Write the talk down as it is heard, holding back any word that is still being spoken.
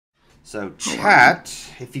So chat,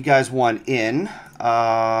 if you guys want in,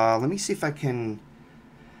 let me see if I can.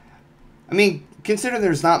 I mean, consider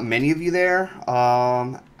there's not many of you there.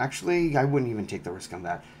 Actually, I wouldn't even take the risk on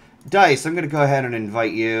that. Dice, I'm gonna go ahead and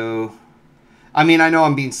invite you. I mean, I know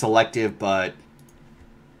I'm being selective, but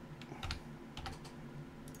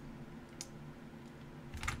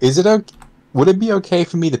is it okay? Would it be okay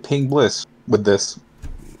for me to ping Bliss with this?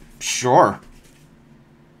 Sure.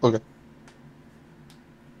 Okay.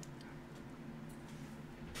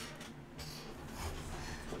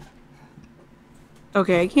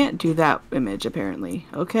 Okay, I can't do that image, apparently.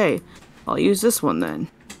 Okay, I'll use this one then.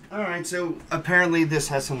 Alright, so apparently this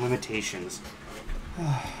has some limitations.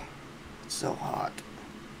 It's so hot.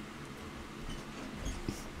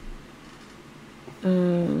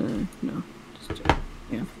 No. Just,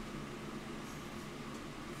 yeah.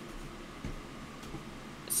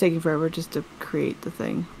 It's taking forever just to create the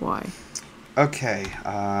thing. Why? Okay,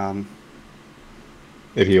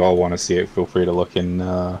 If you all want to see it, feel free to look in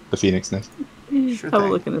the Phoenix Nest. Sure I'll thing.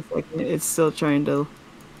 look in a second. It's still trying to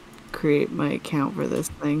create my account for this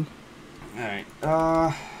thing. Alright,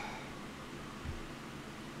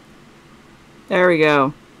 There we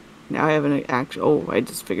go. Now I have an actual... Oh, I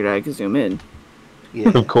just figured I could zoom in.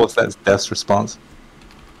 yeah. Of course, that's Death's response.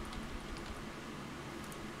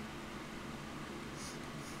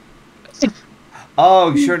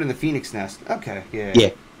 Oh, you showed in the Phoenix Nest. Okay, yeah.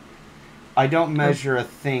 Yeah. I don't measure a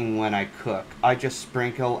thing when I cook. I just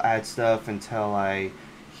sprinkle, add stuff until I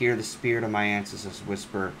hear the spirit of my ancestors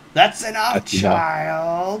whisper, "That's enough, That's enough."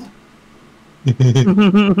 child!"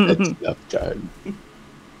 That's enough, child.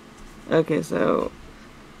 Okay, so...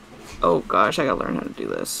 Oh gosh, I gotta learn how to do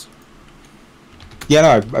this. Yeah,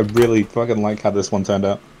 no, I really fucking like how this one turned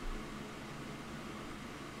out.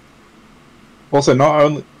 Also,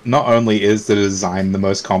 not only is the design the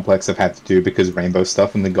most complex I've had to do because rainbow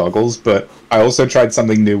stuff and the goggles, but I also tried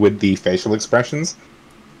something new with the facial expressions.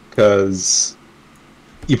 Because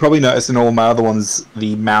you probably noticed in all my other ones,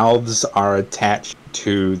 the mouths are attached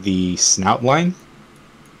to the snout line.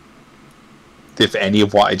 If any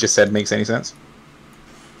of what I just said makes any sense.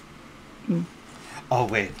 Oh,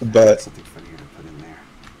 wait. But Something funnier to put in there.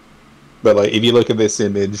 But like, if you look at this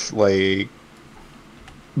image, like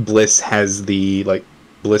Bliss has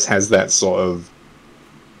that sort of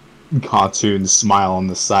cartoon smile on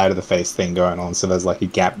the side of the face thing going on. So there's like a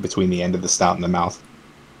gap between the end of the snout and the mouth,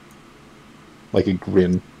 like a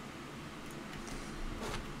grin.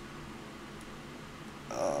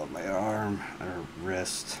 Oh, my arm or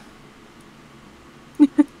wrist. What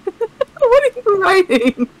are you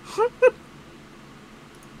writing?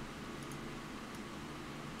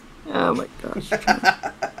 Oh my gosh.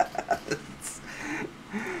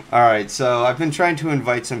 Alright, so I've been trying to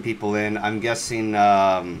invite some people in. I'm guessing,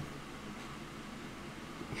 ouch.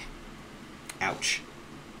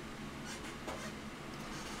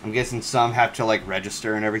 I'm guessing some have to, like,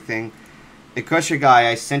 register and everything. Ikosha guy,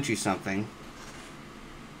 I sent you something.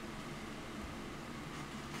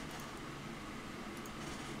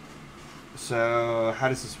 So, how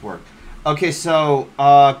does this work? Okay, so,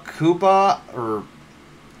 Kuba, or...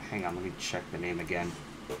 Hang on, let me check the name again.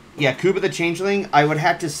 Yeah, Kuba the Changeling, I would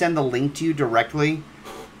have to send the link to you directly.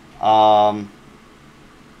 You know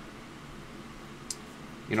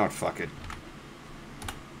what, fuck it.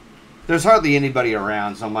 There's hardly anybody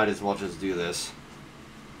around, so I might as well just do this.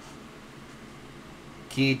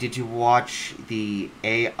 Key, did you watch the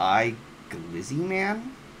AI Glizzy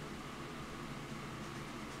Man?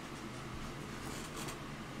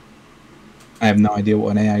 I have no idea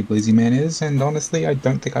what an AI Glizzy Man is, and honestly, I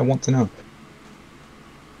don't think I want to know.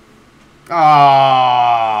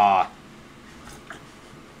 Ah.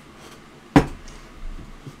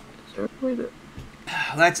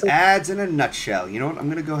 That's ads in a nutshell. You know what? I'm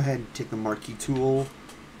going to go ahead and take the marquee tool.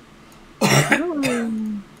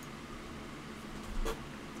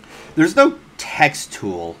 There's no text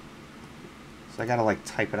tool. So I got to, like,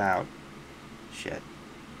 type it out. Shit.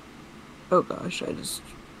 Oh gosh, I just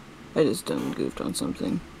done goofed on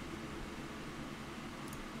something.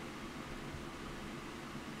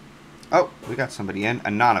 Oh, we got somebody in.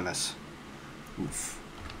 Anonymous. Oof.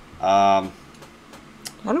 How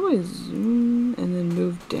do I zoom and then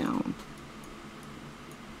move down?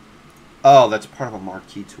 Oh, that's part of a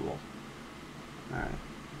marquee tool. Alright.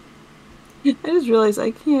 I just realized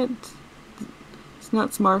I can't... It's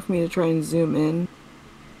not smart for me to try and zoom in.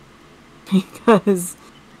 Because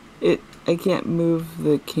I can't move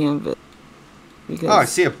the canvas. Because Oh, I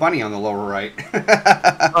see a bunny on the lower right.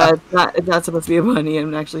 it's not supposed to be a bunny.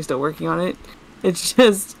 I'm actually still working on it. It's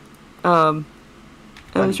just... I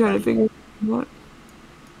was trying to figure what...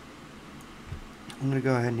 I'm going to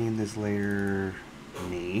go ahead and name this layer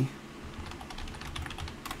me.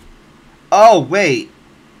 Oh, wait.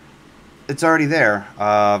 It's already there.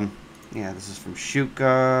 Yeah, this is from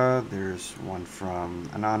Shuka. There's one from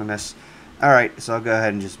Anonymous. Alright, so I'll go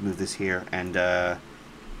ahead and just move this here. And,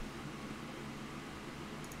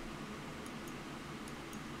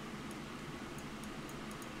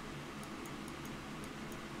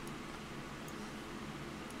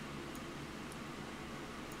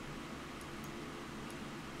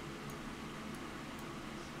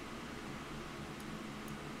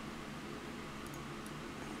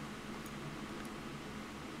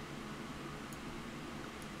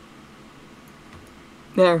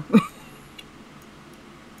 There.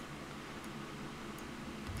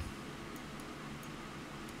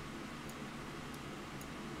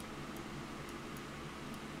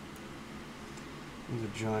 these are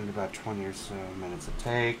joined about 20 or so minutes a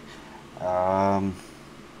take.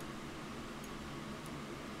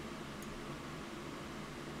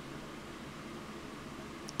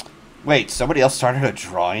 Wait, somebody else started a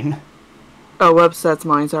drawing? Oh, whoops, that's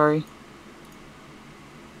mine, sorry.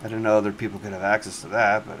 I didn't know other people could have access to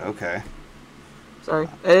that, but okay. Sorry.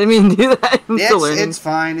 I didn't mean to do that. I'm still learning. It's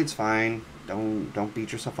fine, it's fine. Don't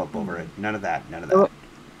beat yourself up over it. None of that, none of that.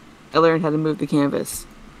 I learned how to move the canvas.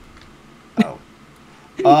 Oh.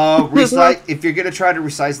 If you're gonna try to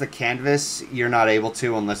resize the canvas, you're not able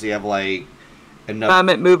to unless you have like enough. I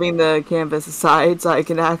meant moving the canvas aside so I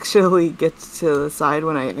can actually get to the side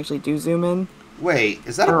when I actually do zoom in. Wait,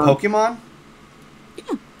 is that a Pokemon?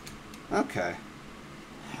 Yeah. Okay.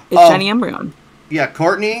 It's Shiny Umbreon. Yeah,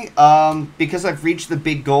 Courtney, because I've reached the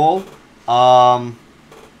big goal, the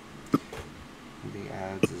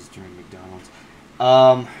ads is during McDonald's.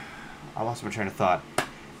 I lost my train of thought.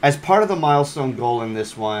 As part of the milestone goal in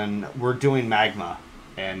this one, we're doing magma.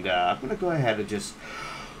 And I'm going to go ahead and just...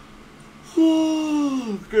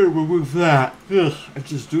 I'm going to remove that. Ugh, and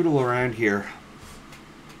just doodle around here.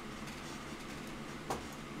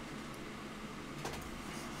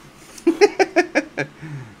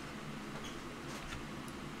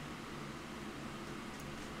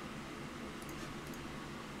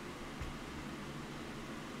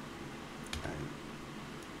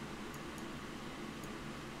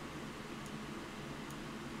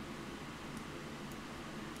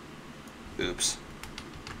 Oops.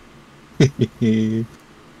 There.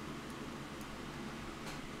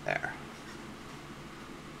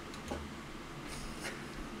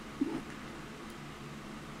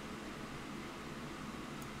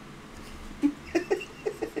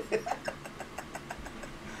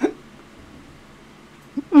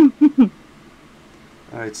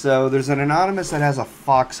 Alright, so there's an anonymous that has a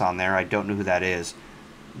fox on there. I don't know who that is.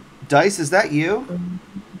 Dice, is that you?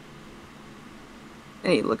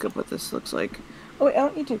 Hey, look up what this looks like. Oh wait, I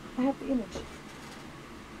don't need to. I have the image.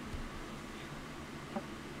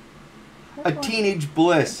 A teenage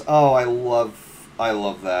bliss. Oh, I love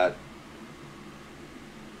that.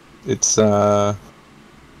 It's like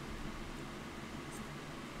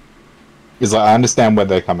I understand where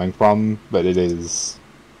they're coming from, but it is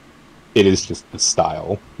just the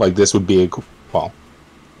style. Like this would be well,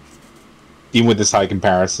 even with this height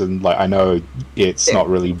comparison, like I know it's not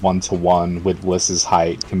really 1-to-1 with Bliss's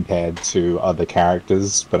height compared to other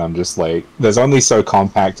characters, but I'm just like, there's only so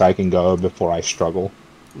compact I can go before I struggle.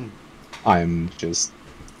 I'm just...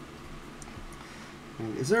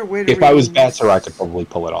 Is there a way to... If I was better, I could probably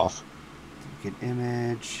pull it off. Get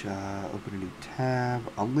image, open a new tab,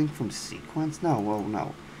 a link from sequence? No, well,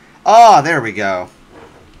 no. Ah, there we go.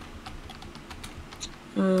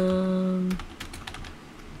 How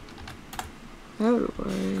do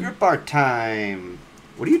I... Grip art time.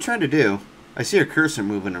 What are you trying to do? I see your cursor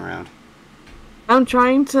moving around. I'm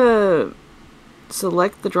trying to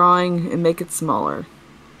select the drawing and make it smaller.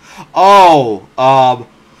 Oh, I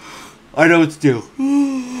know what to do.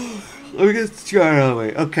 Let me get this guy out of the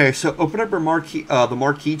way. Okay, so open up your marquee, the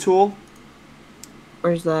marquee tool.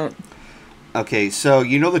 Where's that? Okay, so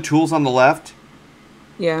you know the tools on the left?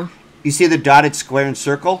 Yeah. You see the dotted square and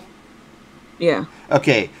circle? Yeah.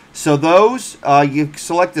 Okay, so those, you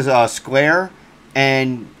select a square,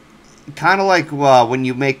 and kind of like when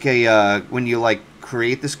you make a, when you like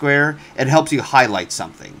create the square, it helps you highlight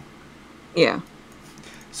something. Yeah.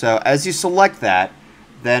 So as you select that,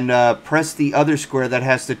 then press the other square that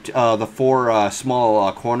has the four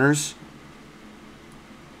small corners.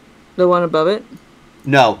 The one above it?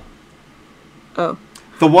 No. Oh.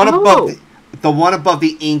 The one above the one above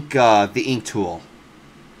the ink tool.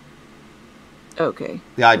 Okay.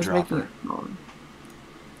 The eyedropper.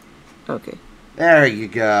 Okay. There you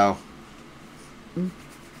go.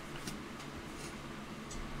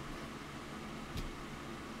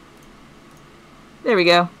 There we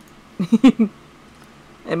go.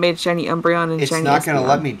 I made shiny Umbreon and It's shiny not going to Espeon.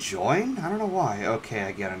 let me join? I don't know why. Okay,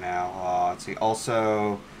 I get it now. Let's see.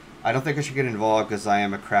 Also, I don't think I should get involved because I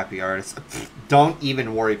am a crappy artist. Don't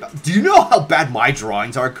even worry about... Do you know how bad my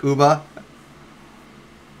drawings are, Kuba?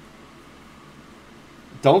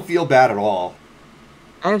 Don't feel bad at all.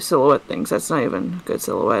 I have silhouette things. That's not even good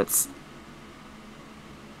silhouettes.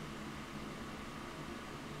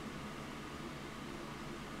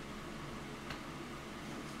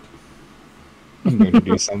 I'm going to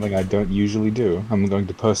do something I don't usually do. I'm going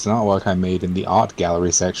to post an artwork I made in the art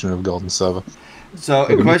gallery section of Golden Server. So, I'm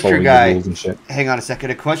going to be Equestria following the Guy... rules and shit. Hang on a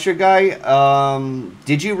second. Equestria Guy,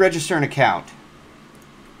 did you register an account?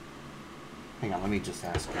 Hang on, let me just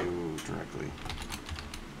ask you directly.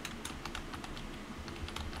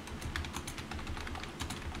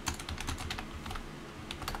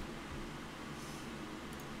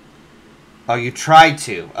 Oh, you tried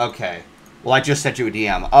to. Okay. Well, I just sent you a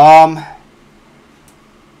DM.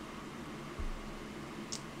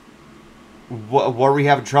 What were we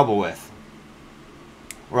having trouble with?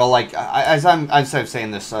 Well, like, as I'm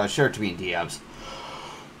saying this, share it to me in DMs.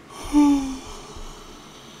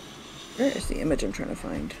 Where is the image I'm trying to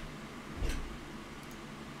find?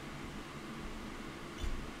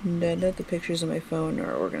 None of the pictures on my phone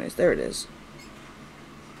are organized. There it is.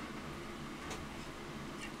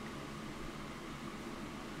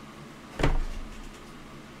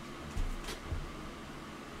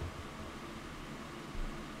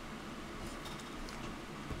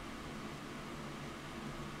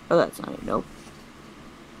 Oh, that's not it. Nope.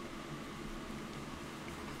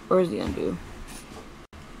 Where's the undo?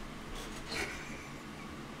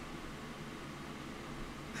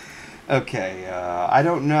 Okay, I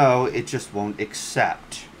don't know. It just won't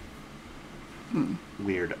accept.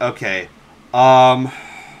 Weird. Okay. Ugh.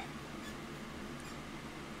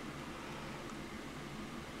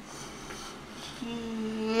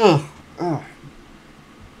 Ugh.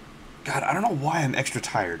 God, I don't know why I'm extra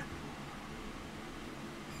tired.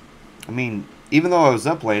 I mean, even though I was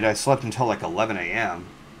up late, I slept until like 11 a.m.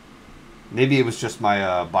 Maybe it was just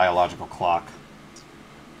my biological clock.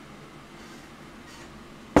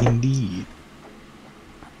 Indeed.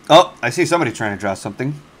 Oh, I see somebody trying to draw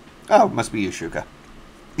something. Oh, it must be you, Shuka.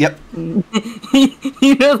 Yep.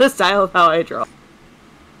 You know the style of how I draw.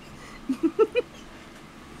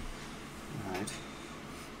 Alright.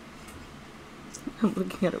 I'm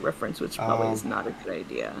looking at a reference, which probably is not a good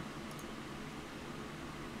idea.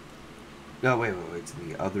 No, wait. To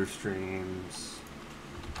the other streams.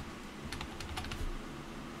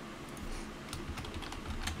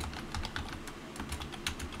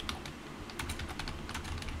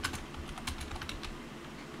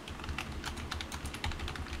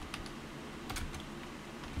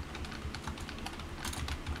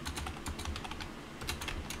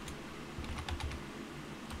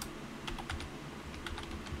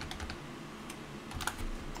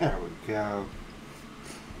 There we go.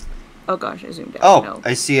 Oh gosh, I zoomed out. Oh, No.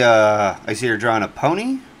 I see you're drawing a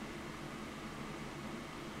pony.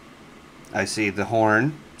 I see the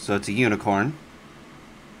horn, so it's a unicorn.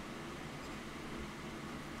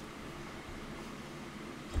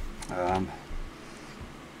 No,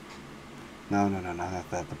 not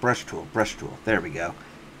that. The brush tool. There we go.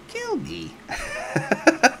 Kill me.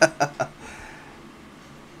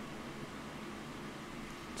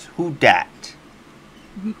 Who dat?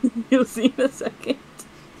 You'll see in a second.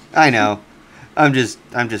 I know. I'm just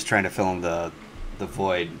trying to fill in the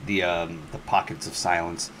void, the pockets of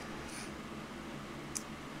silence.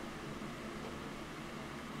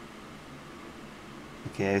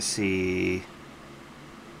 Okay, I see.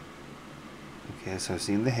 Okay, so I've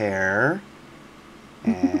seen the hair,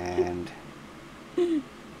 and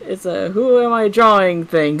It's a who am I drawing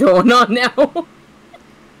thing going on now.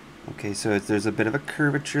 okay, so there's a bit of a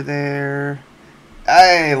curvature there.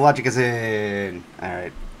 Hey, logic is in. All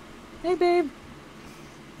right. Hey, babe.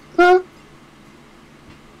 Huh?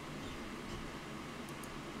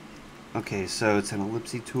 Okay, so it's an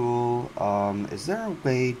ellipse tool. Is there a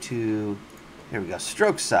way to... There we go.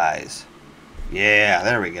 Stroke size. Yeah,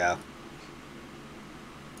 there we go.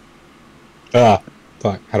 Ah,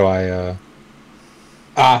 fuck. How do I,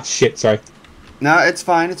 Ah, shit, sorry. No, it's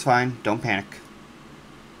fine. It's fine. Don't panic.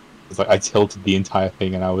 It's like I tilted the entire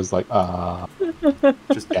thing and I was like,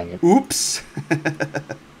 just dang it. Oops.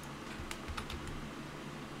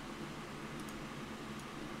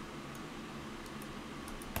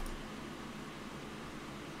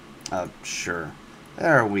 Sure.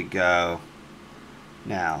 There we go.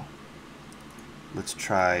 Now, let's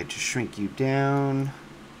try to shrink you down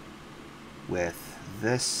with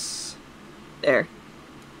this. There.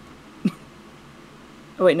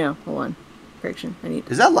 Oh wait, no. Hold on. Correction. I need.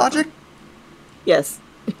 Is that logic? Yes.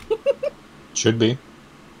 Should be.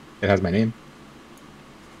 It has my name.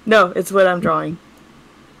 No, it's what I'm drawing.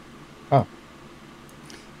 Oh.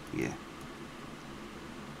 Yeah.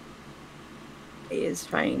 He is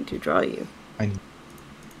trying to draw you. I need.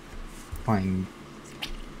 Fine.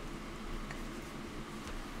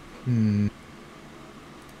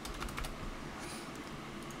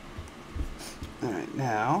 Alright,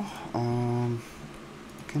 now,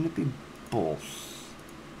 can it be both?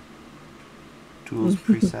 Tools,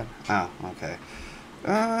 preset. Oh, okay.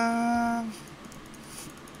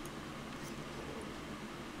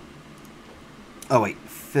 Oh, wait,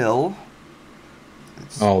 fill.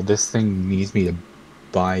 Oh, this thing needs me to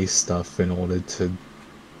buy stuff in order to.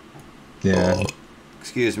 Yeah. Oh,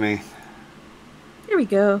 excuse me. Here we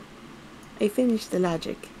go. I finished the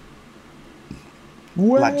logic.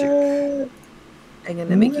 Logic. I'm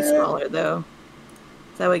gonna make you smaller though.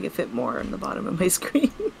 So that way I can fit more on the bottom of my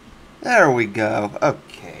screen. There we go.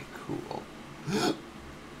 Okay, cool.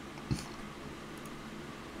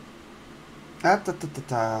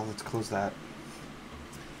 Let's close that.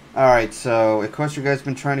 Alright, so of course you guys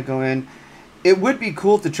been trying to go in. It would be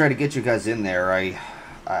cool to try to get you guys in there.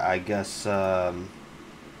 I guess I'll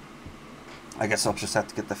just have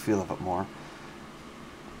to get the feel of it more.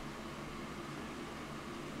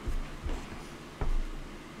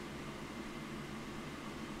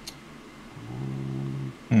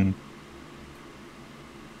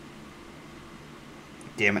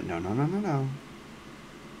 Damn it, no.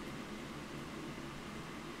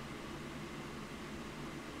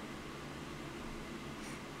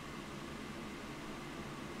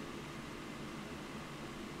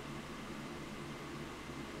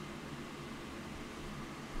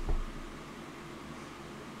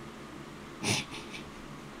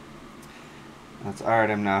 That's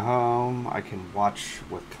alright, I'm now home. I can watch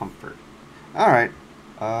with comfort. Alright.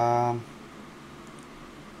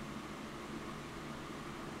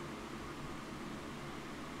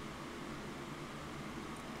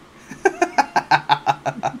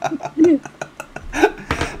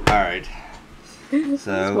 Alright.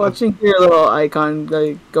 So Watching your little icon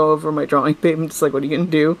like, go over my drawing page, I'm just like, what are you gonna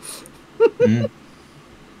do?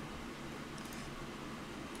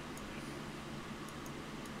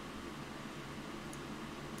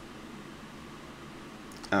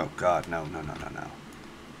 Oh god, no.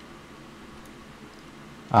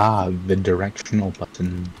 Ah, the directional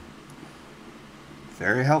button.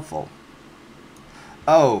 Very helpful.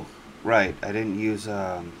 Oh, right. I didn't use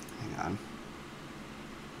hang on.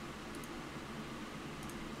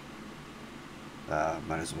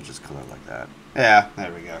 Might as well just color like that. Yeah,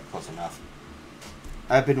 there we go. Close enough.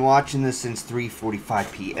 I've been watching this since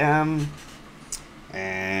 3:45 p.m.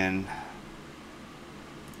 and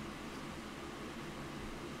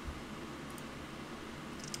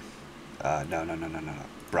no.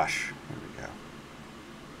 Brush. There we go.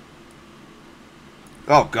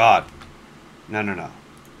 Oh god. No.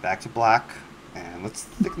 Back to black. And let's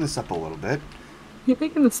thicken this up a little bit. You're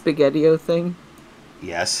making the spaghetti-o thing?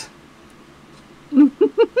 Yes.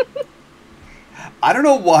 I don't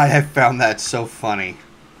know why I found that so funny.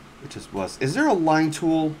 It just was. Is there a line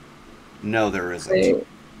tool? No, there isn't.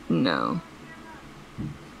 No.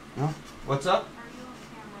 No? What's up?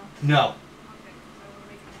 No.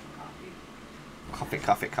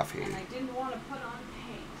 Coffee. And I didn't want to put on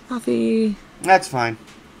paint. Coffee. That's fine.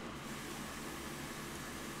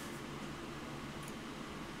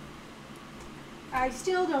 I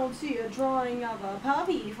still don't see a drawing of a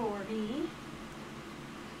puppy for me.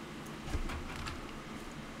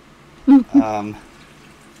 I'm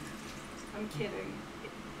I'm kidding.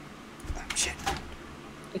 Shit.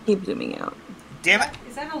 I keep zooming out. Damn it.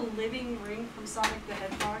 Is that a living ring from Sonic the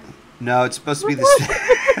Hedgehog? No, it's supposed to be this.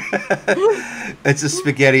 It's a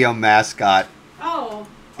spaghetti-o mascot. Oh,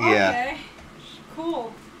 okay. Yeah.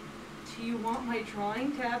 Cool. Do you want my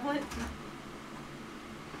drawing tablet?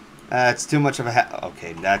 It's too much of a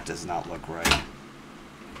okay, that does not look right.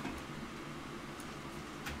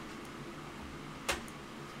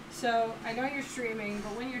 So, I know you're streaming,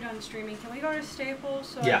 but when you're done streaming, can we go to Staples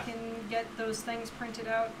so Yeah. I can get those things printed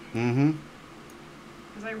out? Mm-hmm.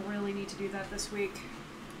 Because I really need to do that this week.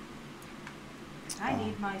 I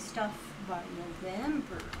need my stuff by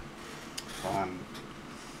November. Fun.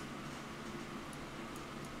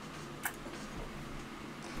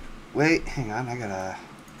 Wait, hang on, I gotta...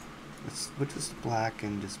 Let's switch this to black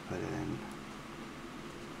and just put it in.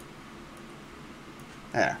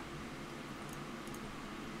 There.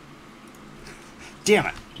 Damn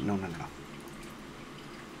it! No.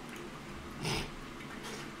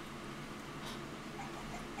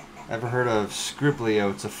 Ever heard of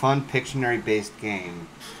Scriblio? It's a fun Pictionary-based game.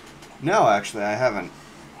 No, actually, I haven't.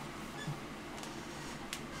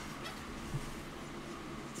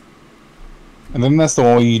 And then that's the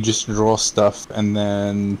one where you just draw stuff and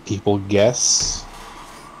then people guess.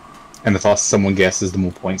 And the faster someone guesses, the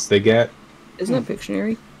more points they get. Isn't it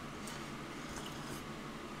Pictionary?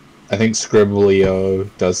 I think Scriblio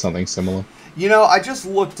does something similar. You know, I just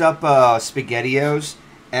looked up SpaghettiOs,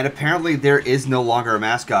 and apparently there is no longer a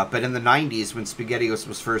mascot. But in the 90s, when SpaghettiOs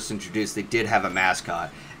was first introduced, they did have a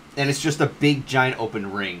mascot. And it's just a big, giant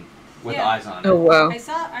open ring with eyes on it. Oh, wow.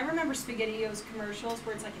 I remember SpaghettiOs commercials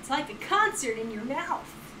where it's like a concert in your mouth.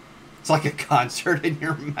 It's like a concert in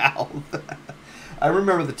your mouth. I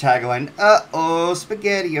remember the tagline, uh-oh,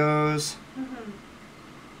 SpaghettiOs.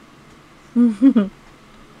 Mm-hmm.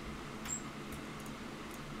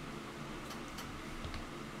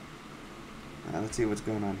 Let's see what's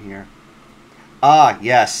going on here. Ah,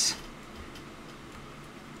 yes.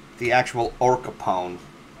 The actual Orcapone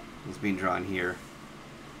is being drawn here.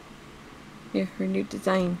 Yeah, her new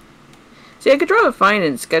design. See, I could draw it fine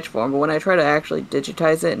in sketch form, but when I try to actually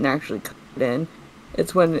digitize it and actually cut it in,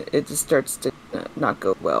 it's when it just starts to not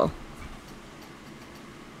go well.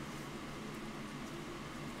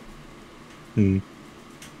 Hmm.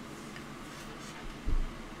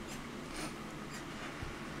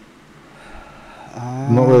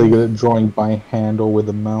 I'm not really good at drawing by hand or with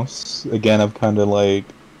a mouse. Again, I've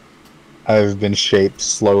been shaped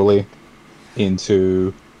slowly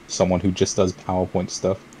into someone who just does PowerPoint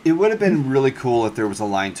stuff. It would have been really cool if there was a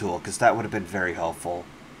line tool, because that would have been very helpful.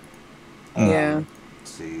 Yeah.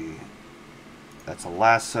 Let's see. That's a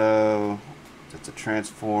lasso. That's a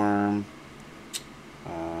transform.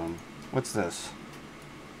 What's this?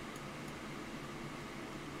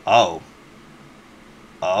 Oh.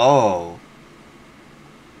 Oh.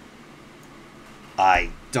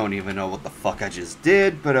 I don't even know what the fuck I just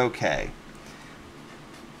did, but okay.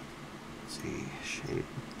 Let's see. Shape.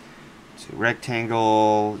 Let's see.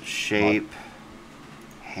 Rectangle. Shape.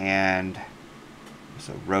 Hand. There's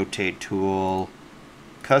a rotate tool.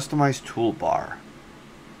 Customize toolbar.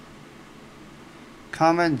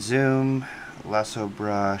 Comment, zoom, lasso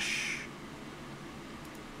brush.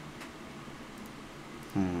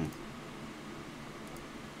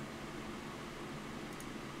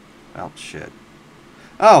 Well, shit.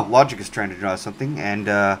 Oh, Logic is trying to draw something, and,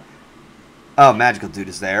 oh, Magical Dude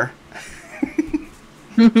is there.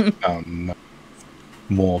 No.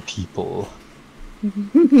 More people.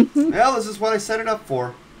 Well, this is what I set it up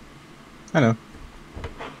for. I know.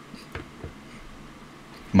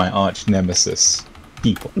 My arch nemesis.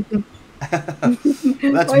 People. That's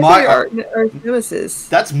Why is my your arch nemesis?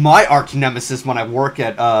 That's my arch nemesis when I work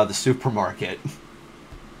at the supermarket.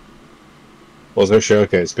 Also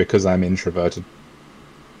showcase because I'm introverted.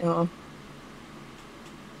 Oh.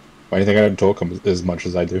 Why do you think I don't talk as much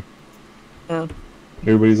as I do? Oh.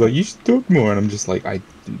 Everybody's like, you should talk more, and I'm just like,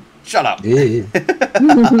 Shut up. Yeah.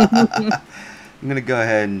 I'm going to go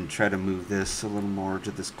ahead and try to move this a little more to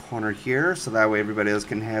this corner here, so that way everybody else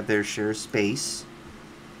can have their share of space.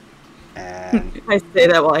 And I say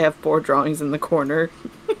that while I have 4 drawings in the corner.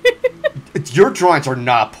 your drawings are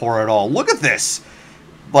not poor at all. Look at this.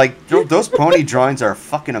 Like, those pony drawings are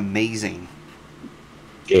fucking amazing.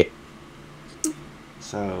 Yeah.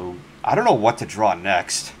 So, I don't know what to draw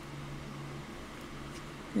next.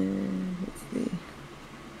 Let's see.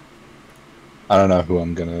 I don't know who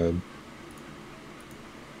I'm gonna...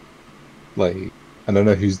 Like, I don't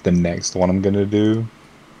know who's the next one I'm gonna do.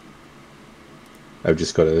 I've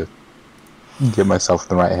just gotta get myself in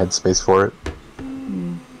the right headspace for it.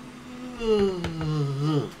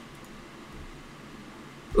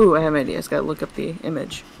 Ooh, I have an idea. I just gotta look up the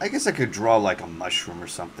image. I guess I could draw like a mushroom or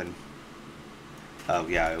something. Oh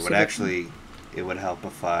yeah, it would actually... It would help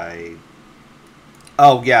if I...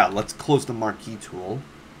 Oh yeah, let's close the marquee tool.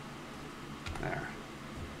 There.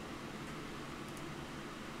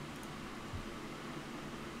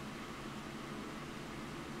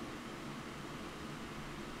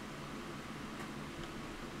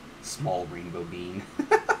 Small rainbow bean.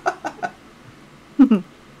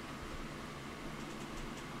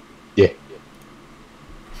 Yeah.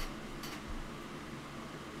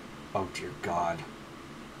 Oh dear God.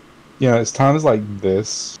 You know, it's times like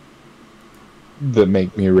this that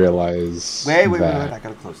make me realize Wait, I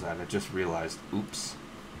gotta close that. I just realized. Oops.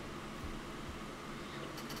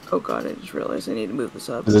 Oh god, I just realized I need to move this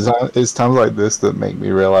up. It's times like this that make me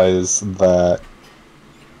realize that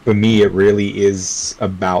for me it really is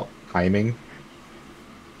about timing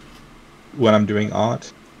when I'm doing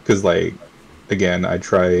art. Because, like, again, I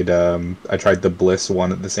tried the Bliss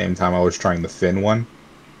one at the same time I was trying the Finn one,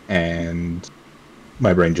 and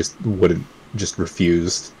my brain just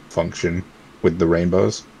refused function with the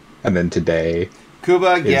rainbows. And then today,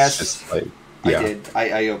 Kuba, it's yes, just like, yeah. I did.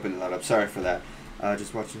 I opened that up. Sorry for that.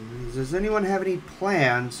 Just watching. Does anyone have any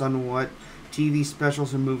plans on what TV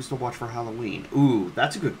specials and movies to watch for Halloween? Ooh,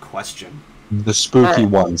 that's a good question. The spooky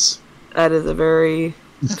ones. That is a very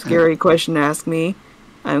scary question to ask me.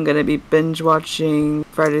 I'm going to be binge watching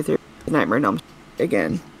Friday the 13th Nightmare on Elm Street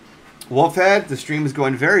again. Wolfhead, the stream is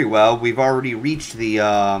going very well. We've already reached the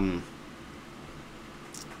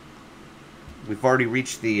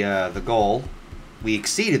goal. We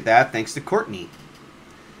exceeded that thanks to Courtney.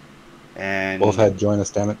 And Wolfhead, join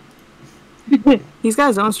us, damn it. He's got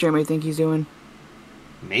his own stream, I think he's doing.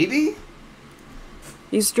 Maybe?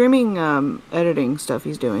 He's streaming editing stuff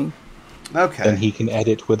he's doing. Okay. Then he can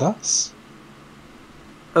edit with us.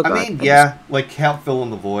 Oh, God. I mean, yeah, like help fill in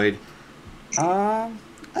the void. I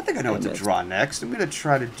think I know what to draw next. I'm going to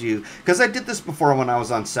try to do... Because I did this before when I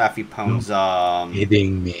was on Safi Pone's...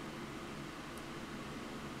 Kidding me.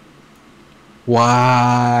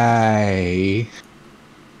 Why?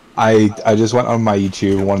 I just went on my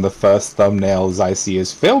YouTube. One of the first thumbnails I see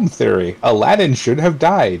is film theory. Aladdin should have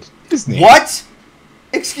died. Disney. What?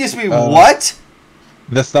 Excuse me, what?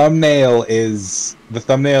 The thumbnail is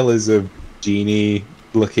a genie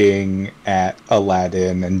looking at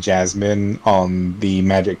Aladdin and Jasmine on the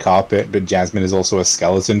magic carpet, but Jasmine is also a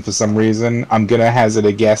skeleton for some reason. I'm gonna hazard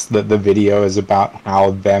a guess that the video is about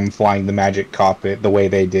how them flying the magic carpet the way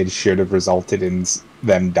they did should have resulted in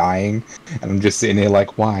them dying, and I'm just sitting here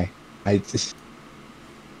like, why?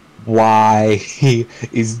 Why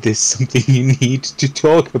is this something you need to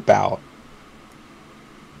talk about?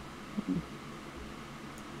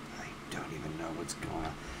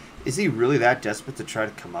 Is he really that desperate to try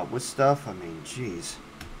to come up with stuff? I mean, jeez.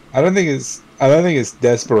 I don't think it's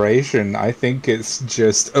desperation. I think it's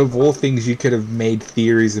just, of all things you could have made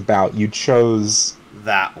theories about, you chose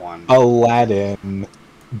that one. Aladdin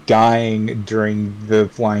dying during the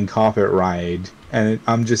flying carpet ride, and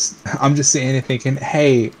I'm just sitting here thinking,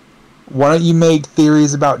 hey, why don't you make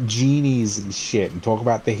theories about genies and shit and talk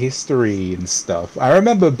about the history and stuff? I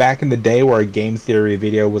remember back in the day where a game theory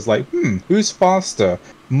video was like, who's faster,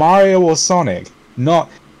 Mario or Sonic?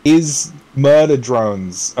 Not, is murder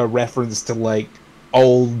drones a reference to, like,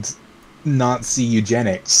 old Nazi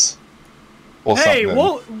eugenics? Or hey,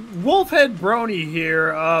 something. Wolfhead Brony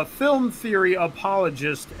here, film theory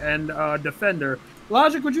apologist and defender.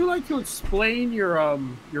 Logic, would you like to explain your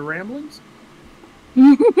ramblings?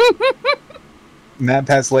 Matt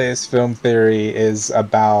Pat's latest film theory is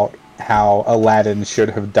about how Aladdin should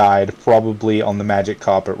have died, probably on the magic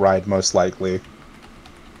carpet ride, most likely.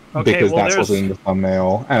 Okay, because that's what's in the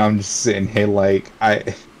thumbnail, and I'm just sitting here like,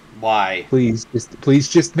 why? Please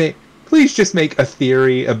just make a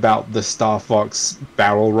theory about the Star Fox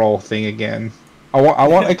barrel roll thing again. I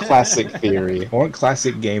want a classic theory. I want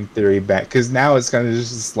classic game theory back, because now it's kind of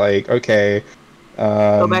just like, okay,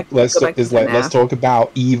 let's talk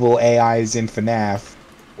about evil AIs in FNAF,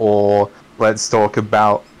 or let's talk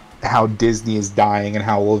about how Disney is dying and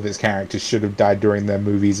how all of its characters should have died during their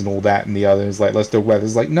movies and all that and the others. Like, let's talk about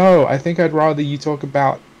this. Like, no, I think I'd rather you talk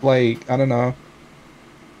about, like, I don't know,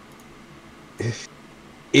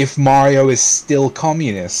 if Mario is still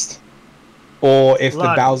communist, or if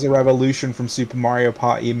the Bowser Revolution from Super Mario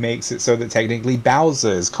Party makes it so that technically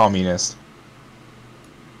Bowser is communist.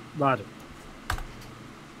 Logic.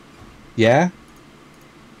 Yeah?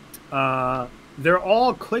 They're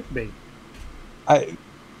all clickbait.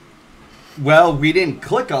 Well, we didn't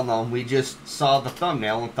click on them. We just saw the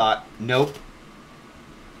thumbnail and thought, nope.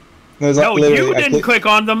 No, you didn't click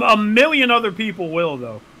on them. A million other people will,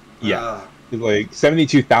 though. Yeah, like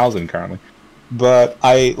 72,000 currently. But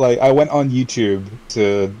I went on YouTube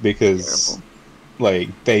because like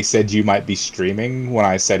they said you might be streaming when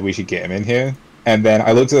I said we should get him in here. And then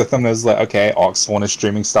I looked at the thumbnails like, okay, Oxhorn is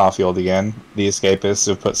streaming Starfield again. The Escapists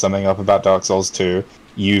have put something up about Dark Souls 2.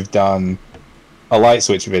 You've done a light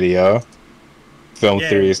switch video. Film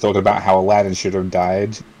theory is talking about how Aladdin should have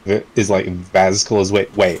died. It is like Vazcul is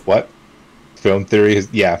wait, what? Film theory is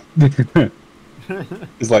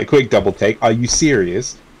it's like quick double take. Are you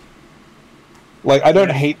serious? Like, I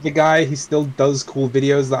don't hate the guy. He still does cool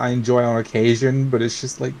videos that I enjoy on occasion, but it's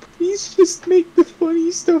just like, please just make the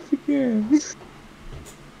funny stuff again.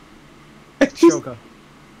 Shoka.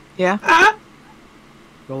 Yeah?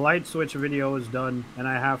 The light switch video is done, and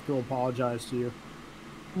I have to apologize to you.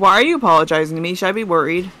 Why are you apologizing to me? Should I be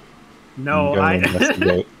worried? No,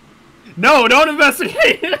 No, don't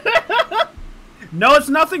investigate. No, it's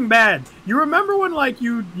nothing bad. You remember when like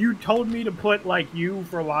you told me to put like U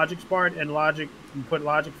for Logic's part and put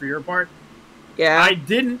Logic for your part? Yeah. I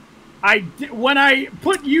didn't. When I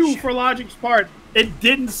put U for Logic's part, it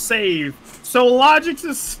didn't save. So Logic's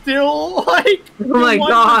is still like Oh my the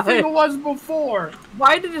God. thing it was before.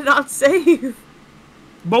 Why did it not save?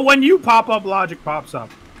 But when you pop up, Logic pops up.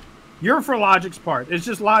 You're for Logic's part. It's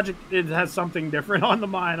just Logic. It has something different on the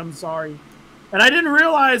mind. I'm sorry. And I didn't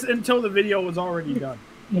realize until the video was already done.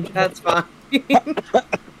 That's fine.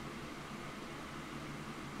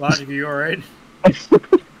 Logic, are you alright?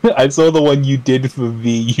 I saw the one you did for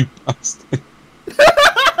V. You bastard.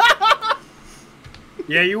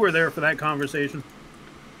 Yeah, you were there for that conversation.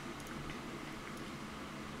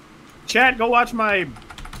 Chat, go watch my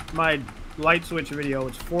light switch video.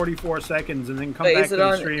 It's 44 seconds, and then come Wait, back is to it the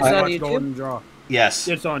on- stream is it and on watch YouTube? Golden Draw. Yes.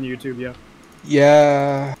 It's on YouTube, yeah.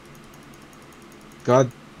 Yeah.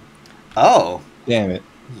 God Oh, damn it,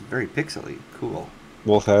 this is very pixely. Cool.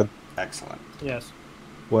 Wolfhead. Excellent. Yes.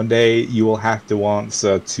 One day you will have to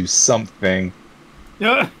answer to something.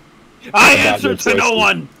 I answer your to no choices.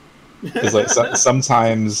 one. Because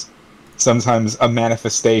like sometimes a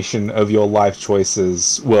manifestation of your life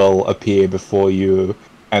choices will appear before you,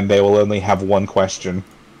 and they will only have one question: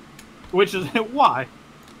 Which is why?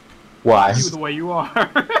 why? You the way you are.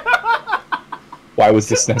 Why was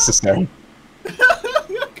this necessary?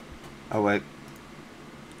 Oh wait.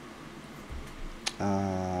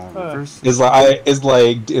 Reverse. Is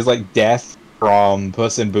like Death from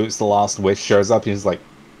Puss in Boots: The Last Wish shows up. He's like,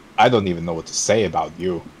 I don't even know what to say about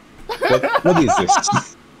you. What is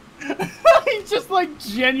this? He's just like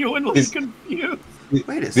genuinely confused.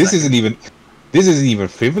 Wait a This second. isn't even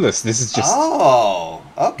frivolous. This is just Oh,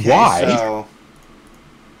 okay. Why? So,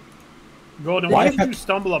 Golden, Why what did you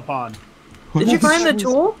stumble upon? Did you find the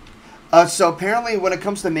tool? so apparently, when it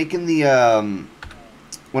comes to making the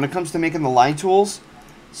line tools,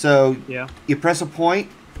 so Yeah. you press a point,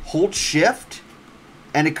 hold Shift,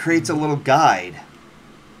 and it creates a little guide.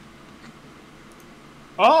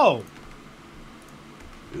 Oh,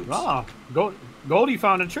 Oops. Goldie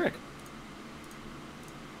found a trick.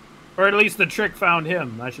 Or at least the trick found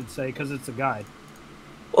him, I should say, because it's a guide.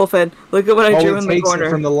 Wolfhead, look at what I drew it in the takes it corner.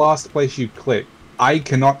 from the last place you click. I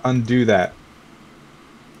cannot undo that.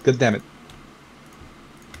 God damn it.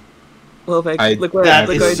 Wolfhead, look what That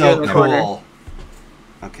I is drew so in the corner. cool.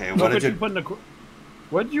 Okay, Look what what did you you... put in the...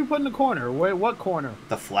 What did you put in the corner? Wait, what corner?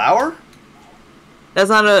 The flower? That's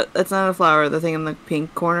not a flower. The thing in the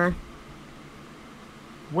pink corner.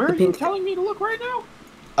 Where The are you pink- telling me to look right now?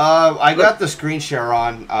 I got the screen share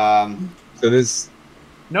on. So this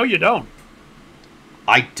No, you don't.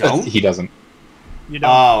 I don't? he doesn't. You don't.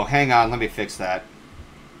 Oh, hang on. Let me fix that.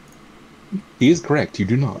 He is correct. You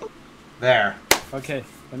do not. There. Okay,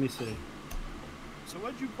 let me see. So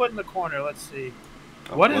what did you put in the corner? Let's see.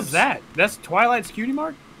 Oh, What whoops. is that? That's Twilight's cutie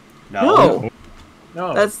mark? No,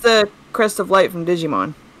 No. that's the crest of light from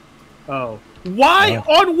Digimon. Oh. Why?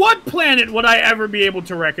 On what planet would I ever be able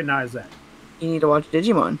to recognize that? You need to watch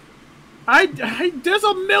Digimon. There's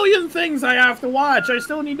a million things I have to watch. I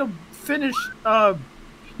still need to finish.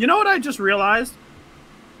 You know what I just realized?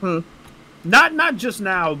 Not just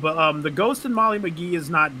now, but the Ghost and Molly McGee is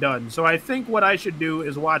not done. So I think what I should do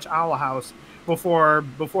is watch Owl House before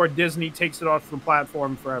Disney takes it off the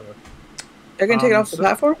platform forever. They're gonna take it off the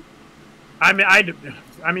platform. I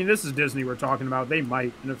mean, this is Disney we're talking about. They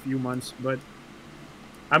might in a few months, but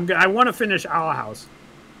I want to finish Owl House,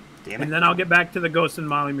 Damn and it. then I'll get back to the Ghost and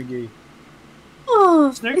Molly McGee.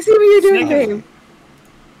 Oh, Snick- I see what you're doing, Snick- babe.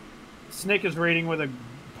 Snick is raiding with a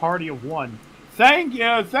party of 1. Thank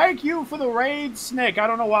you for the raid, Snick. I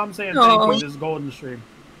don't know why I'm saying thank Aw. you. This golden stream.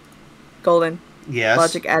 Golden. Yes.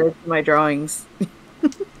 Logic added to my drawings.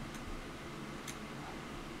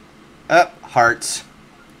 Hearts.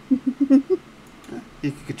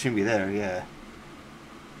 You could continue there, yeah.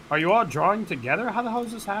 Are you all drawing together? How the hell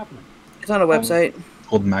is this happening? It's on a website.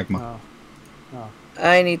 Called Magma. Oh.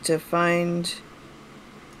 I need to find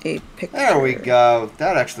a picture. There we go.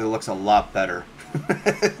 That actually looks a lot better.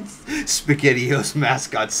 SpaghettiOs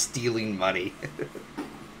mascot stealing money.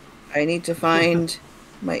 I need to find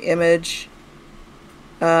my image.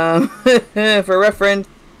 For reference.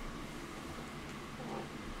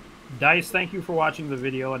 Dice, thank you for watching the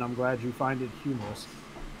video, and I'm glad you find it humorous.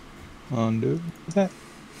 Undo that.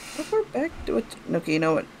 We're back to it. Okay, you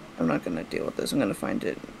know what? I'm not gonna deal with this. I'm gonna find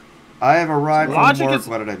it. I have arrived from Logic work. is-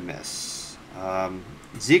 What did I miss?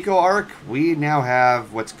 Zico arc. We now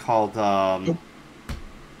have what's called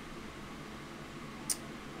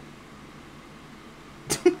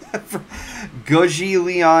Goji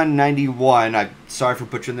Leon 91. sorry for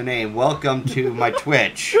butchering the name. Welcome to my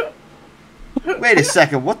Twitch. Wait a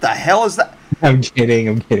second, what the hell is that? I'm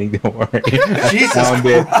kidding, don't worry. Jesus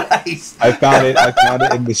Christ. I found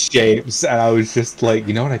it in the shapes, and I was just like,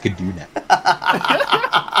 you know what, I could do now.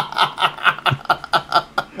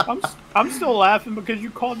 I'm still laughing because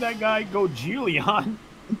you called that guy GoldenFox.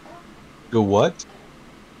 Go what?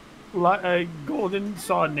 Golden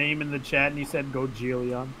saw a name in the chat and he said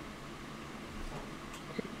GoldenFox.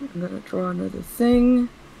 I'm gonna draw another thing.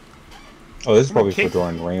 Oh, this is probably for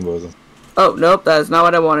drawing rainbows. Oh, nope, that is not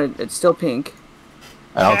what I wanted. It's still pink.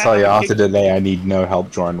 And I'll tell you, after today, I need no help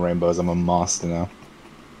drawing rainbows. I'm a master now.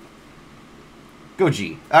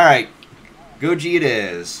 Goji. Alright. Goji it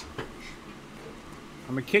is.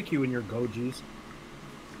 I'm gonna kick you in your Gojis.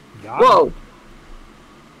 Whoa!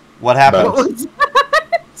 What happened? What was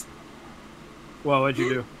that? Well, what'd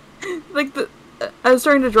you do? Like, I was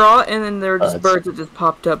starting to draw, and then there were just birds that just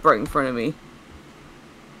popped up right in front of me.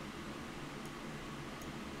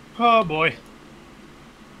 Oh, boy.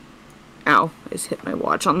 Ow, I just hit my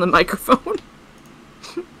watch on the microphone.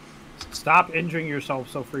 Stop injuring yourself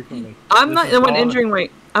so frequently. I'm not the one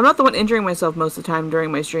injuring myself most of the time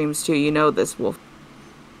during my streams too. You know this, Wolf.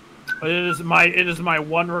 It is my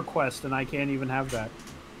one request, and I can't even have that.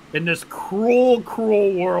 In this cruel,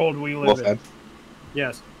 cruel world we live in.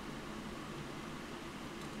 Yes.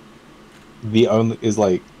 The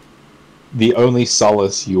only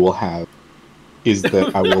solace you will have is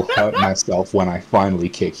that I will hurt myself when I finally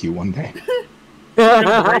kick you one day.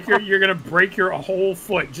 You're gonna break your whole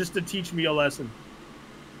foot just to teach me a lesson.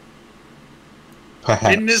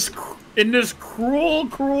 Perhaps. In this cruel,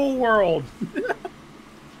 cruel world.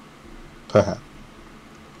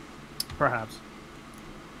 Perhaps.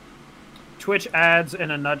 Twitch ads in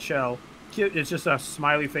a nutshell. It's just a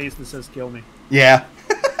smiley face that says "kill me." Yeah.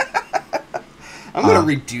 I'm gonna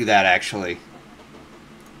redo that actually.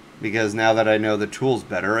 Because now that I know the tools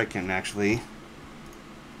better, I can actually...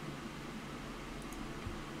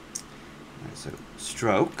 So,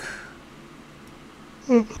 stroke.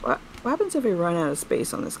 What happens if we run out of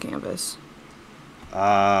space on this canvas?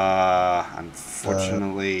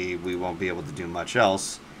 Unfortunately, we won't be able to do much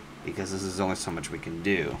else, because this is only so much we can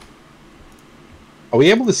do. Are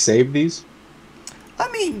we able to save these?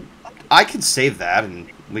 I mean, I could save that, and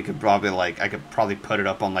we could probably, I could probably put it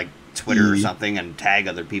up on, Twitter or something and tag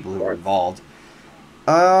other people who are involved.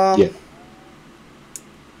 Yeah.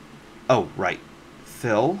 Oh, right.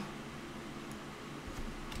 Phil.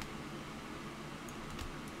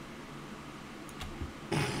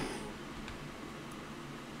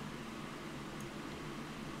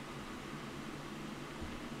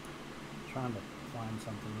 Trying to find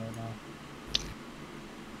something right now.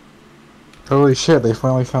 Holy shit, they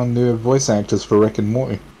finally found new voice actors for Rick and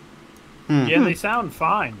Morty. Yeah, they sound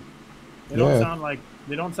fine. They Yeah.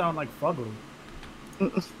 don't sound like fugly.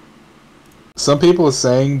 Some people are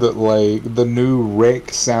saying that the new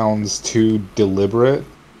Rick sounds too deliberate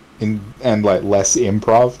and less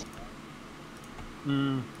improv.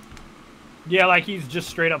 Yeah, he's just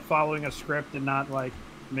straight up following a script and not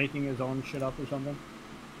making his own shit up or something.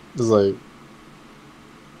 It's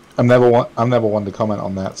I'm never one to comment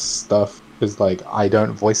on that stuff because I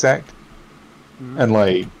don't voice act,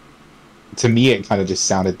 and to me it kind of just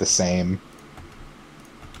sounded the same.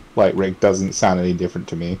 Rick doesn't sound any different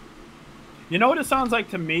to me. You know what it sounds like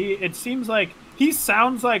to me? It seems like he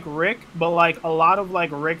sounds like Rick, but a lot of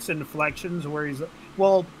Rick's inflections where he's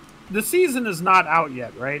the season is not out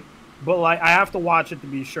yet, right? But I have to watch it to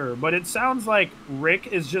be sure. But it sounds like Rick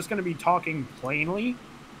is just going to be talking plainly,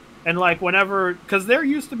 and whenever, because there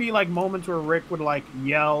used to be moments where Rick would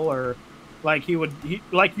yell or he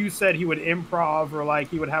like you said, he would improv or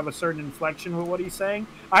he would have a certain inflection with what he's saying.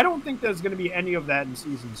 I don't think there's going to be any of that in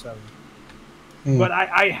season 7. But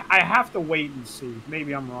I have to wait and see.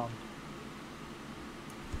 Maybe I'm wrong.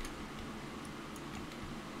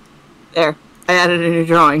 There, I added a new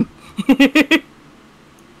drawing.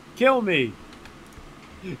 Kill me!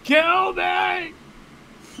 Kill me!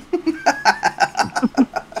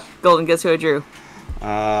 Golden, guess who I drew?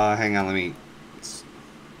 Hang on, let me...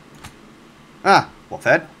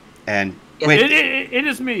 Wolfhead. And... Yes. Wait, It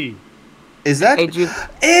is me! is that... I drew...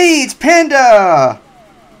 Hey, it's Panda!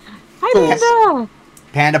 Hi, Panda!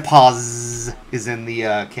 Panda Paws is in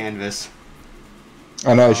the canvas.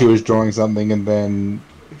 I know she was drawing something and then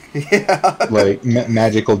Yeah.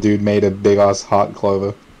 magical dude made a big ass hot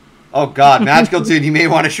clover. Oh god, magical dude, you may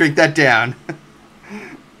want to shrink that down.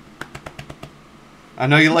 I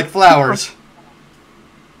know you like flowers.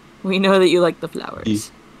 We know that you like the flowers.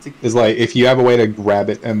 It's if you have a way to grab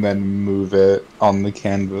it and then move it on the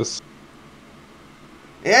canvas.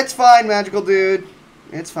 It's fine, magical dude.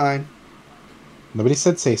 It's fine. Nobody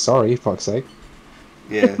said say sorry, fuck's sake.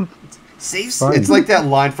 Yeah. Save. Fine. It's like that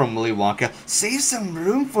line from Willy Wonka. Save some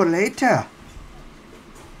room for later.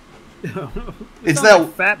 It's that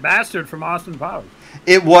like fat bastard from Austin Powers.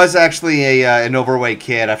 It was actually an overweight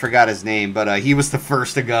kid. I forgot his name, but he was the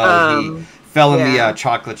first to go. He fell in the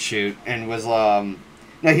chocolate chute and was no,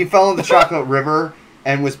 he fell in the chocolate river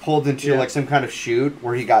and was pulled into like some kind of chute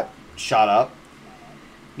where he got shot up.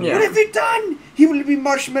 Yeah. What have you done? He will be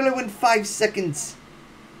marshmallow in 5 seconds.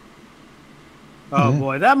 Oh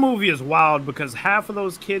boy, that movie is wild because half of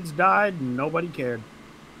those kids died and nobody cared.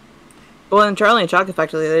 Well, in Charlie and Chocolate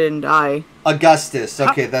Factory, they didn't die. Augustus.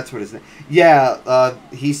 Okay, that's what his name. Yeah,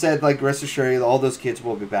 he said, like, rest assured, all those kids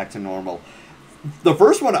will be back to normal. The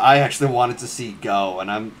first one I actually wanted to see go, and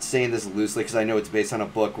I'm saying this loosely because I know it's based on a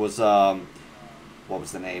book, was, what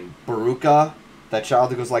was the name? Baruka? That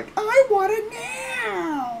child who goes like, I want it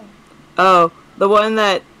now! Oh, the one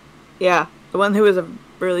that, the one who was a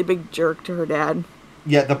really big jerk to her dad.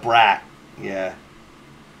 Yeah, the brat. Yeah.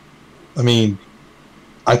 I mean...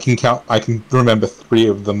 I can remember 3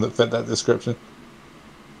 of them that fit that description.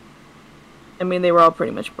 I mean, they were all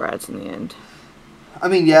pretty much brats in the end. I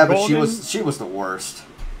mean, yeah, but she was the worst.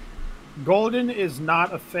 Golden is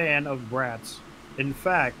not a fan of brats. In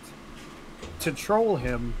fact, to troll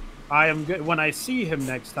him, when I see him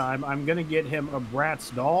next time, I'm gonna get him a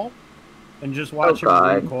Bratz doll and just watch him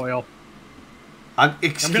recoil. I'm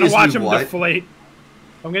gonna watch him deflate.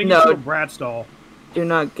 I'm gonna get you a Bratz doll. Do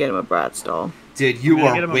not get him a Bratz doll. Dude, you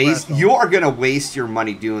are gonna waste your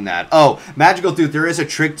money doing that. Oh, magical dude, there is a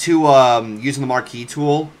trick to using the marquee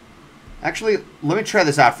tool. Actually, let me try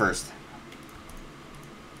this out first.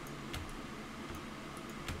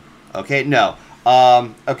 Okay, no.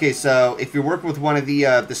 Okay, so if you're working with one of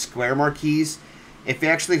the square marquees, if you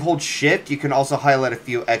actually hold shift, you can also highlight a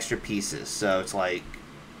few extra pieces. So it's like,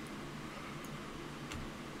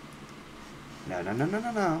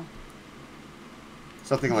 no.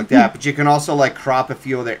 Something like that. But you can also, like, crop a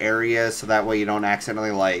few other areas so that way you don't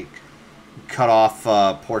accidentally, like, cut off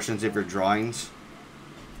portions of your drawings.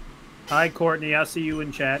 Hi, Courtney. I see you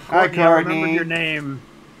in chat. Hi, Courtney. I remembered your name.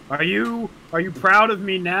 Are you proud of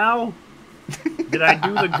me now? Did I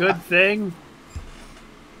do the good thing?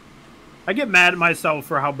 I get mad at myself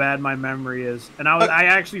for how bad my memory is. And I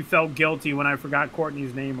actually felt guilty when I forgot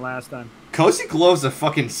Courtney's name last time. Cozy Glow's a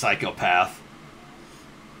fucking psychopath.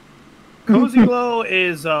 Cozy Glow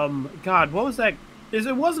is, God, what was that?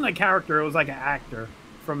 It wasn't a character, it was like an actor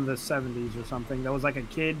from the 70s or something. That was like a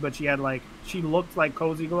kid, but she looked like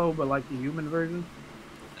Cozy Glow, but like the human version.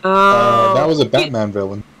 That was a Batman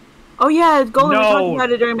villain. Oh yeah, Golden was talking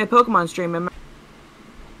about it during my Pokemon stream, remember?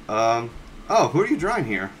 Oh, who are you drawing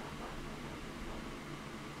here?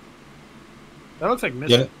 That looks like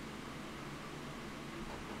Misty. Yeah.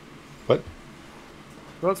 What?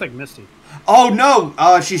 That looks like Misty. Oh, no!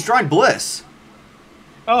 She's drawing Bliss.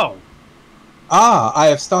 Oh. I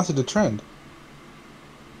have started a trend.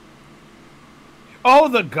 Oh,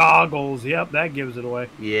 the goggles. Yep, that gives it away.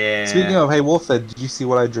 Yeah. Speaking of, hey, Wolfhead, did you see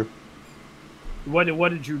what I drew? What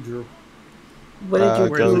did you draw? What did you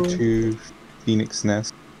go do? to Phoenix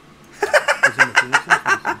Nest.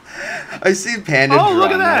 I see Panda Oh,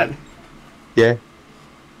 look at that! Yeah.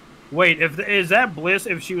 Wait, is that Bliss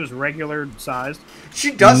if she was regular sized?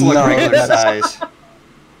 She does look regular size.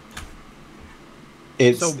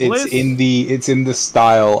 It's in the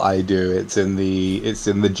style I do. It's in the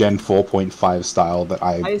Gen 4.5 style that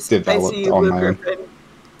I developed on my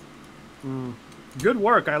own. Good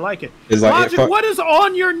work, I like it. Like Logic, what is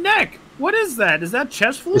on your neck? What is that? Is that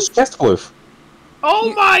chest floof? It's chest floof.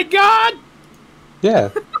 Oh my god! Yeah.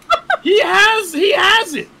 He has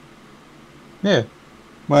it. Yeah.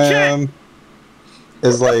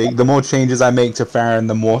 It's like the more changes I make to Farron,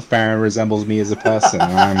 the more Farron resembles me as a person.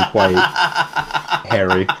 I'm quite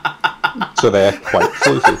hairy, so they're quite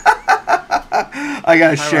floofy. I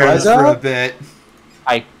gotta share this for a bit.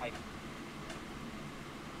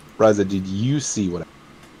 Riza, did you see what?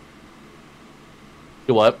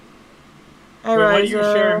 What? Hey, what are you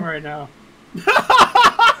sharing right now?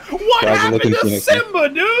 What Riza, happened to Simba,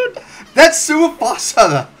 dude? That's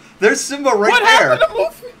Mufasa. There's Simba right there. What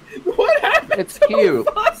happened to What happened? It's cute.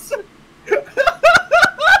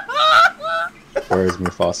 Where is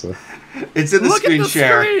Mufasa? It's in the screen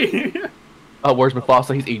share. Oh, where's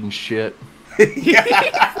Mufasa? He's eating shit. Yeah,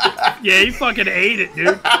 he fucking ate it,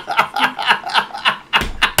 dude.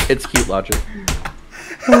 It's cute, Logic.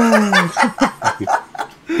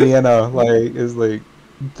 You know, like it's like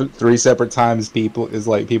 3 separate times. People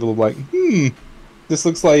are like, this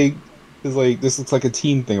looks like It's like, this looks like a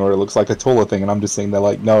teen thing, or it looks like a taller thing, and I'm just saying they're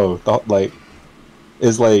like, no, not like,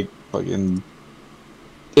 it's like, fucking,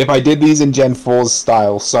 if I did these in Gen 4's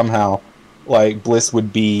style, somehow, like, Bliss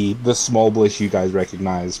would be the small Bliss you guys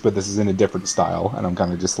recognize, but this is in a different style, and I'm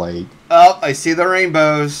kind of just like... Oh, I see the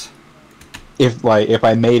rainbows. If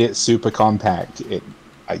I made it super compact,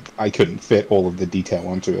 I couldn't fit all of the detail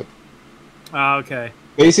onto it. Ah, okay.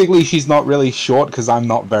 Basically, she's not really short, because I'm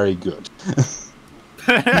not very good.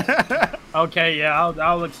 Okay, yeah,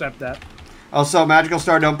 I'll accept that. Also, Magical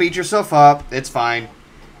Star, don't beat yourself up. It's fine.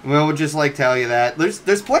 We'll just, like, tell you that.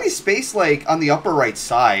 There's plenty of space, like, on the upper right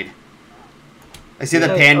side. I see the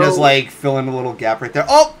pandas, like, fill in a little gap right there.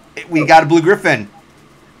 Oh! We got a blue griffin.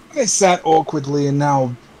 I sat awkwardly, and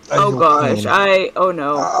now... Oh gosh, oh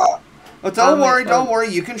no. Oh, don't worry,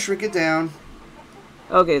 you can shrink it down.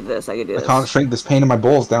 Okay, I can do this. I can't shrink this pain in my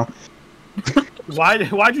balls down.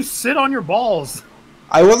 Why'd you sit on your balls?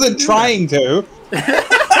 I wasn't trying to.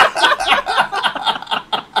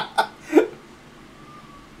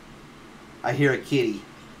 I hear a kitty.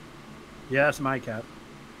 Yeah, that's my cat.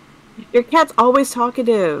 Your cat's always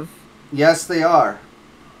talkative. Yes, they are.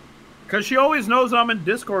 Because she always knows I'm in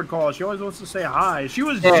Discord calls. She always wants to say hi. She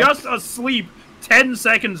was just asleep 10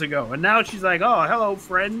 seconds ago, and now she's like, oh, hello,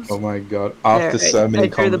 friends. Oh my god. After so many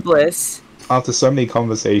the bliss. After so many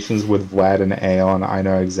conversations with Vlad and Aeon, I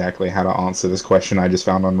know exactly how to answer this question I just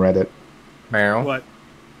found on Reddit. Meryl? What?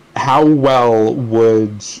 How well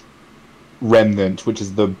would Remnant, which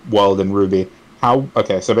is the world in Ruby,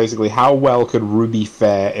 so basically, how well could Ruby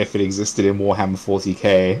fare if it existed in Warhammer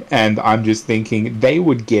 40k? And I'm just thinking, they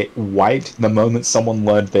would get wiped the moment someone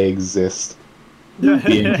learned they exist.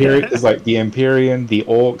 The Empyrean, the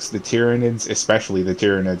Orcs, the Tyranids, especially the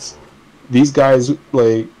Tyranids. These guys,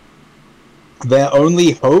 like, their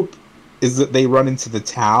only hope is that they run into the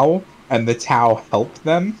Tau, and the Tau help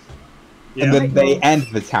them, and then they and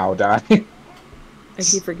the Tau die. I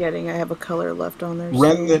keep forgetting I have a color left on there.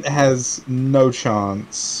 Remnant has no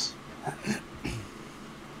chance.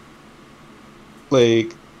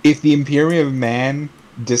 Like, if the Imperium of Man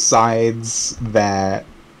decides that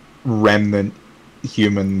Remnant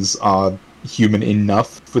humans are human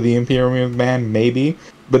enough for the Imperium of Man, maybe.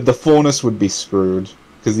 But the Faunus would be screwed,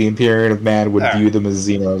 because the Imperium of Man would view them as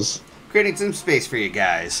Xenos. Creating some space for you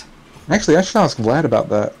guys. Actually, I should ask Vlad about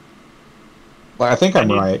that. Like, I think I'm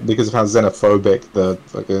right, because of how xenophobic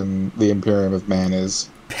the Imperium of Man is.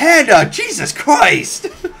 Panda! Jesus Christ!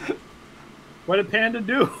 What did Panda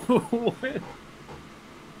do?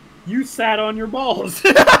 You sat on your balls.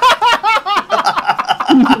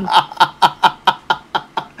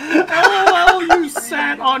 Oh, you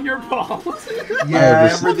sat on your balls. Yeah,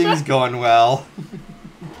 everything's going well.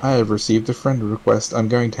 I have received a friend request. I'm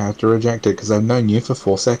going to have to reject it, because I've known you for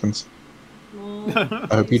 4 seconds. Well,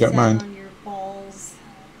 I hope you don't mind. On your balls.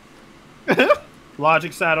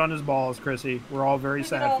 Logic sat on his balls, Chrissy. We're all very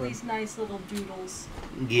sad Look at all for him. these nice little doodles.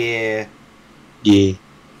 Yeah. Yeah.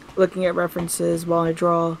 Looking at references while I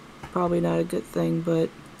draw, probably not a good thing, but...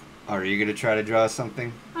 Are you going to try to draw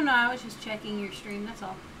something? Oh no, I was just checking your stream, that's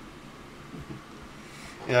all.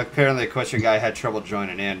 Yeah, apparently the question guy had trouble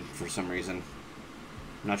joining in for some reason.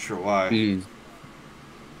 Not sure why. Jeez.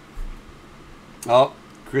 Oh,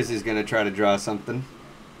 Chrissy's going to try to draw something.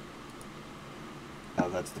 Oh,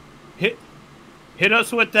 that's the... Hit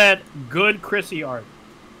us with that good Chrissy art.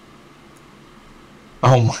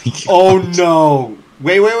 Oh my god. Oh no!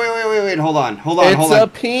 Wait, hold on. It's a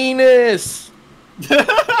penis!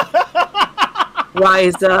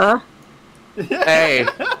 Liza. Hey,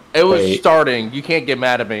 it was starting. You can't get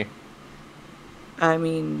mad at me. I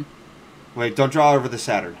mean... Wait, don't draw over the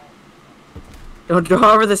Saturn. Don't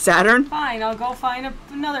draw over the Saturn? Fine, I'll go find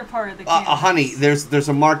another part of the canvas. Honey, there's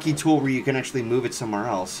a marquee tool where you can actually move it somewhere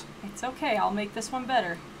else. It's okay, I'll make this one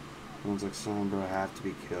better. One's like Sombra have to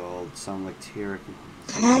be killed. Some like Tyr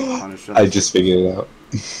can punish. I just figured it out.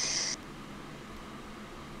 Let's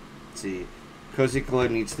see. Cozy Glow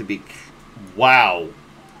needs to be... Wow.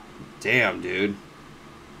 Damn, dude.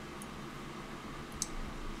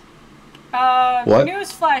 What?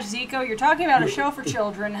 Newsflash, Zico, you're talking about a show for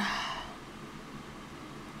children.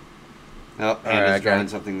 Oh, Anna's drawing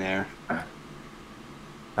something there.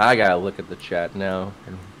 I gotta look at the chat now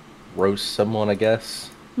and roast someone, I guess.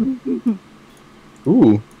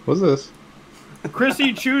 Ooh, what's this?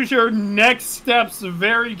 Chrissy, choose your next steps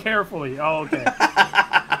very carefully. Oh, okay.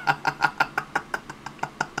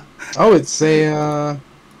 Oh, it's a,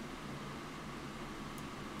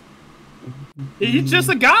 He's just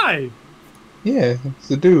a guy. yeah,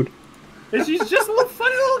 it's a dude. He's just a little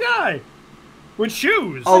funny little guy. With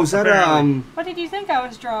shoes. Oh, is that, apparently. What did you think I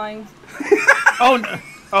was drawing? Oh, no.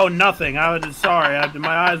 Oh, nothing. I was sorry. My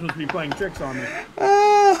eyes must be playing tricks on me.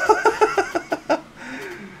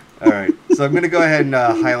 All right, so I'm going to go ahead and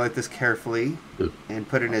highlight this carefully and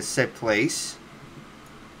put it in its set place.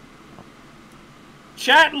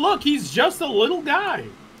 Chat, look, he's just a little guy.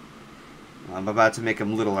 I'm about to make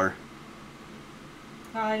him littler.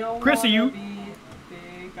 I don't Chrissy, wanna you- be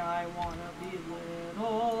big, I wanna be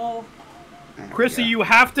little. There we Chrissy, go. you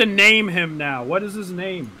have to name him now. What is his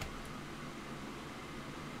name?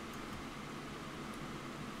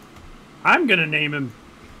 I'm gonna name him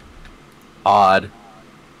Odd.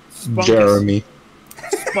 Spunkus. Jeremy.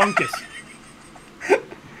 Spunkus.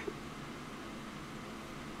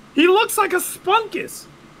 He looks like a spunkus.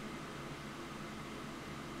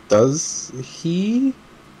 Does he?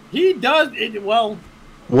 He does it well.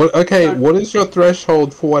 What? Okay, what is your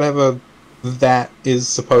threshold for whatever that is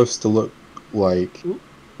supposed to look like?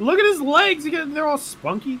 Look at his legs. They're all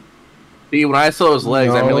spunky. See, when I saw his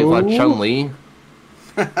legs, I immediately thought No. Chun-Li.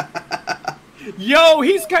 Yo,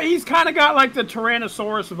 he's kind of got like the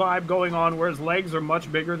Tyrannosaurus vibe going on, where his legs are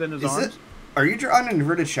much bigger than his arms. Are you drawing an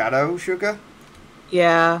inverted shadow, Shuka?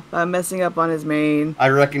 Yeah, I'm messing up on his mane. I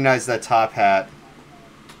recognize that top hat.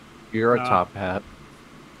 You're a top hat.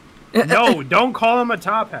 No, don't call him a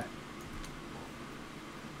top hat.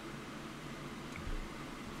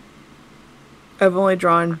 I've only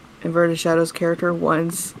drawn Inverted Shadow's character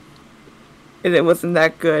once, and it wasn't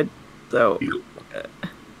that good. So,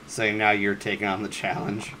 So now you're taking on the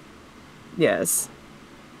challenge. yes.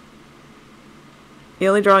 The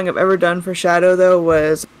only drawing I've ever done for Shadow, though,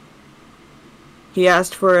 was he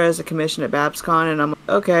asked for it as a commission at BabsCon, and I'm like,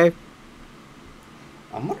 okay.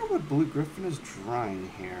 I wonder what Blue Griffin is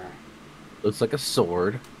drawing here. Looks like a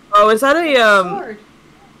sword. Oh, is that a Sword.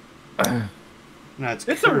 No, it's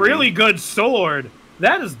It's a curving. really good sword.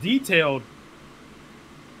 That is detailed.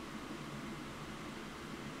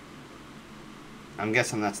 I'm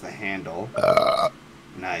guessing that's the handle.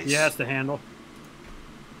 Nice. Yeah, it's the handle.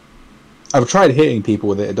 I've tried hitting people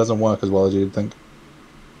with it. It doesn't work as well as you'd think.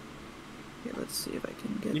 Okay, let's see if I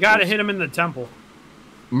can get. You gotta this. hit him in the temple.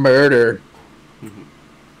 Murder.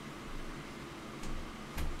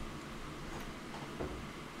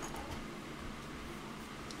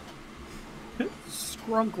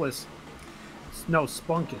 Scrunkless. No,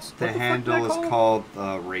 spunkus. The What fuck handle did I is call it? called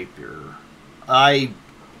the rapier. The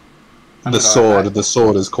sword. The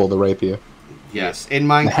sword is called the rapier. Yes, in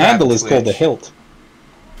Minecraft. The handle is called the Twitch. hilt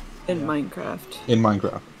In Minecraft. in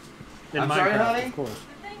Minecraft. In I'm sorry, Minecraft, honey? of course. The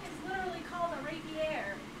thing is literally called a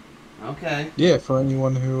rapier. Okay. Yeah, for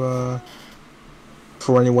anyone who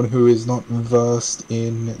is not versed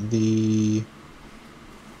in the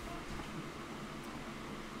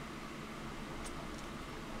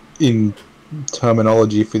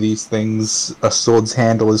terminology for these things, a sword's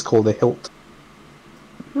handle is called a hilt.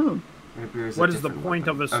 Hmm. Rapier is a What is the different point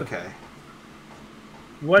weapon. of a Okay.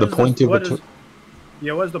 What The is point of what a is-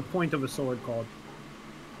 Yeah, what is the point of a sword called?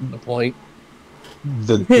 The point.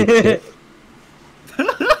 The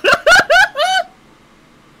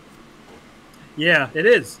Yeah, it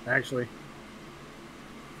is, actually.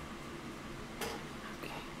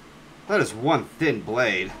 That is one thin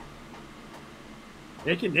blade.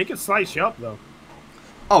 It can slice you up though.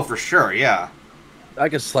 Oh, for sure, yeah. I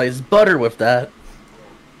could slice butter with that.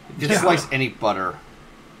 Just Yeah. slice any butter.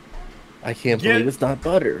 I can't Get- believe it's not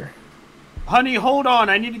butter. Honey, hold on.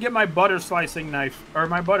 I need to get my butter slicing knife or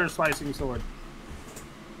my butter slicing sword.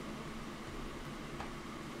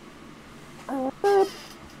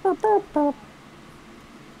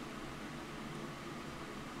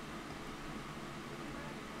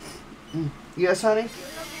 Yes, honey? Can you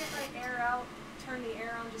help me if I air out, turn the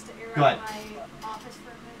air on just to air Go out ahead. my office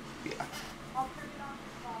for a bit? Yeah. I'll turn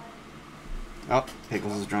it on. Oh,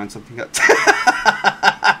 Pickles is drawing something up.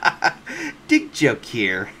 Dick joke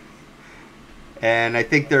here. And I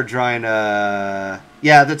think they're drawing a...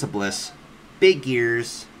 Yeah, that's a bliss. Big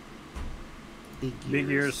ears. Big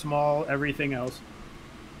ears, small, everything else.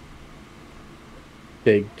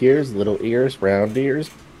 Big ears, little ears, round ears,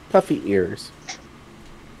 puffy ears.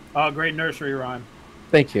 Oh, great nursery rhyme.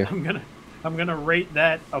 Thank you. I'm gonna rate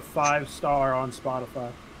that a 5-star on Spotify.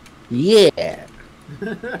 Yeah.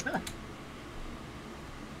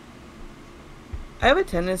 I have a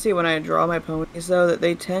tendency when I draw my ponies, though, that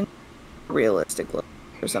they tend to realistic look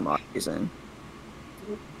for some odd reason.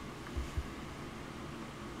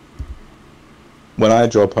 when I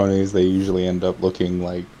draw ponies, they usually end up looking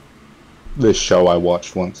like this show I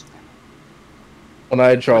watched once. When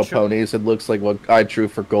I draw What show? ponies, it looks like what I drew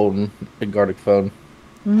for Golden in Gartic Phone.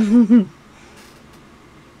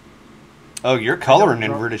 Oh, you're coloring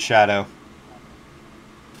inverted shadow.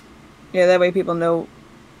 Yeah, that way people know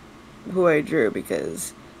who I drew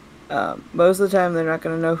because most of the time they're not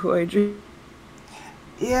going to know who I drew.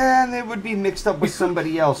 Yeah, and they would be mixed up with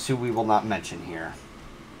somebody else who we will not mention here.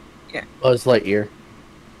 Buzz Lightyear.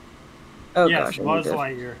 Oh yes, gosh, I Buzz need to-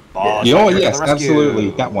 Lightyear. Buzz You know what? Lightyear to Yes, the rescue.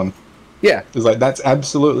 absolutely. That one. Yeah, It's like, that's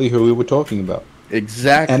absolutely who we were talking about.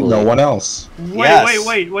 exactly. And no one else. Yes.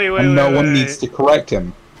 Wait, And no one needs to correct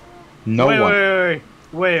him. No one.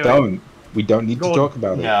 Wait. Don't. We don't need to Golden. talk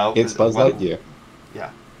about it. No. It's Buzz Well- Lightyear.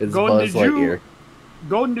 Yeah. It's Golden, Buzz did you- Lightyear.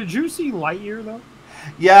 Golden, did you see Lightyear though?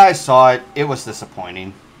 Yeah, I saw it. It was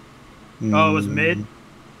disappointing. Oh, it was mid?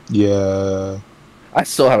 Yeah. I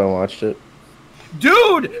still haven't watched it.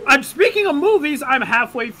 Dude, I'm speaking of movies. I'm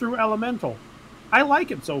halfway through Elemental. I like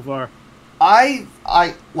it so far. I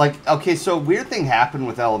like, okay, so weird thing happened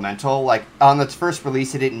with Elemental. Like, on its first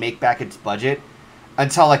release, it didn't make back its budget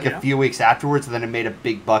until like Yeah. a few weeks afterwards, and then it made a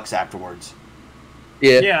big bucks afterwards.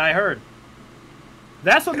 Yeah. Yeah, I heard.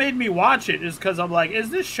 That's what made me watch it. Is because I'm like, is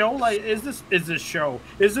this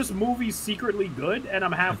movie secretly good? And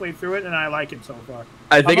I'm halfway through it, and I like it so far.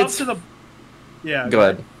 I think I'm it's. up to the. Yeah. Go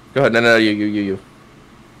ahead. Go ahead. No, you.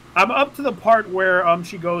 I'm up to the part where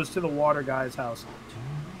she goes to the water guy's house,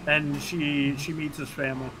 and she meets his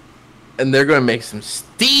family. And they're gonna make some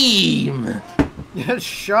steam.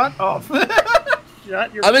 Shut up.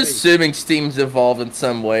 Shut your I'm face. assuming steam's involved in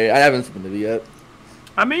some way. I haven't seen the movie yet.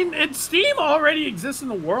 I mean, steam already exists in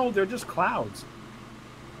the world. They're just clouds.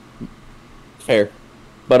 Fair.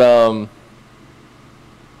 But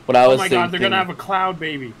what I was Oh my thinking, god, they're gonna have a cloud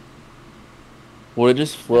baby. would it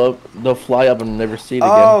just float? They'll fly up and never see it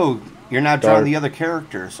again. Oh, you're not drawing Dark. the other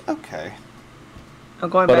characters. Okay. I'm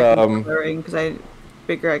going But, back and coloring because I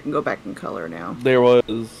figure I can go back and color now. There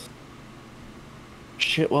was.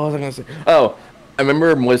 Shit, what was I gonna say? Oh, I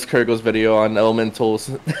remember Moist Kirkle's video on Elementals,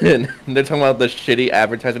 and they're talking about the shitty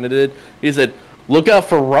advertisement it did. He said, "Look out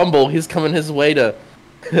for Rumble. He's coming his way to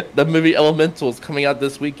the movie Elementals coming out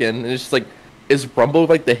this weekend." And it's just like, is Rumble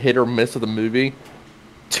like the hit or miss of the movie?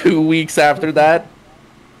 2 weeks after that,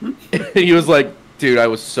 he was like, "Dude, I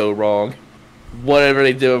was so wrong. Whatever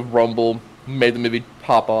they did with Rumble made the movie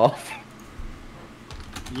pop off."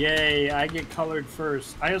 Yay, I get colored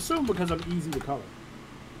first. I assume because I'm easy to color.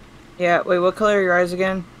 Yeah, wait, what color are your eyes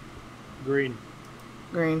again? Green.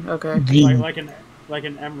 Green, okay. Like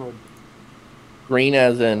an emerald. Green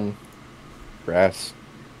as in grass.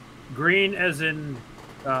 Green as in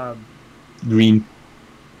Green.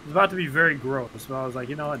 it's about to be very gross, but I was like,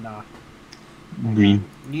 you know what, nah. Green.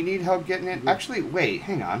 You need help getting it? Actually, wait,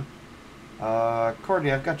 hang on.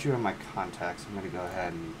 Courtney, I've got you in my contacts. I'm going to go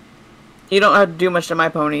ahead and... You don't have to do much to my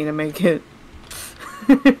pony to make it.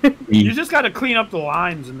 You just gotta clean up the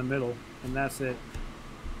lines in the middle, and that's it.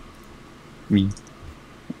 Green.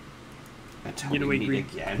 Until You know, we we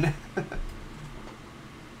meet again.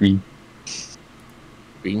 Green.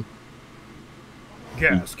 Green.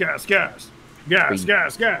 Gas, gas, gas. Gas, Green.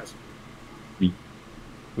 gas, gas.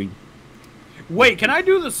 Green. Wait, can I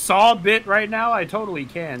do the saw bit right now? I totally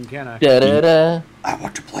can I? Da-da-da. I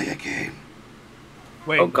want to play a game.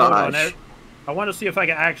 Wait, Oh, hold on. gosh. I want to see if I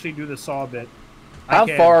can actually do the saw bit. I How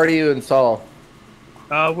can. far are you in Saul?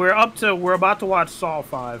 We're about to watch Saw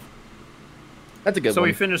 5. That's a good So one.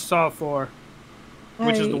 we finished Saw 4,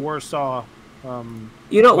 which is Hey. the worst Saw.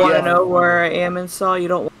 You don't want to Yeah. know where I am in Saw. You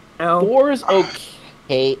don't want to know. 4 is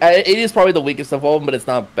okay. It is probably the weakest of all of them, but it's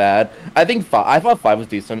not bad. I thought 5 was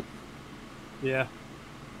decent. Yeah.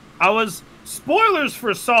 Spoilers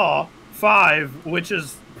for Saw 5, which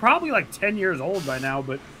is probably like 10 years old by now,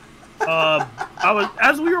 but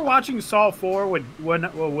as we were watching Saw 4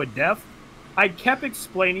 with Def, I kept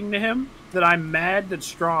explaining to him that I'm mad that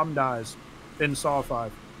Strom dies in Saw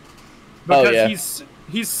 5. Because Oh, yeah.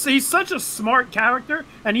 he's such a smart character,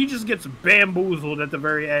 and he just gets bamboozled at the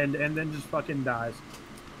very end and then just fucking dies.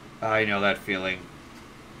 I know that feeling.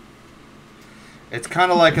 It's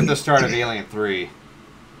kind of like at the start of Alien 3.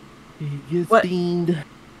 He gets What? beamed.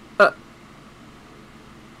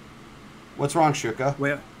 What's wrong, Shuka?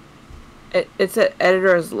 Wait, It said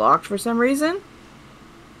editor is locked for some reason.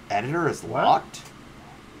 Editor is What? locked?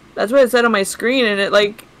 That's what it said on my screen, and it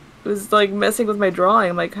was like messing with my drawing.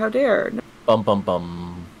 I'm like, how dare? No. Bum bum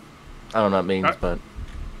bum. I don't know what it means, but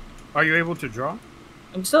are you able to draw?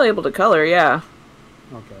 I'm still able to color, yeah.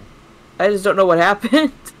 Okay. I just don't know what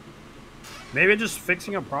happened. Maybe just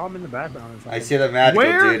fixing a problem in the background or something. I see the magical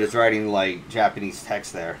Where- dude is writing, like, Japanese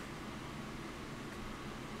text there.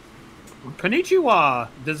 Konnichiwa.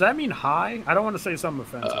 Does that mean hi? I don't want to say something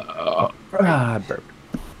offensive. burp.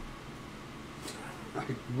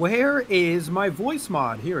 Where is my voice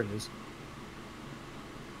mod? Here it is.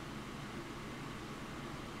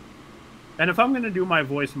 And if I'm gonna do my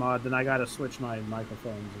voice mod, then I gotta switch my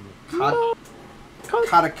microphones.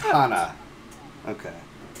 Katakana. Okay.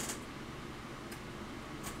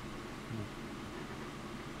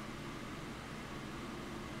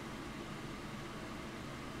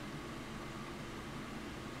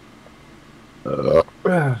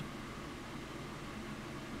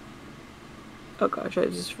 Oh gosh, I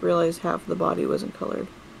just realized half the body wasn't colored.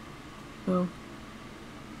 Oh.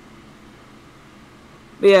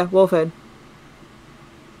 But yeah, Wolfhead.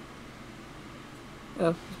 Oh,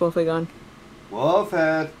 is Wolfhead gone?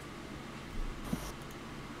 Wolfhead.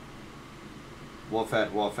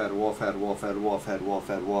 Wolfhead, Wolfhead, Wolfhead, Wolfhead, Wolfhead,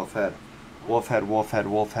 Wolfhead, Wolfhead. Wolfhead, Wolfhead,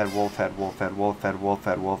 Wolfhead, Wolfhead, Wolfhead, Wolfhead, Wolfhead,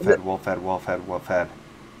 Wolfhead, Wolfhead, Wolfhead, Wolfhead.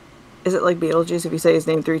 Is it like Beetlejuice? If you say his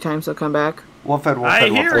name 3 times, he'll come back? Wolfhead, Wolfhead, I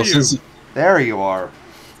hear Wolfhead. you. There you are.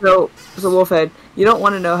 So Wolfhead, you don't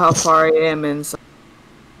want to know how far I am in.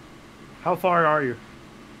 How far are you?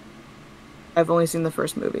 I've only seen the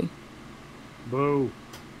first movie. Boo.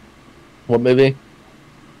 What movie?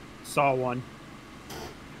 Saw 1.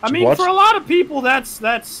 I Did you mean, watch- for a lot of people, that's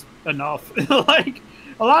enough. Like,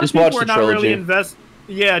 a lot Just of watch people are the not really trilogy. invest.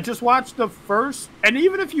 Yeah, just watch the first, and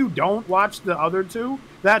even if you don't watch the other 2,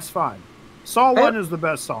 that's fine. Saw 1 is the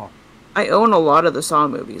best Saw. I own a lot of the Saw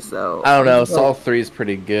movies, though. I don't know. Like, Saw 3 is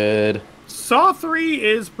pretty good. Saw 3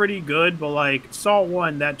 is pretty good, but like Saw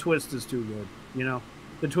 1, that twist is too good. You know,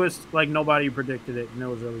 the twist, like nobody predicted it, and it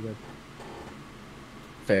was really good.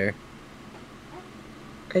 Fair.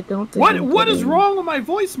 I don't think. What is wrong with my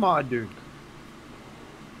voice mod, dude?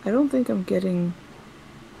 I don't think I'm getting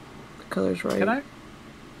the colors right.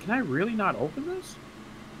 Can I really not open this?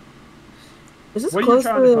 Is this What are you close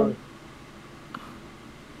trying to to color?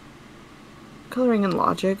 coloring in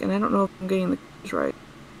Logic? And I don't know if I'm getting the colors right.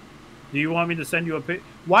 Do you want me to send you a pic?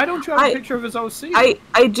 Why don't you have a picture of his OC?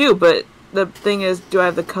 I do, but the thing is, do I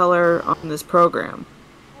have the color on this program?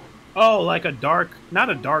 Oh, like a dark, not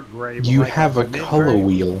a dark gray. But You like have a mid-gray. color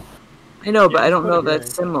wheel. I know, but Yeah, I don't put know it if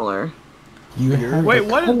that's gray. similar. You have Wait, a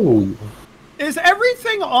what is- color wheel. Is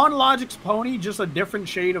everything on Logic's Pony just a different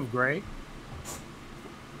shade of gray?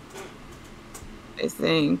 I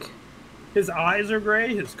think. His eyes are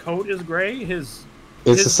gray. His coat is gray. His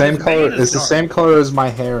It's the same his color. mane is It's the dark. same color as my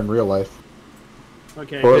hair in real life,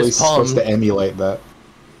 Okay. or at His least it's supposed palm. to emulate that.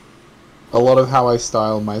 A lot of how I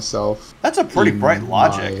style myself. That's a pretty in bright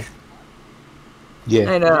Logic. my-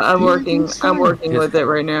 Yeah. I know. I'm Yeah, working. it's I'm fine. working with it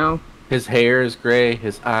right now. His hair is gray.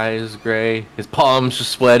 His eyes is gray. His palms are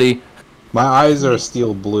sweaty. My eyes are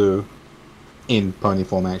steel blue, in pony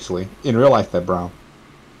form actually. In real life, they're brown.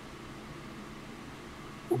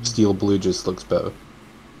 Steel blue just looks better.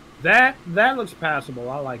 That looks passable.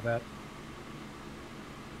 I like that.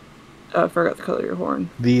 I forgot to color your horn.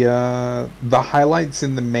 The highlights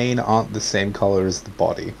in the mane aren't the same color as the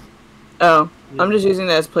body. Oh, I'm just using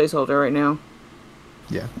that as placeholder right now.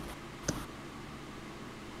 Yeah.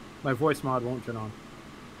 My voice mod won't turn on.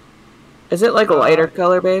 Is it like a lighter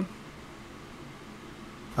color, babe?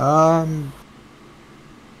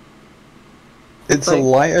 It's Like- a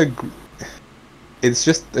lighter. It's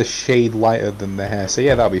just a shade lighter than the hair, so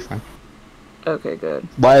yeah, that'll be fine. Okay, good.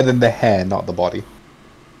 Lighter than the hair, not the body.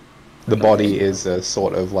 The body is a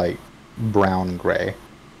sort of like brown gray.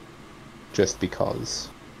 Just because.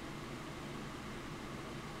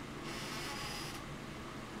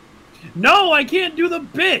 No, I can't do the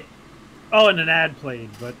bit. Oh, and an ad played,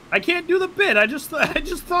 but I can't do the bit. I just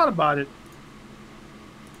thought about it.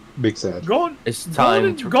 Big sad. It's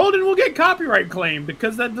time to... Golden will get copyright claim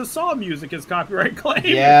because the Saw music is copyright claim.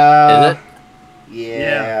 Yeah. Is it?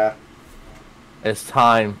 Yeah. It's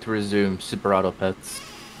time to resume Super Auto Pets.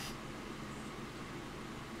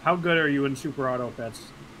 How good are you in Super Auto Pets?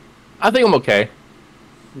 I think I'm okay.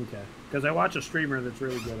 Okay, because I watch a streamer that's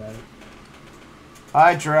really good at it.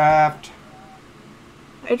 I draft.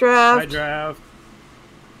 Hi, draft. I draft.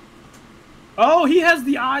 Oh, he has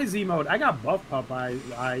the eyes emote. I got Buff Pup eye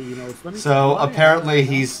emotes. Let me So see. apparently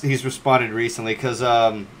he's responded recently because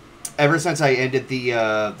ever since I ended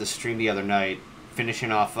the stream the other night,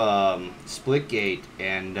 finishing off Splitgate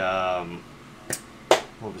and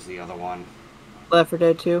what was the other one? Left 4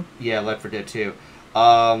 Dead 2. Yeah, Left 4 Dead 2.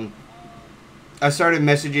 I started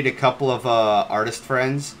messaging a couple of artist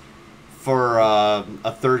friends for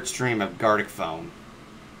a third stream of Gartic Phone.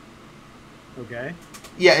 Okay.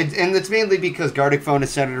 Yeah, and it's mainly because Gartic Phone is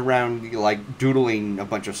centered around like doodling a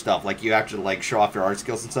bunch of stuff. Like you actually like show off your art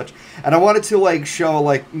skills and such. And I wanted to like show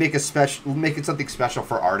like make it something special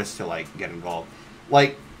for artists to like get involved.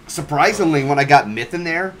 Like surprisingly, when I got Myth in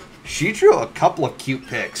there, she drew a couple of cute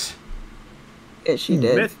pics. Yeah, she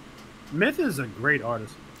did. Myth is a great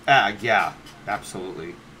artist. Yeah,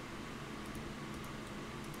 absolutely.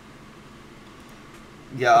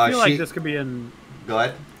 Yeah, I feel like this could be in. Go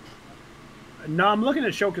ahead. No, I'm looking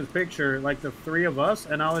at Shoka's picture, like the three of us,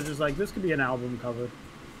 and I was just like, this could be an album cover.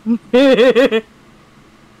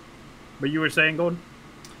 But you were saying, Golden?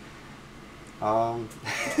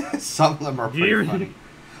 Some of them are pretty funny.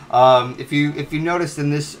 If you noticed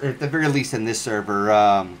in this, or at the very least in this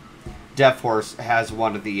server, Death Horse has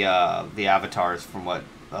one of the avatars from what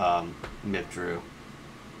Myth drew.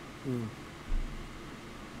 Mm.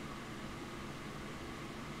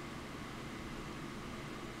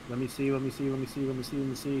 Let me see. Let me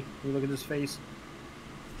look at his face.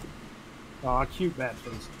 Aw, cute bat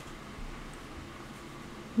face.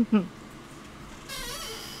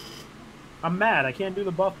 I'm mad. I can't do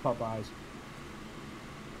the buff pup eyes.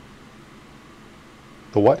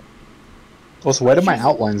 The what? Also, where did my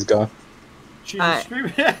outlines go? She's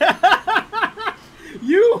screaming.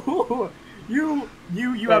 You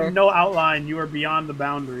have no outline. You are beyond the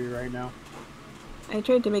boundary right now. I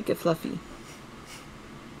tried to make it fluffy.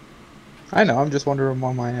 I know. I'm just wondering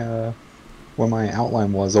where my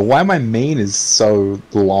outline was, or why my mane is so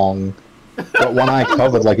long. Got one eye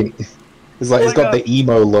covered like an. It's got the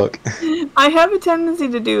emo look. I have a tendency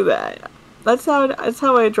to do that. That's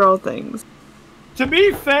how I draw things. To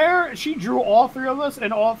be fair, she drew all three of us,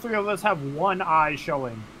 and all three of us have one eye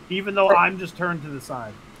showing, even though I'm just turned to the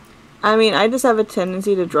side. I mean, I just have a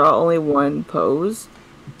tendency to draw only one pose.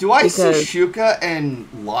 Do I see Shuka and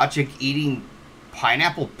Logic eating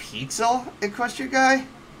pineapple pizza at Question Guy?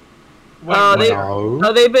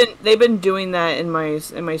 They've been doing that in my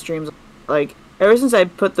streams. Like ever since I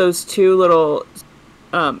put those two little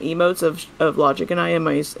emotes of Logic and I in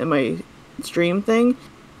my stream thing,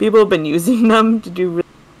 people have been using them to do really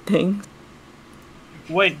things.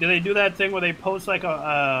 Wait, do they do that thing where they post like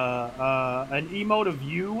an emote of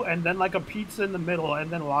you and then like a pizza in the middle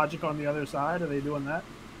and then Logic on the other side? Are they doing that?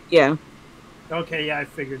 Yeah. Okay, yeah, I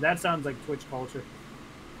figured. That sounds like Twitch culture.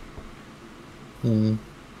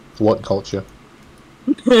 What culture?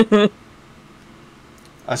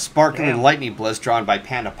 A sparkling lightning bliss drawn by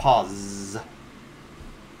Panda Paws.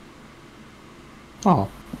 Oh.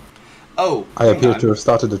 Oh. I appear to have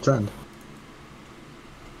started a trend.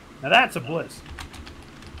 Now that's a bliss.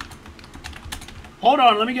 Hold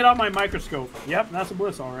on, let me get out my microscope. Yep, that's a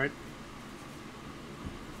bliss, all right.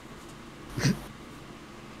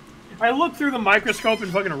 I look through the microscope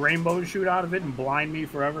and fucking rainbows shoot out of it and blind me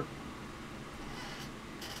forever.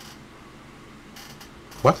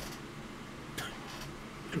 What?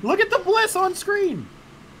 Look at the bliss on screen.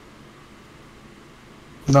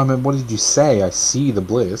 No, I mean, what did you say? I see the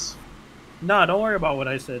bliss. Nah, don't worry about what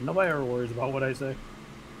I said. Nobody ever worries about what I say.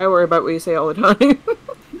 I worry about what you say all the time.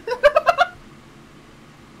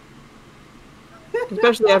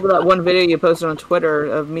 Especially after that one video you posted on Twitter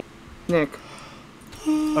of me and Snick.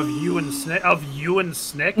 Of you and Snick? Of you and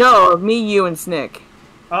Snick? No, of me, you, and Snick.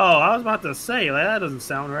 Oh, I was about to say, like, that doesn't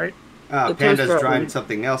sound right. Panda's drawing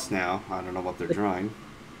something else now. I don't know what they're drawing.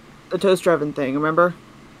 The toaster oven thing, remember?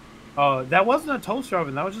 Oh, that wasn't a toaster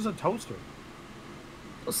oven. That was just a toaster.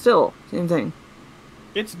 Well, still, same thing.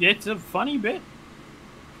 It's a funny bit.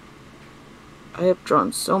 I have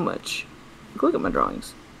drawn so much. Look at my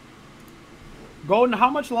drawings. Golden, how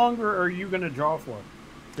much longer are you going to draw for?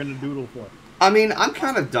 Going to doodle for? I mean, I'm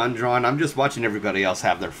kind of done drawing. I'm just watching everybody else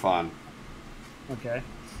have their fun. Okay.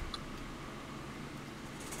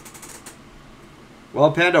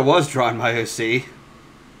 Well, Panda was drawing my OC.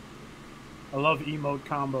 I love emote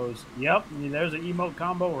combos. Yep, there's an emote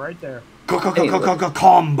combo right there.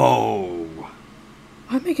 Combo!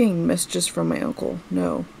 I'm making messages from my uncle.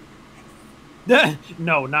 No.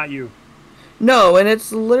 No, not you. No, and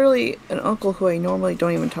it's literally an uncle who I normally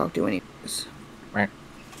don't even talk to anyways. Right.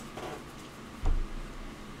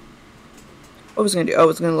 What was I gonna do? I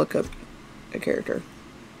was gonna look up a character.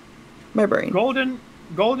 My brain.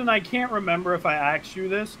 Golden, I can't remember if I asked you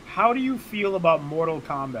this. How do you feel about Mortal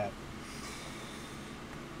Kombat?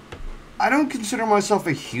 I don't consider myself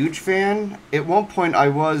a huge fan. At one point, I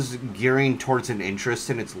was gearing towards an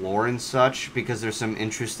interest in its lore and such, because there's some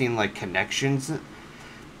interesting, like, connections.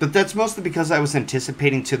 But that's mostly because I was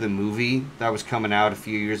anticipating to the movie that was coming out a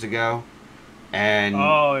few years ago. And,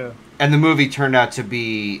 and the movie turned out to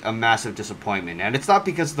be a massive disappointment. And it's not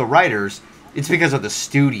because of the writers, it's because of the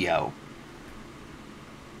studio.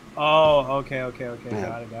 Oh, okay.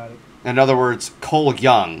 Yeah. Got it. In other words, Cole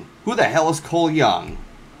Young. Who the hell is Cole Young?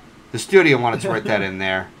 The studio wanted to write that in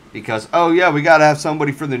there because, oh yeah, we gotta have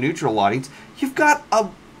somebody for the neutral audience. You've got a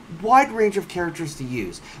wide range of characters to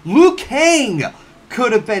use. Liu Kang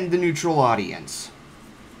could have been the neutral audience.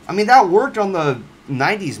 I mean, that worked on the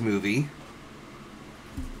 90s movie.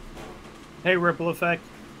 Hey, Ripple Effect.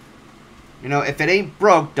 You know, if it ain't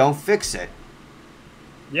broke, don't fix it.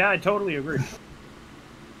 Yeah, I totally agree.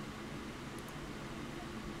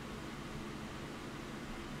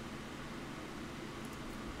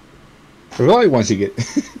 I feel like once you get...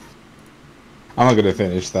 I'm not going to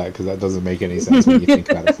finish that because that doesn't make any sense when you think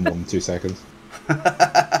about it for more than 2 seconds.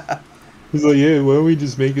 He's like, yeah, why don't we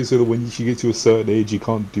just make it so that when you get to a certain age, you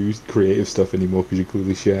can't do creative stuff anymore because you're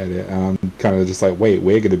clearly shit at it. And I'm kind of just like, wait,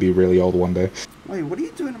 we're going to be really old one day. Wait, what are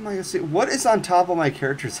you doing to my... What is on top of my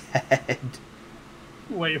character's head?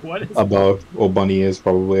 Wait, what is A bow or bunny ears,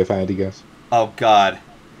 probably, if I had to guess. Oh, God.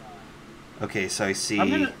 Okay, so I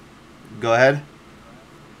see... Go ahead.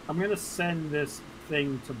 I'm gonna send this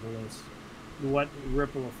thing to Bliss. What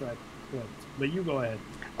ripple effect clicked? But you go ahead.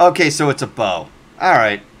 Okay, so it's a bow. All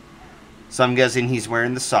right. So I'm guessing he's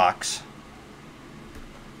wearing the socks.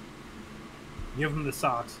 Give him the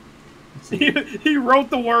socks. He wrote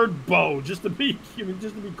the word bow just to be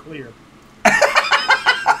clear.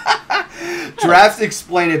 Drafts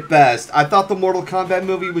explain it best. I thought the Mortal Kombat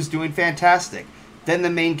movie was doing fantastic. Then the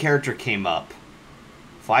main character came up.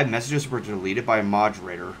 5 messages were deleted by a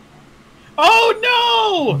moderator.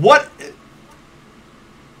 Oh no! What?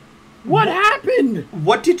 What happened?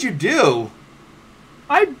 What did you do?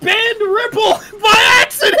 I banned Ripple by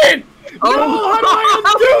accident! Oh. No, how do I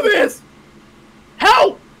undo this?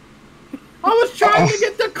 Help! I was trying to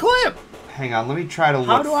get the clip! Hang on, let me try to look.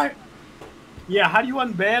 How do I... Yeah, how do you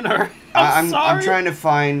unban her? I'm sorry. I'm trying to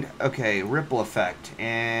find... Okay, ripple effect.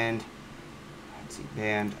 And... Let's see,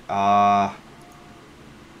 banned.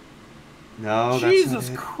 No, that's Jesus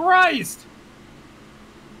not it. Christ!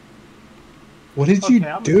 What did you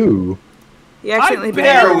do? You accidentally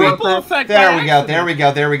There we Ripple effect by There we go, accident. there we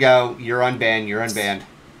go, there we go. You're unbanned, you're unbanned.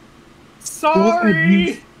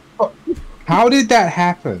 Sorry! How did that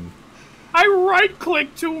happen? I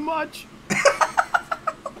right-clicked too much.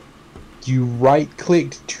 You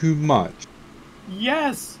right-clicked too much.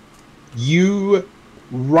 Yes. You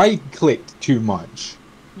right-clicked too much.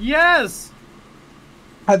 Yes.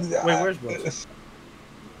 Wait, where's Bliss?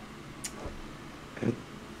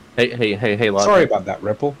 Hey, Logic. Sorry about that,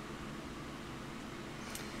 Ripple.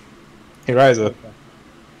 Hey, Ryza.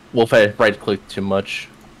 Wolf, I right-clicked too much.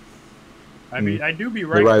 I mean, I do be Hey,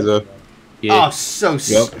 right. Ryza. Yeah. Oh, so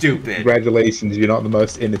stupid. Congratulations, you're not the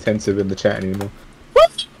most inattentive in the chat anymore.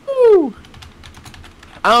 Woo!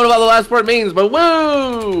 I don't know what the last word means, but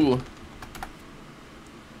woo!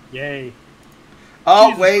 Yay. Oh,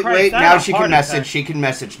 Jesus wait, Christ, wait. that Now had a she heart can message. attack. She can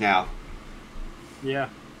message now. Yeah.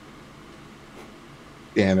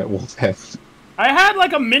 Damn it, Wolfhead. I had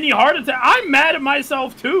like a mini heart attack. I'm mad at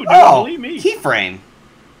myself too, dude. Oh, Believe me. keyframe.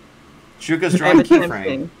 Shuka's I'm drawing keyframe.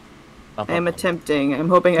 attempting. I'm attempting. I'm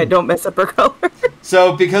hoping I don't mess up her color.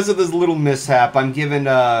 So, because of this little mishap, I'm giving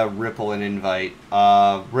Ripple an invite.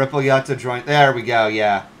 Ripple, you have to join. There we go,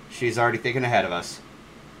 yeah. She's already thinking ahead of us.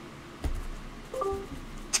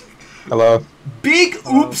 Hello. Big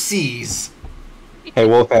oopsies! Hey,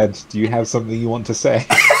 Wolfhead, do you have something you want to say?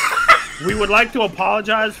 We would like to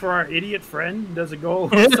apologize for our idiot friend. Does it go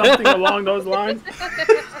something along those lines?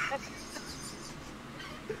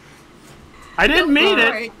 I didn't mean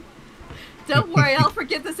it. Don't worry, I'll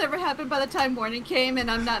forget this ever happened by the time morning came,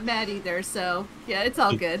 and I'm not mad either, so yeah, it's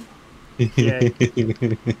all good.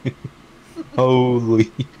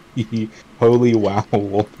 Holy wow,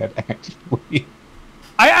 Wolfhead, actually.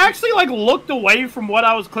 I actually like looked away from what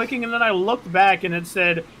I was clicking, and then I looked back and it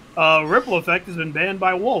said ripple effect has been banned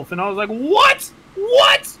by Wolf, and I was like, what?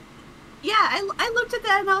 What? Yeah, I looked at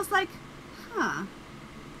that and I was like, huh,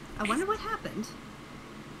 I wonder what happened.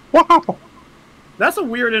 Wow. That's a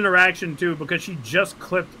weird interaction too, because she just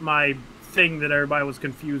clipped my thing that everybody was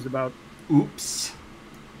confused about. Oops.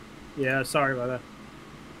 Yeah, sorry about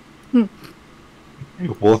that.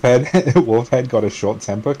 Wolfhead got a short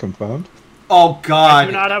temper, confirmed. Oh, I God.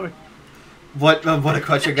 do not have a... What a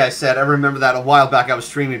question guy said. I remember that a while back. I was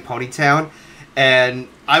streaming Ponytown, and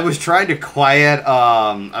I was trying to quiet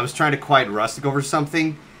Rustic over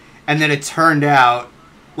something, and then it turned out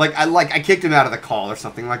I kicked him out of the call or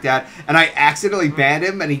something like that, and I accidentally banned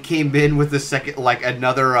him, and he came in with a second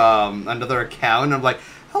another account. And I'm like,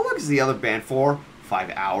 how long is the other ban for? 5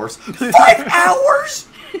 hours. 5 hours?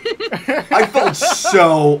 I felt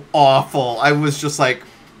so awful. I was just like,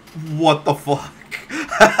 what the fuck?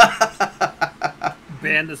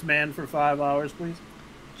 Ban this man for 5 hours, please.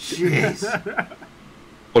 Jeez.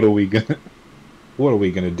 What are we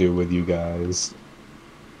gonna do with you guys?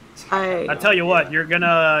 I tell you what, you're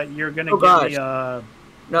gonna get me No.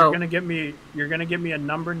 you're gonna get me a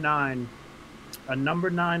number 9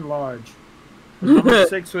 large, a number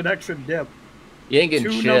 6 with extra dip. You ain't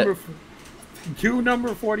getting shit. 2 number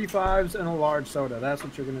 45s and a large soda. That's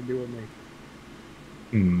what you're gonna do with me.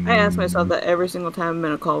 I ask myself that every single time I'm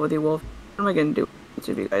in a call with you, Wolf. What am I gonna do with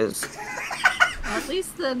you guys? At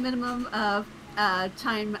least the minimum of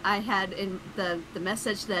time I had in the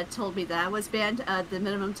message that told me that I was banned, the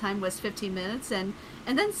minimum time was 15 minutes, and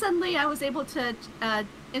then suddenly I was able to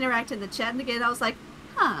interact in the chat, and again I was like,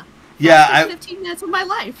 huh. Yeah, 15 minutes of my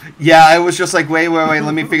life. Yeah, I was just like, wait,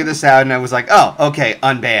 let me figure this out, and I was like, oh, okay,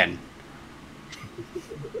 unban.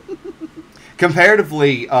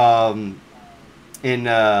 Comparatively, in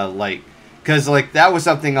like, because like that was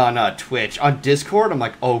something on Twitch, on Discord. I'm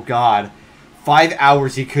like, oh god, 5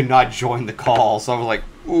 hours he could not join the call. So I was like,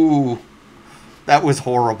 ooh, that was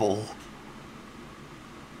horrible.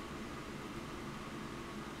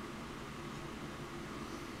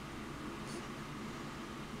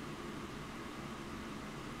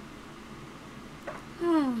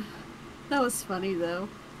 That was funny though.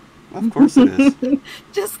 Of course it is.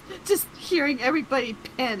 just hearing everybody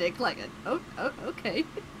panic like, oh okay.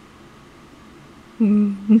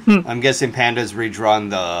 I'm guessing Panda's redrawn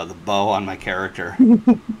the bow on my character.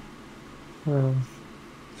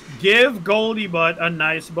 Give Goldie Butt a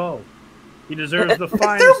nice bow. He deserves the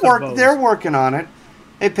finest of bows. They're working on it.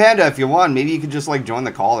 Hey Panda, if you want, maybe you could just like join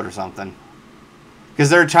the call or something. Because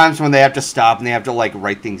there are times when they have to stop and they have to like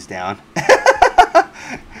write things down.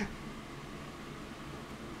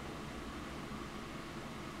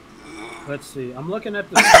 Let's see. I'm looking at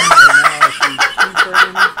the screen right now. I see 2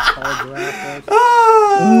 frames, call draft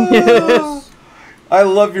us. I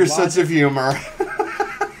love your sense of humor.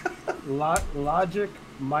 Logic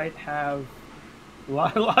might have...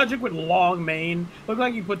 Logic with long mane. Look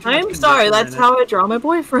like you put too much I'm sorry, conditioner that's in how I draw my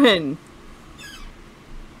boyfriend.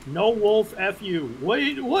 No Wolf, F you. What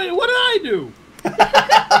did I do?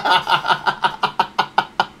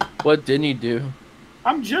 What didn't you do?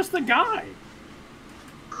 I'm just a guy.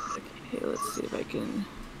 Okay, let's see if I can...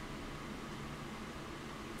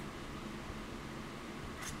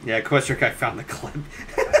 Yeah, Questrick, I found the clip.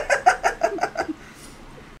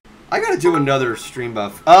 I gotta do another stream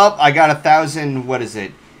buff. Oh, I got 1,000, what is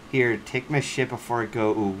it? Here, take my shit before I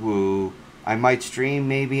go ooh woo. I might stream,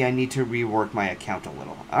 maybe I need to rework my account a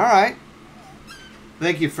little. Alright.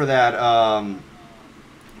 Thank you for that,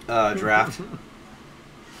 draft.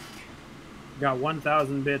 Got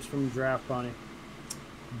 1,000 bits from Draft Bunny.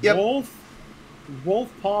 Yep. Wolf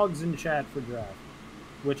Pogs in chat for draft,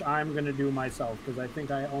 which I'm gonna do myself because I think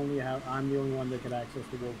I'm the only one that can access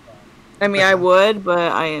the Wolf Pog. I mean, I would, but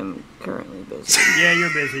I am currently busy. Yeah,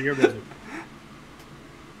 you're busy. You're busy.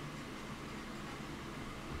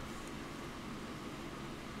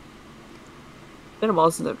 Been a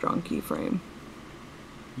while since I've drawn keyframe.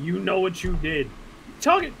 You know what you did.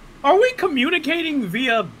 Are we communicating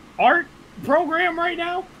via art program right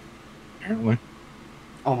now? Apparently.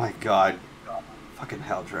 Oh my god. Fucking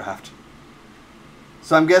hell, draft.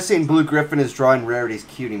 So I'm guessing Blue Griffin is drawing Rarity's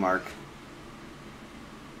cutie mark.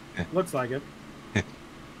 Looks like it.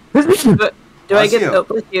 Do I get you.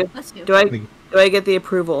 bless you. Bless you. Do I get the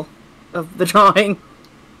approval of the drawing?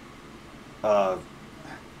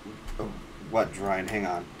 What drawing? Hang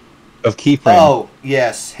on. Of keyframe. Oh,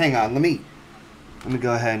 yes. Hang on. Let me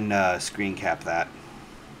go ahead and screen cap that.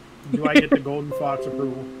 Do I get the GoldenFox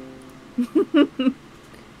approval?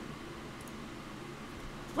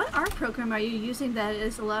 What art program are you using that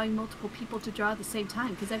is allowing multiple people to draw at the same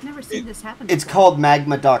time? Because I've never seen this happen It's before. called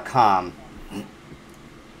magma.com.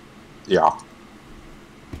 Yeah.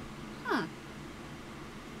 Huh.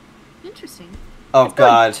 Interesting. Oh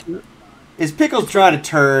god. Is Pickles drawing a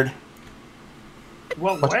turd?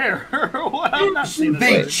 Well, where? I'm not seeing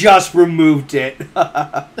They this. just removed it.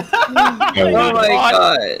 Oh my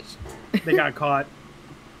gosh. They got caught.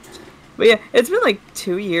 But yeah, it's been like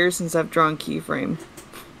 2 years since I've drawn keyframe.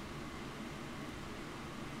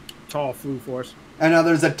 Tall flu force. I know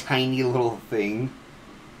there's a tiny little thing.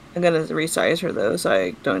 I'm gonna resize her though, so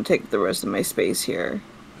I don't take the rest of my space here.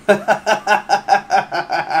 Oh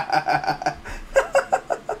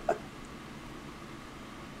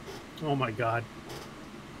my god.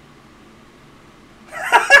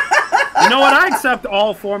 You know what? I accept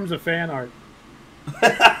all forms of fan art.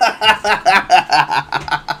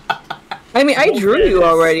 I mean, I drew Wolfhead you is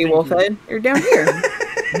already, stinky. Wolfhead. You're down here.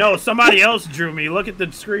 No, somebody else drew me. Look at the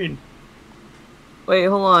screen. Wait,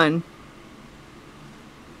 hold on.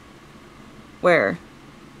 Where?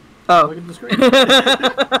 Oh. Look at the screen.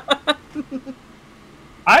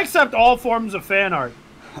 I accept all forms of fan art.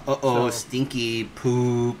 Uh-oh, So- stinky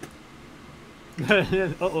poop.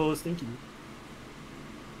 Uh-oh, stinky.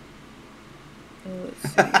 Let's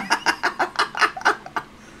see.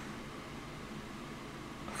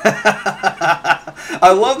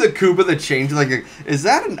 I love the Koopa that changed. Like, is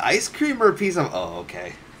that an ice cream or a piece of? Oh,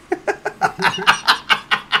 okay.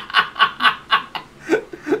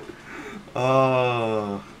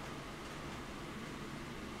 Oh.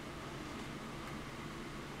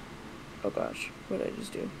 Oh gosh, what did I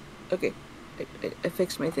just do? Okay, I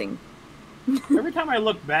fixed my thing. Every time I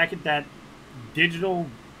look back at that digital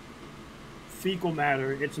fecal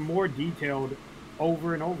matter, it's more detailed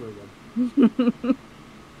over and over again.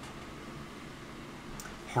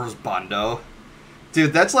 Horsebondo.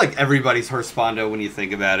 Dude, that's like everybody's Horsebondo when you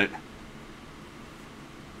think about it.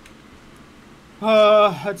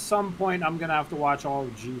 At some point, I'm gonna have to watch all of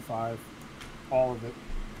G5, all of it.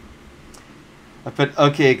 But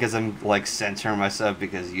okay, because I'm like censoring myself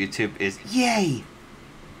because YouTube is yay.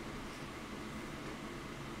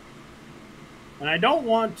 And I don't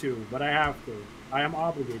want to, but I have to. I am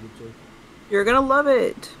obligated to. You're gonna love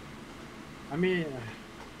it. I mean,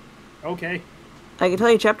 okay. I can tell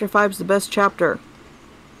you, Chapter 5 is the best chapter.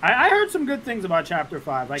 I heard some good things about Chapter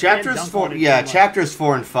 5. Chapters 4, yeah, Chapters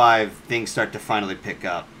 4 and 5, things start to finally pick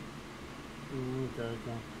up. Okay.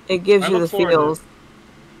 It gives you the feels.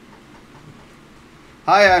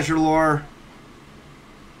 Hi, Azure Lore.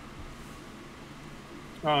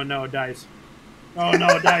 Oh no, Dice. Oh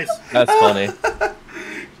no, Dice. That's funny.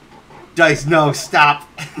 Dice, no, stop.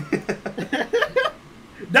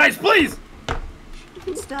 Dice, please!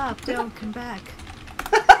 Stop, don't come back.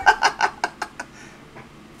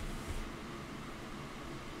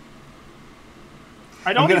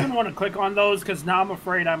 I don't even want to click on those because now I'm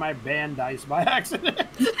afraid I might ban Dice by accident.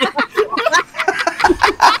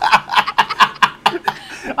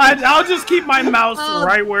 I'll just keep my mouse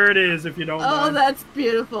right where it is if you don't mind. Oh, that's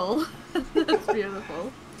beautiful. That's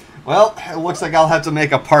beautiful. Well, it looks like I'll have to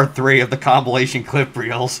make a part 3 of the compilation clip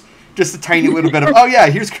reels. Just a tiny little bit of, oh yeah,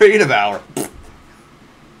 here's Creative Hour.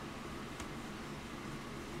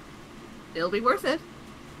 It'll be worth it.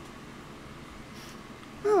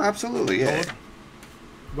 Oh, absolutely, yeah.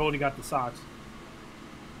 Goldie got the socks.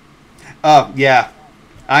 Oh, yeah.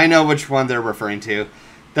 I know which one they're referring to.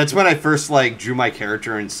 That's when I first, like, drew my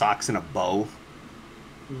character in socks and a bow.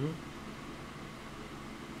 Mm-hmm.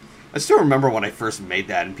 I still remember when I first made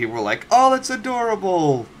that, and people were like, oh, that's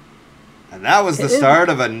adorable. And that was the start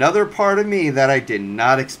of another part of me that I did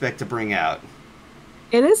not expect to bring out.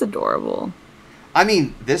 It is adorable. I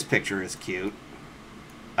mean, this picture is cute.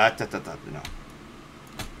 No.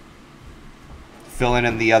 Filling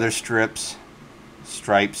in the other stripes.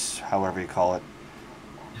 Stripes, however you call it.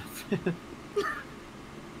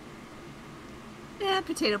 Yeah,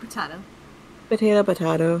 potato. Potato.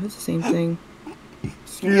 It's the same thing.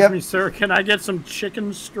 Excuse me, sir. Can I get some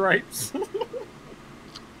chicken stripes?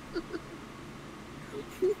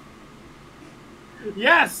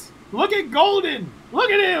 Yes! Look at Golden!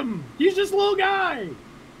 Look at him! He's just a little guy!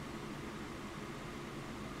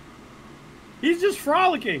 He's just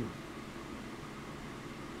frolicking.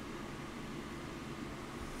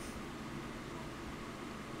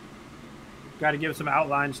 Got to give some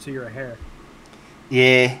outlines to your hair.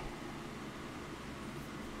 Yeah.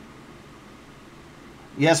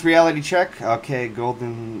 Yes, reality check. Okay,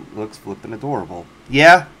 Golden looks flippin' adorable.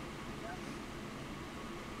 Yeah.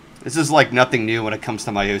 This is like nothing new when it comes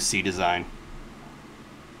to my OC design.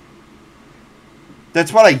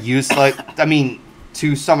 That's what I used, like, I mean,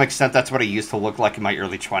 to some extent, that's what I used to look like in my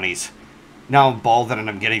early 20s. Now I'm balding and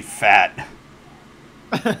I'm getting fat.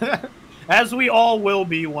 As we all will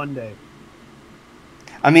be one day.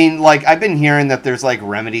 I mean, like, I've been hearing that there's, like,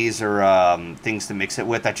 remedies or things to mix it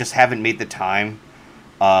with. I just haven't made the time.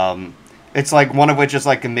 It's, like, one of which is,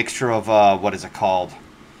 like, a mixture of, what is it called?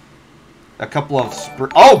 A couple of...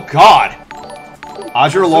 Oh, God!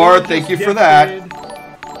 Azure Lord, thank you for that.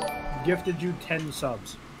 Gifted you 10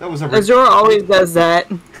 subs. That was a... Azure always does that.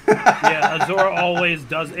 Yeah, Azure always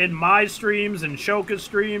does. In my streams, and Shoka's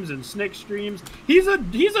streams, and Snick's streams. He's a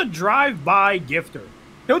drive-by gifter.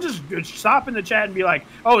 He'll just stop in the chat and be like,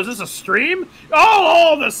 oh, is this a stream? Oh,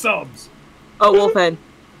 all the subs! Oh, Wolfhead.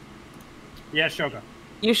 Yeah, Shoka.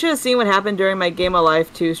 You should have seen what happened during my Game of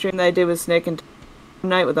Life 2 stream that I did with Snick and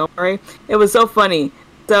night with Omari. It was so funny.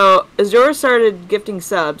 So, Azure started gifting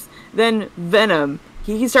subs. Then Venom,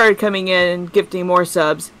 he started coming in and gifting more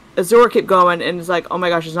subs. Azure kept going, and it's like, oh my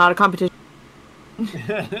gosh, it's not a competition.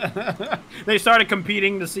 They started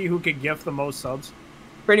competing to see who could gift the most subs.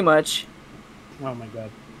 Pretty much. Oh my god.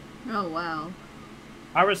 Oh, wow.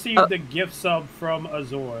 I received the gift sub from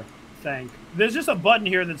Azure. Thank. There's just a button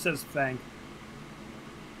here that says thank.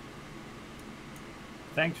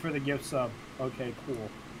 Thanks for the gift sub. Okay, cool.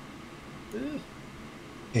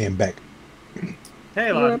 And back. Hey,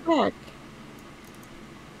 You're Lon. back.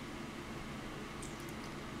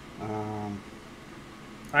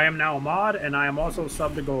 I am now a mod, and I am also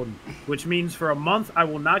sub to Golden, which means for a month I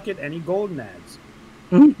will not get any Golden ads.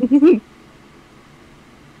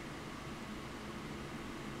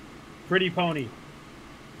 Pretty pony.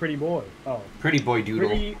 Pretty boy. Oh. Pretty boy Doodle.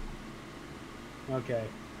 Pretty... Okay.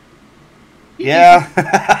 Yeah.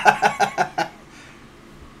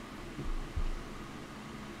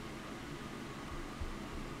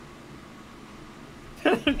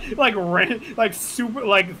 like super,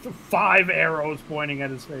 like 5 arrows pointing at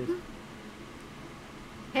his face.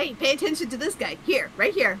 Hey, pay attention to this guy. Here,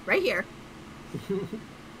 right here, right here.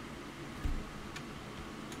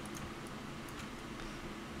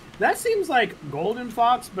 That seems like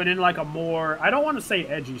GoldenFox, but in like a more, I don't want to say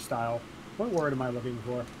edgy style. What word am I looking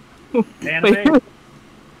for? Anime?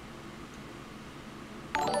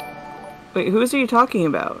 Wait, who are you talking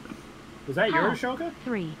about? Is that your Ashoka?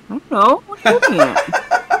 3. I don't know. What are you looking at?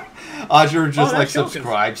 Azure just like that's Shoka's.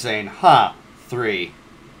 subscribe saying, "Huh, 3."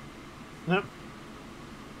 Yep.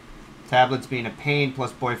 Tablet's being a pain,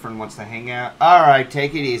 plus boyfriend wants to hang out. Alright,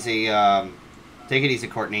 take it easy. Take it easy,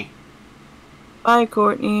 Courtney. Bye,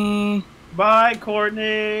 Courtney. Bye,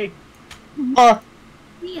 Courtney.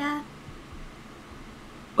 Yeah.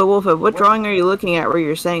 But Wolfie, what drawing are you looking at where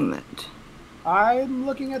you're saying that? I'm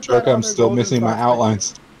looking at Chuck, that I'm other still missing my GoldenFox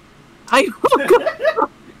outlines. I will go.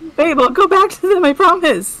 Babe, I'll go back to them, I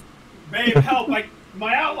promise. Babe, help! Like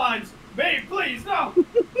my outlines. Babe, please, no.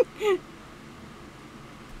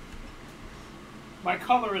 My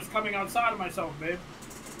color is coming outside of myself, babe.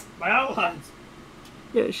 My outlines.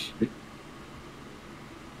 Yes.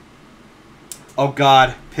 Oh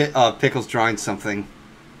god, Pickle's drawing something.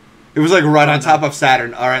 It was like right on top of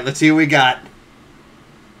Saturn. Alright, let's see what we got.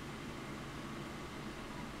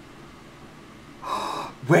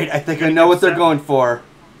 Wait, I think I know what they're going for.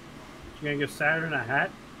 You gonna give Saturn a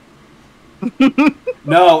hat?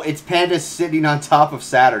 No, it's Panda sitting on top of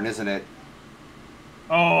Saturn, isn't it?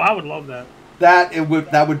 Oh, I would love that.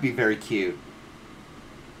 That would be very cute.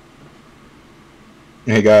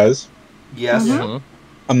 Hey guys, Yes. Mhm.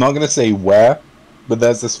 I'm not gonna say where, but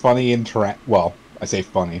there's this funny well, I say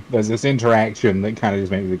funny. There's this interaction that kind of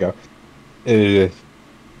just makes me go, "Ugh."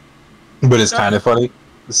 But it's kind of funny.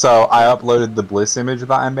 So I uploaded the Bliss image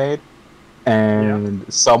that I made, and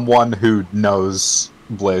someone who knows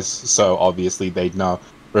Bliss, so obviously they'd know,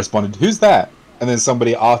 responded, "Who's that?" And then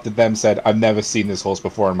somebody after them said, "I've never seen this horse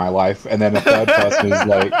before in my life." And then a third person was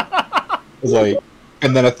like,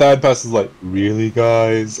 and then a third person's like, "Really,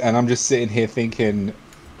 guys?" And I'm just sitting here thinking,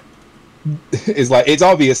 it's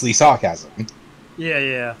obviously sarcasm.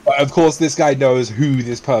 Yeah. But of course, this guy knows who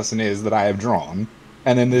this person is that I have drawn.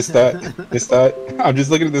 And then this third, I'm just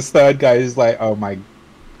looking at this third guy who's like, "Oh my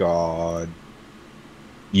god,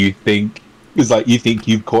 you think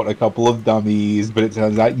you've caught a couple of dummies, but it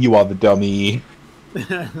turns out you are the dummy."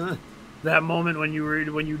 That moment when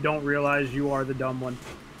you don't realize you are the dumb one.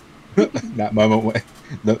 That moment when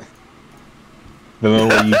the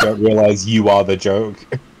moment when you don't realize you are the joke.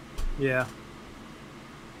 Yeah.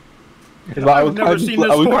 I've never seen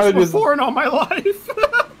this horse before in all my life.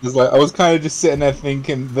 It's like I was kind of just sitting there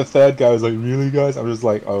thinking. The third guy was like, "Really, guys?" I'm just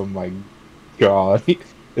like, "Oh my god!"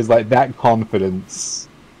 It's like that confidence.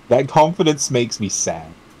 That confidence makes me sad.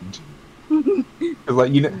 Cause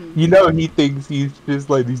like you know, he thinks he's just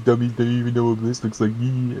like these dummies don't even know what Bliss looks like,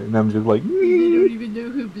 and I'm just like, They don't even know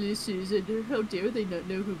who Bliss is, and how dare they not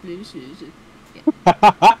know who Bliss is?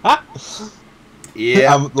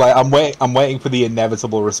 Yeah. I'm waiting for the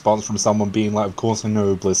inevitable response from someone being like, "Of course I know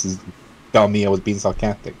who Bliss is, dummy. I was being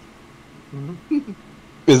sarcastic." Mm-hmm.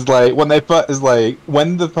 It's like when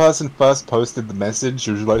when the person first posted the message,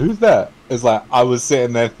 she was like, "Who's that?" It's like I was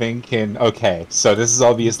sitting there thinking, "Okay, so this is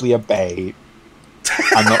obviously a bait.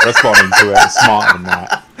 I'm not responding to it. Smarter than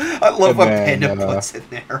that." I love what Panda puts in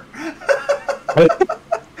there.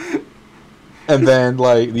 And then,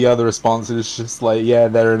 like, the other response is just like, "Yeah,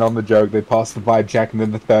 they're in on the joke. They pass the vibe check," and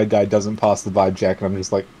then the third guy doesn't pass the vibe check, and I'm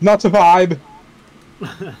just like, "Not a vibe."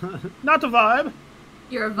 Not a vibe.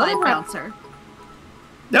 You're a vibe bouncer.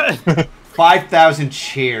 5,000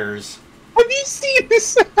 cheers. Have you seen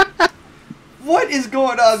this? What is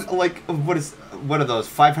going on? Like, what are those?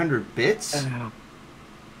 500 bits?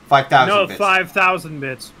 5,000 No, bits. 5,000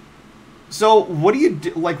 bits. So, what do you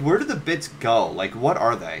do? Like, where do the bits go? Like, what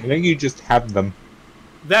are they? I think you just have them.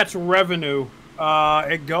 That's revenue.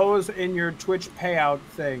 It goes in your Twitch payout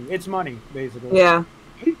thing. It's money, basically. Yeah.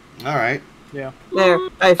 All right. Yeah. There.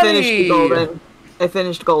 I finished Hey! Golden. I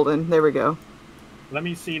finished Golden. There we go. Let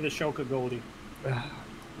me see the Shoka Goldie.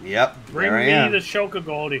 Yep. Bring there I me am. the Shoka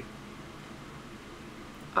Goldie.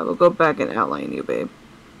 I will go back and outline you, babe.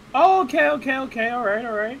 Oh, okay. All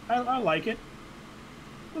right. I like it.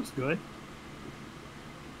 Looks good.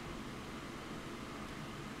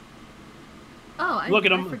 Oh, Look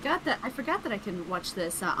at I 'em. forgot that I can watch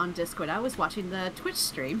this on Discord. I was watching the Twitch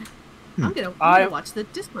stream. Hmm. I'm gonna watch the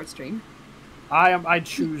Discord stream. I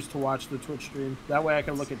choose to watch the Twitch stream. That way I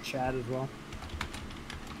can look at chat as well.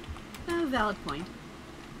 Valid point.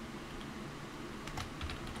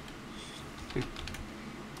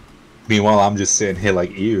 Meanwhile, I'm just sitting here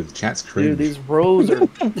like, ew, the chat's cringe. Dude, these rows are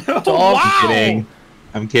dog. Wow! I'm kidding.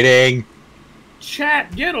 I'm kidding.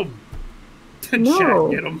 Chat, get him.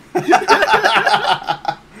 No. Chat, get him.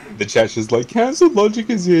 The chat's just like, cancel logic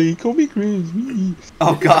is here. Call me cringe.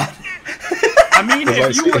 Oh God. I mean,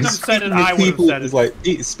 if you wouldn't have said it, I would have said it. It's like,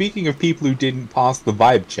 speaking of people who didn't pass the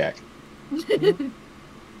vibe check.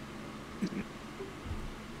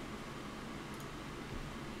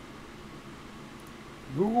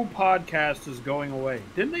 Google Podcast is going away.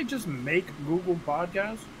 Didn't they just make Google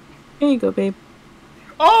Podcast? Here you go, babe.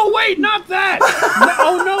 Oh, wait, not that!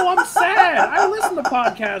 Oh, no, I'm sad. I listen to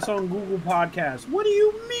podcasts on Google Podcasts. What do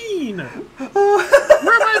you mean? Where am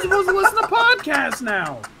I supposed to listen to podcasts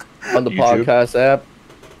now? On the YouTube. podcast app.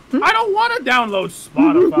 I don't want to download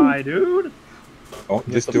Spotify, dude. Oh,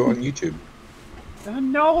 just do it on YouTube.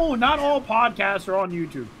 No, not all podcasts are on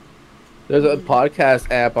YouTube. There's a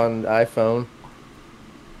podcast app on iPhone.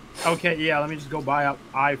 Okay, yeah, let me just go buy an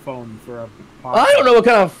iPhone for a podcast. I don't know what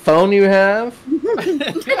kind of phone you have.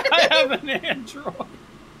 I have an Android.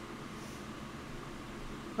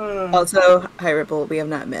 Also, hi Ripple, we have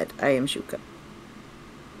not met. I am Shuka.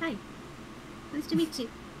 Hi. Nice to meet you.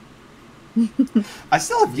 I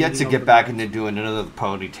still have yet to get back into doing another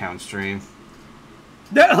Ponytown stream.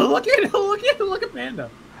 Look at Panda.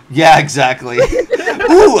 Yeah, exactly.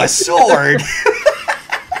 Ooh, a sword.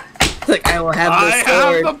 Like, I will have I this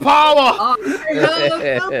sword. have the power.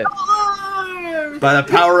 By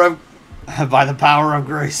the power of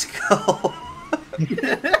Grayskull.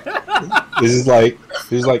 This is like,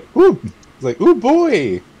 ooh, it's like, ooh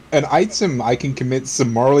boy, an item I can commit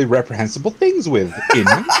some morally reprehensible things with in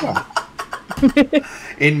Minecraft.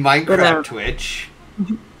 In Minecraft But, Twitch.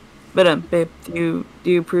 But babe, do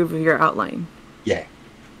you approve of your outline? Yeah.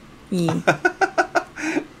 Yeah.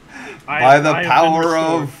 By the I have power been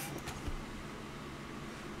restored. of...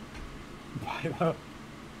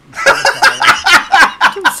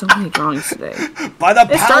 I'm doing so many drawings today. By the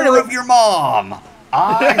It started power with- of your mom.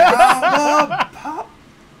 I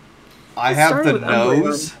have started the with Umberland.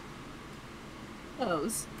 nose.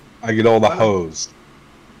 Those. I get all the hose.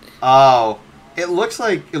 Oh, it looks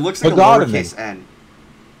like a gardening. lowercase n.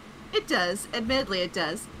 It does. Admittedly, it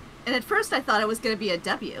does. And at first, I thought it was going to be a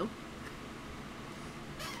W.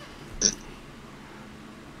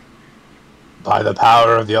 By the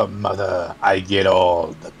power of your mother, I get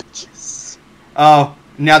all the bitches. Oh,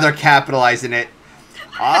 now they're capitalizing it.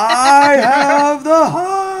 I have the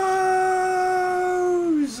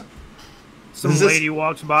hose. Some Is this- lady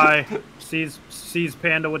walks by, sees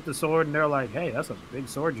Panda with the sword, and they're like, "Hey, that's a big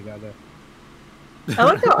sword you got there." I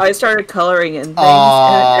like how I started coloring in things.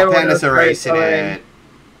 Oh, and everyone Panda's else started erasing coloring. it.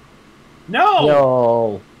 No,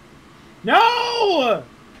 No. no,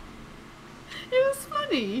 It was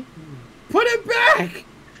funny. put it back.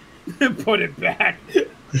 Put it back.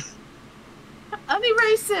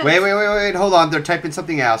 Unerase it. Wait, hold on. They're typing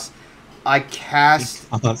something else. I cast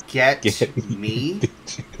get me.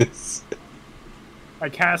 Bitches. I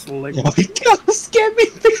cast liquid. Oh my gosh, get me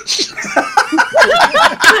bitches.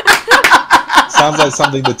 Sounds like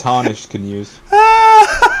something the Tarnished can use.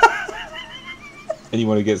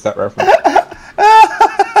 Anyone who gets that reference.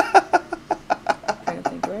 Trying to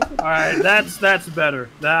think where is it? All right, that's better.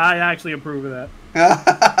 I actually approve of that.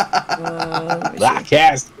 Let me see. I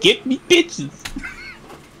cast get me bitches.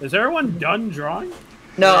 Is everyone done drawing?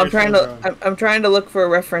 No, Or I'm you're trying still to. drawing? I'm trying to look for a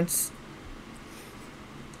reference.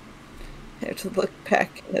 I have to look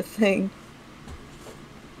back in the thing.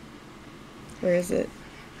 Where is it?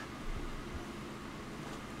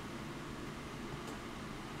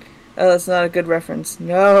 Oh, that's not a good reference.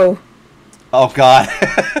 No. Oh God!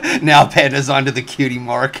 Now Panda's onto the cutie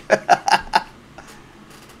mark.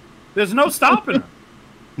 There's no stopping her.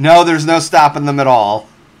 No, there's no stopping them at all.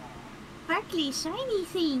 Sparkly, shiny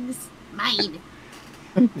things. Mine.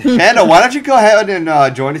 Panda, why don't you go ahead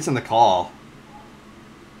and join us in the call?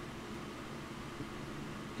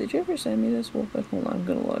 Did you ever send me this? Well, hold on, I'm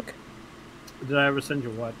gonna look. Did I ever send you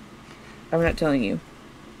what? I'm not telling you.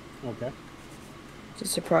 Okay. It's a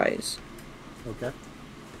surprise. Okay.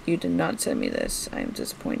 You did not send me this. I am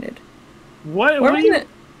disappointed. What? Where What are am I you? gonna...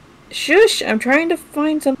 Shush! I'm trying to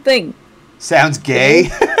find something. Sounds gay.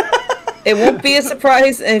 It won't be a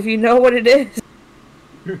surprise if you know what it is.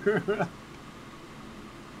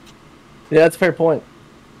 Yeah, that's a fair point.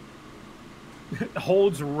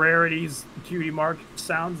 Holds rarities, cutie mark,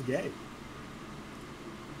 sounds gay.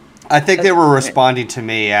 I think they were responding to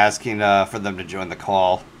me asking for them to join the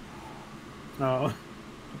call. Oh.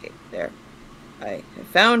 Okay, there. I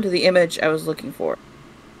found the image I was looking for.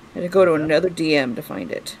 I had to go to another DM to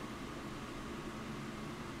find it.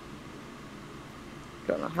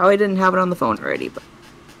 Don't know how I didn't have it on the phone already, but...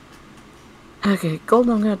 Okay,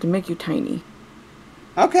 Golden, I'm gonna have to make you tiny.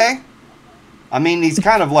 Okay. I mean, he's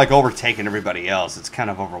kind of like overtaking everybody else. It's kind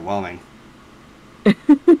of overwhelming.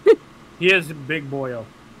 He is a big boyo.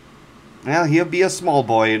 Well, he'll be a small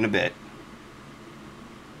boy in a bit.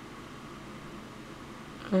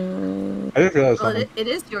 I just realized Well, something. it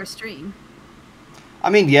is your stream. I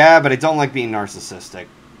mean, yeah, but I don't like being narcissistic.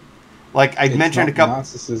 Like, I It's mentioned a not couple...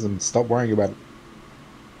 narcissism. Stop worrying about it.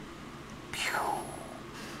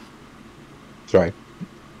 Sorry.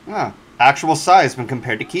 Ah, actual size when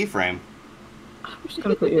compared to keyframe. I'm just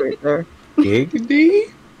gonna put you right there.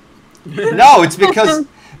 Giggity? No, it's because...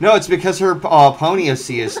 No, it's because her pony OC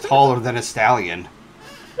is taller than a stallion.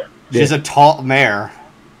 She's a tall mare.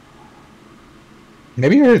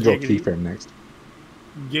 Maybe you're gonna draw Giggity. keyframe next.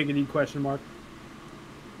 Giggity question mark.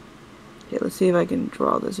 Okay, let's see if I can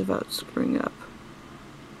draw this without screwing up.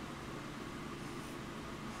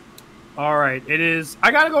 All right, it is.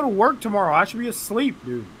 I gotta go to work tomorrow. I should be asleep,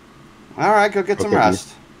 dude. All right, go get some Okay,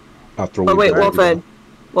 rest. After Oh wait, we Wolfhead.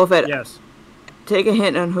 Wolfhead, Yes. take a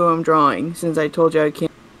hint on who I'm drawing, since I told you I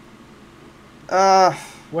can't.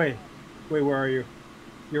 Wait, where are you?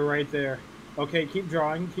 You're right there. Okay, keep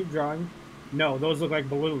drawing, keep drawing. No, those look like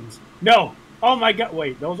balloons. No! Oh my god,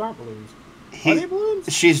 wait, those aren't balloons. Are they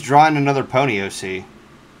balloons? She's drawing another pony OC.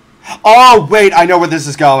 Oh, wait, I know where this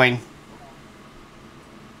is going.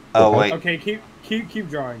 Oh, wait. Okay, keep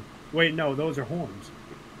drawing. Wait, no, those are horns.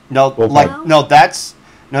 No, Wolfhead. no, that's...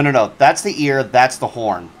 No. That's the ear, that's the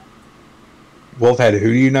horn. Wolfhead, who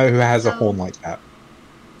do you know who has a Oh. horn like that?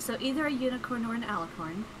 So either a unicorn or an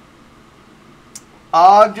alicorn.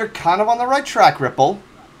 You're kind of on the right track, Ripple.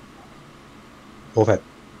 Wolfhead.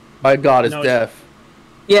 My god, it's No, deaf.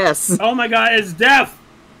 Yes! Oh my god, it's deaf!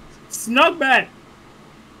 Snugbat!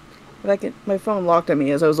 But I can, my phone locked on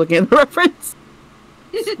me as I was looking at the reference.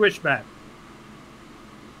 Squishbat.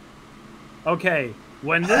 Okay,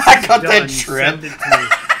 when this I is got done, that trip. send it to me.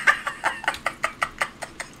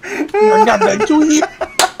 I got that tweet.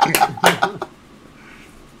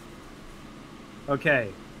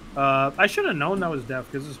 Okay. I should have known that was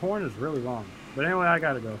deaf because his horn is really long. But anyway, I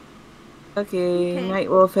gotta go. Okay, Okay. night,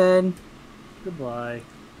 Wolfhead. Goodbye.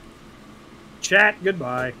 Chat,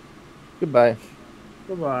 goodbye. Goodbye.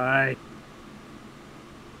 Goodbye.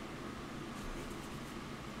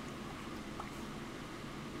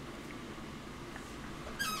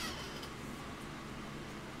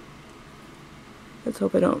 Let's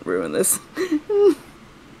hope I don't ruin this.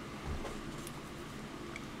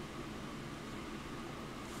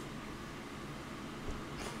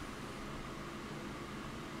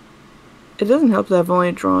 It doesn't help that I've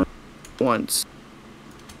only drawn once.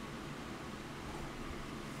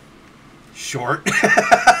 Short. Which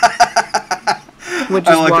is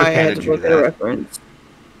I like why that I had Panda to drew look at a that. reference.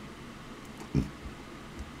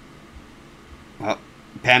 Well,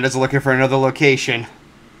 Panda's looking for another location.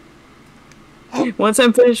 Once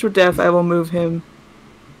I'm finished with Def, I will move him.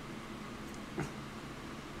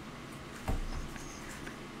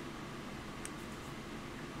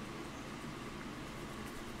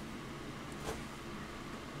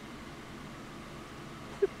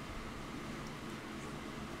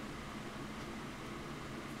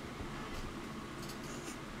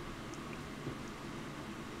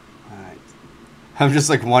 Alright. I'm just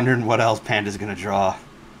like wondering what else Panda's gonna draw.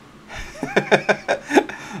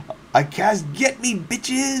 I cast get me,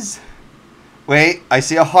 bitches! Wait, I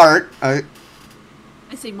see a heart. I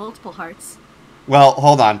see multiple hearts. Well,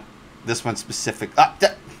 hold on. This one's specific.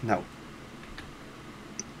 No.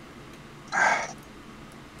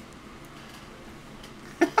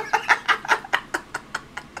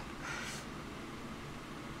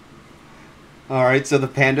 Alright, so the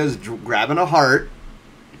panda's grabbing a heart.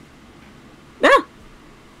 Ah!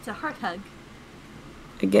 It's a heart hug.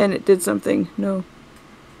 Again, it did something. No.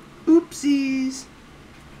 Oopsies.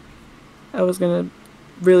 I was gonna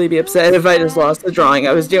really be upset if I just lost the drawing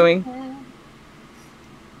I was doing.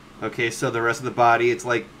 Okay, so the rest of the body, it's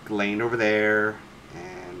like laying over there.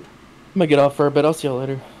 And I'm gonna get off for a bit. I'll see y'all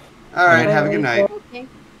later. alright, have a good night. Okay.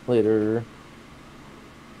 Later.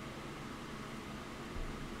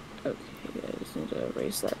 Okay, I just need to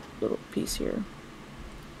erase that little piece here.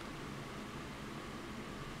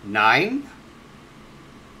 9?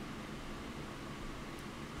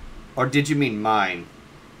 Or did you mean mine?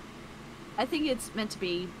 I think it's meant to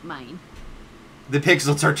be mine. The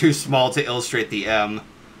pixels are too small to illustrate the M.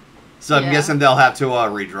 So I'm Yeah. guessing they'll have to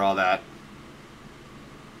redraw that.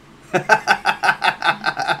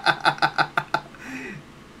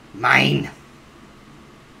 Mine.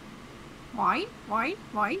 Mine? Mine?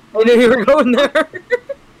 Mine? I knew you were going there.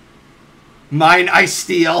 Mine I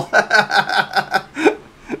steal.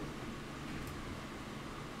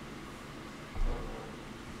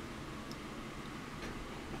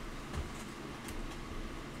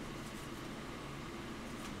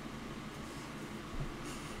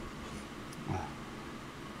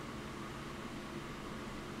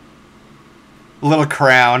 Little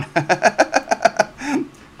crown.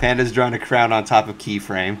 Panda's drawing a crown on top of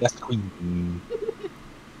keyframe. That's queen.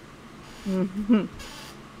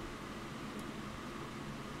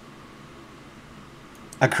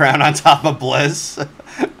 A crown on top of Bliss.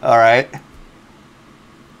 Alright.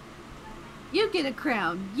 You get a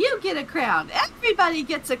crown. You get a crown. Everybody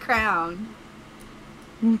gets a crown.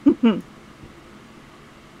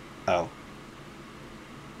 Oh.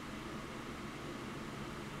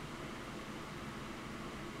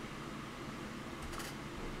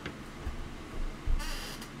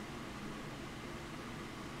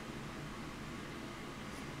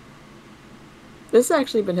 This has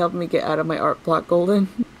actually been helping me get out of my art block, Golden.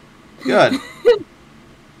 Good.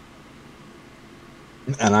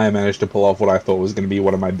 And I managed to pull off what I thought was going to be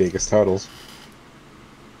one of my biggest hurdles.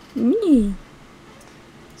 Me.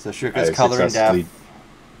 So Shrika's coloring death.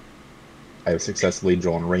 I have successfully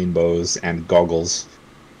drawn rainbows and goggles.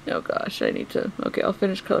 Oh gosh, I need to... Okay, I'll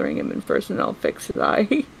finish coloring him in first and I'll fix his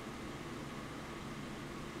eye.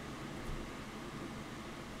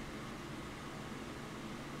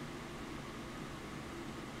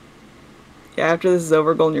 Yeah, after this is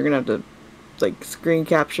over, Golden, you're gonna have to, like, screen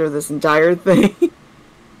capture this entire thing.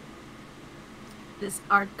 This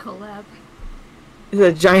art collab. It's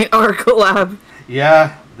a giant art collab.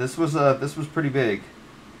 Yeah, this was pretty big.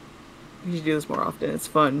 We should do this more often, it's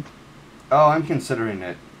fun. Oh, I'm considering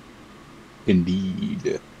it.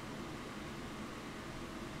 Indeed.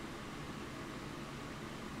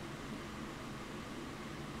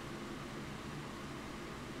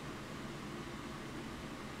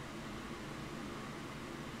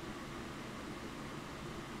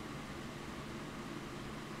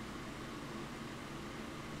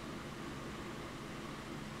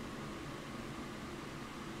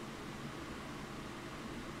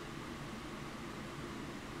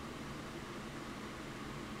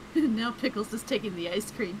 Now Pickles is taking the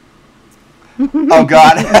ice cream. Oh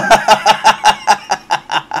God.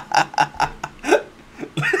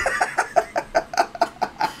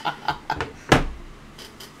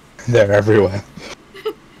 They're everywhere.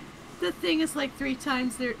 The thing is like 3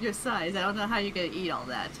 times your size. I don't know how you're gonna eat all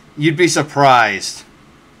that. You'd be surprised.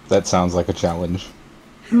 That sounds like a challenge.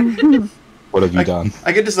 What have you done?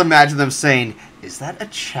 I could just imagine them saying, "Is that a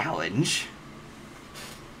challenge?"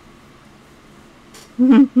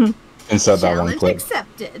 Inside that one Challenge clip.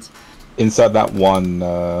 accepted. Inside that one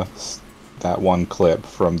clip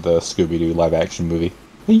from the Scooby-Doo live-action movie.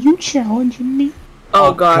 Are you challenging me?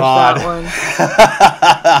 Oh gosh, God. that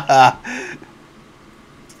one.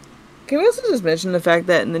 Can we also just mention the fact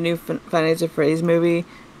that in the new Finance of Freddy's movie,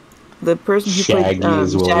 the person who Shaggy played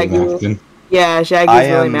is William Shaggy, Afton. yeah, Shaggy I is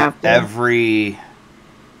William am Afton. every.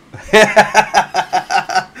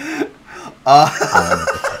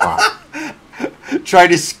 Try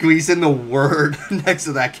to squeeze in the word next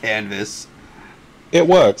to that canvas. It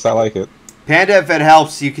works. I like it. Panda, if it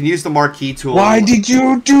helps, you can use the marquee tool. Why did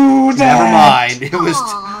you do that? Never mind. It was.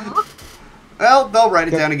 Aww. Well, they'll write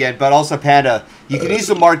it down again. But also, Panda, you can use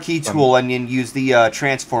the marquee tool and then use the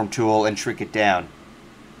transform tool and shrink it down.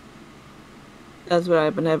 That's what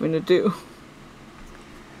I've been having to do.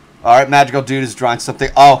 All right, Magical Dude is drawing something.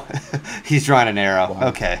 Oh, he's drawing an arrow. Wow.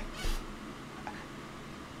 Okay.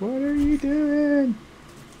 What are you doing?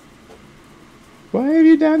 Why have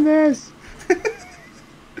you done this?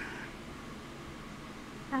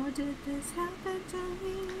 How did this happen to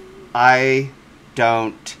me? I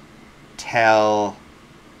don't tell.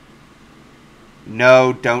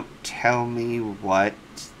 No, don't tell me what.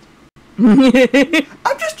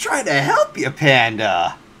 I'm just trying to help you,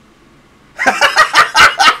 Panda.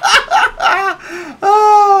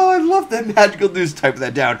 Oh, I love that Magical Dude's typing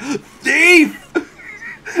that down. Thief!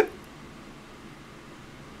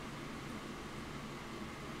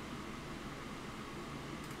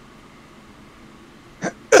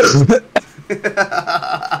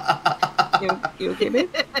 You okay, babe?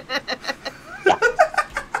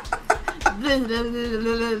 The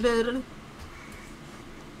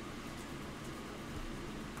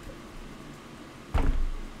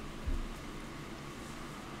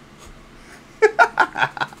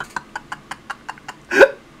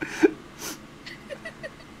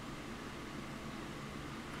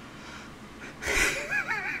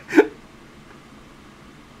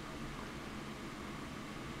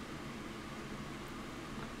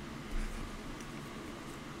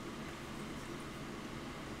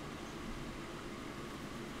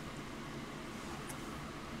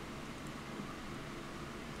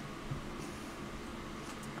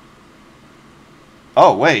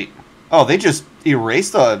Oh, wait. Oh, they just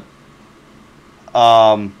erased the...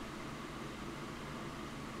 Uh-oh.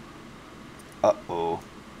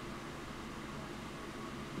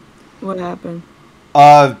 What happened?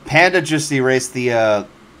 Panda just erased the,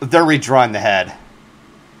 They're redrawing the head.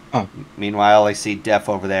 Oh. Meanwhile, I see Def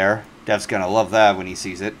over there. Def's gonna love that when he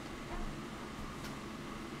sees it.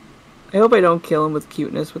 I hope I don't kill him with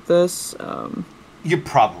cuteness with this. You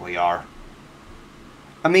probably are.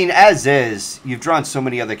 I mean, as is, you've drawn so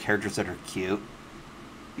many other characters that are cute.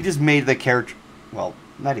 You just made the character... Well,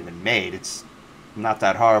 not even made. It's not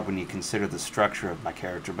that hard when you consider the structure of my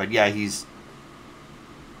character. But yeah, he's...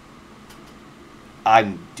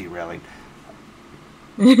 I'm derailing.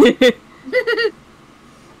 I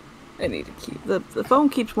need to keep... The phone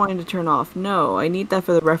keeps wanting to turn off. No, I need that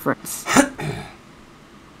for the reference.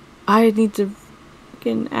 I need to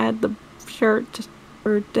fucking add the shirt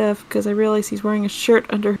for Def because I realize he's wearing a shirt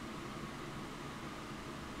under...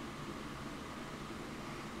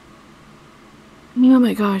 Oh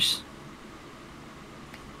my gosh.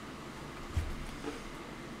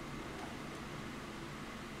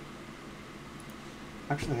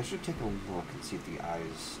 Actually, I should take a look and see if the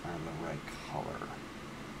eyes are in the right color.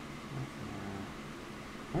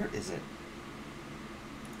 Where is it?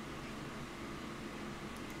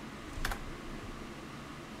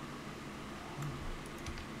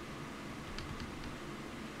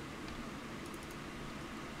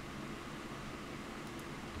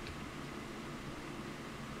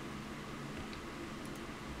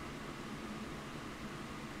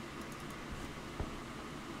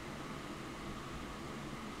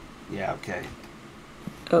 Yeah, okay.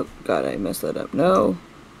 Oh god, I messed that up. No.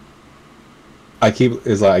 I keep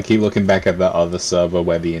looking back at the other server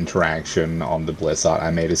where the interaction on the Bliss art I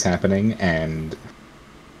made is happening, and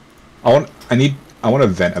I want to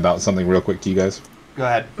vent about something real quick to you guys. Go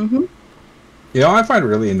ahead. Mm-hmm. You know what I find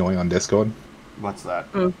really annoying on Discord? What's that?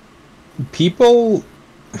 People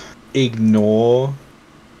ignore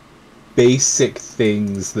basic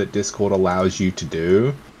things that Discord allows you to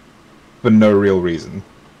do for no real reason.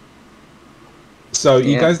 So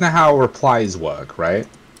you guys know how replies work, right?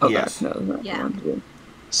 Oh, yes. God, no, Yeah.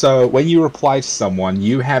 So when you reply to someone,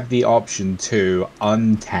 you have the option to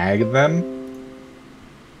untag them,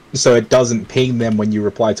 so it doesn't ping them when you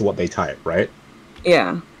reply to what they type, right?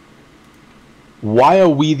 Yeah. Why are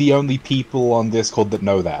we the only people on Discord that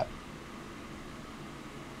know that?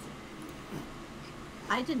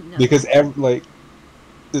 I didn't know. Because every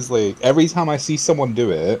time I see someone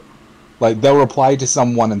do it, like, they'll reply to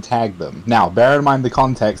someone and tag them. Now, bear in mind the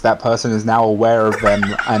context, that person is now aware of them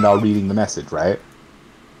and are reading the message, right?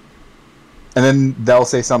 And then they'll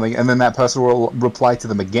say something, and then that person will reply to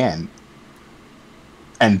them again.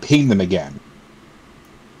 And ping them again.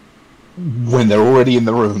 When they're already in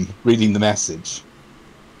the room, reading the message.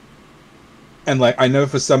 And, like, I know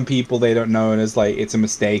for some people they don't know, and it's like, it's a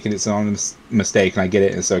mistake, and it's an honest mistake, and I get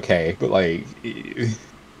it, and it's okay. But, like...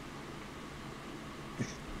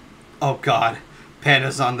 Oh god,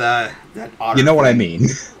 Panda's on that otter. You know what I thing. mean?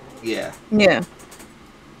 Yeah. Yeah.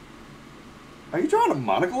 Are you drawing a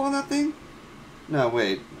monocle on that thing? No,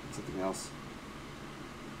 wait, something else.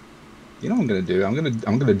 You know what I'm gonna do? I'm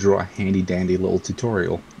gonna draw a handy dandy little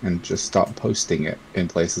tutorial and just start posting it in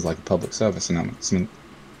places like a public service announcement.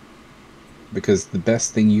 Because the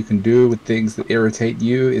best thing you can do with things that irritate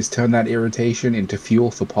you is turn that irritation into fuel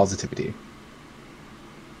for positivity.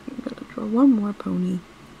 I'm gonna draw one more pony.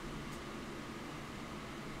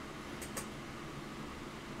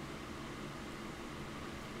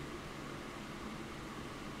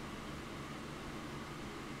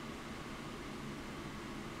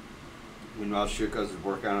 Meanwhile, Shuko's is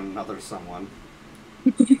working on another someone.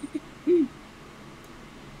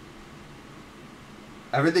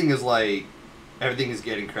 Everything is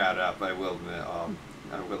getting crowded up. I will admit.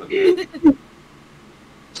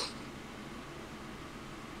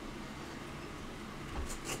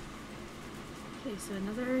 Okay, so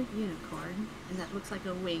another unicorn, and that looks like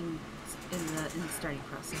a wing in the starting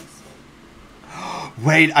process.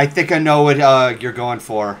 Wait, I think I know what you're going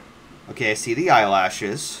for. Okay, I see the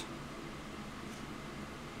eyelashes.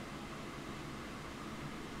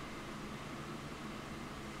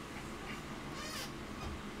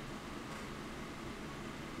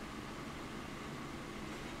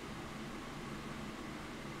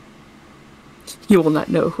 You will not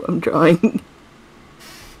know who I'm drawing.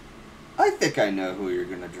 I think I know who you're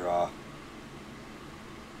gonna draw.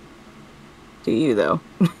 Do you, though?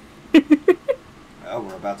 Well,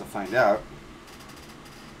 we're about to find out.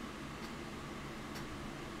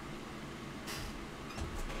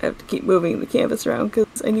 I have to keep moving the canvas around because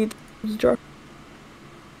I need to draw.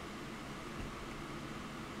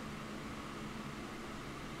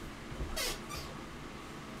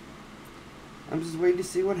 I'm just waiting to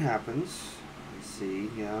see what happens. I see.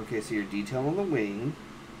 Yeah, okay, so your detail on the wing.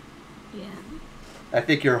 Yeah. I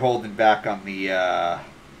think you're holding back on the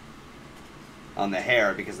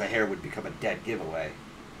hair because the hair would become a dead giveaway.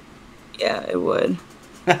 Yeah, it would.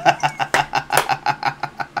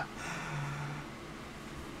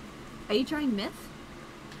 Are you drawing Myth?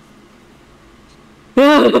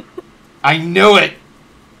 I knew it.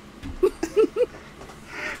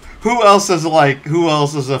 Who else is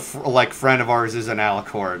a friend of ours is an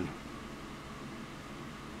alicorn?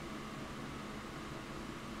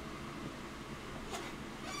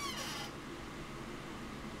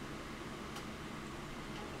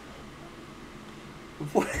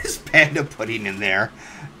 What is Panda putting in there?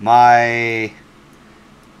 My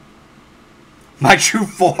true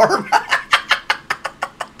form.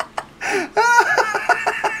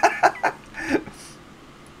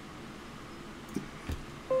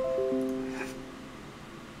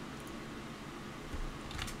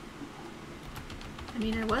 I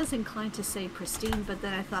mean, I was inclined to say pristine, but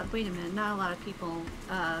then I thought, wait a minute, not a lot of people,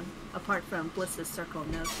 apart from Bliss's circle,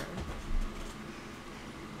 knows her.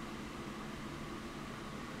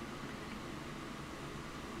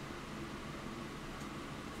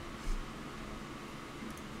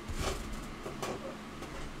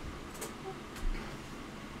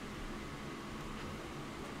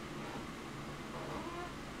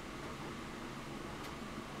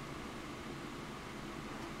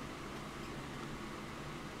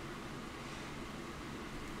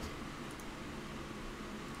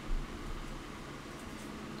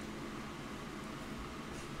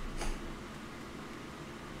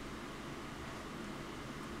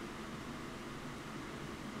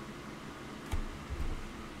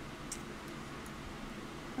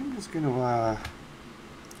 I'm just gonna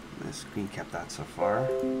screen cap that so far.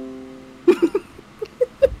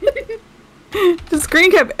 The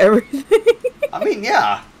screen cap everything. I mean,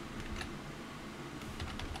 yeah.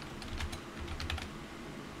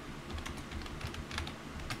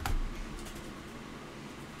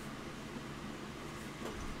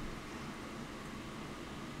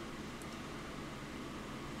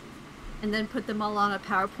 And then put them all on a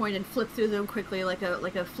PowerPoint and flip through them quickly like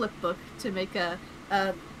a flip book to make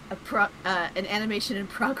an animation in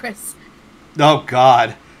progress. Oh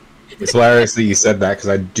God. It's hilarious that you said that because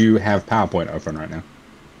I do have PowerPoint open right now.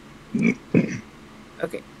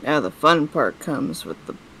 Okay, now the fun part comes with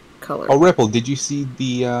the color. Oh, Ripple, did you see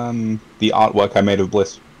the artwork I made of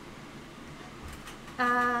Bliss?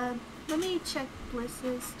 Let me check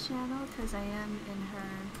Bliss's channel because I am in her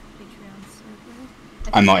Patreon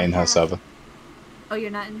server. I'm not in her server. Oh,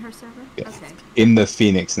 you're not in her server? Yeah. Okay. In the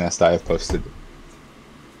Phoenix Nest, I have posted,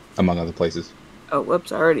 among other places. Oh,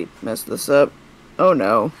 whoops, I already messed this up. Oh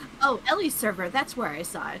no. Oh, Ellie's server, that's where I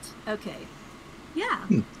saw it. Okay. Yeah.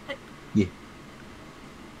 Yeah.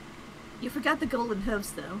 You forgot the golden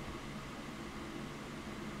hooves, though.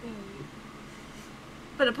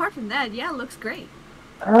 But apart from that, yeah, it looks great.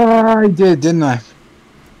 I did, didn't I?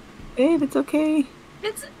 Babe, it's okay.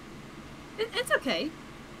 It's okay.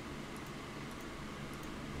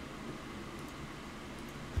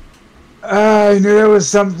 I knew there was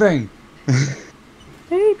something.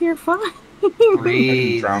 Babe, you're fine.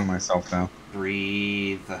 Breathe. I drown myself now.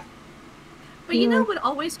 Breathe. But you know what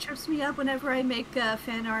always trips me up whenever I make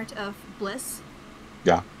fan art of Bliss?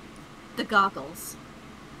 Yeah. The goggles.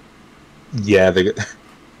 Yeah, the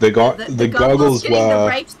goggles getting were the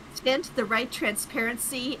right tint, the right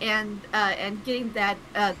transparency, and getting that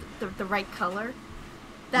the right color.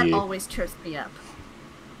 That Yeah. always trips me up.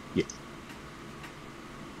 Yeah.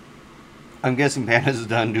 I'm guessing Panda's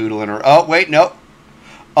done doodling her. Oh wait, no.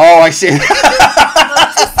 Oh, I see.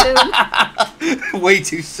 Way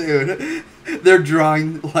too soon. They're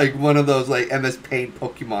drawing like one of those like MS Paint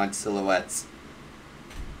Pokemon silhouettes.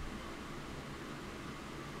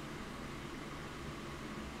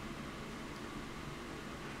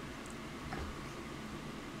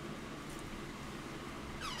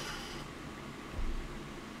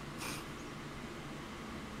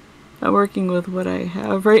 I'm working with what I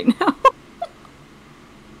have right now.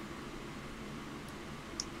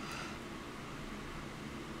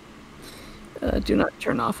 Do not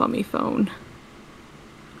turn off on me phone.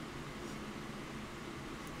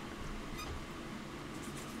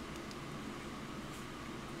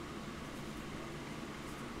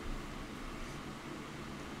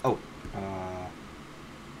 Oh.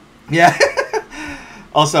 Yeah.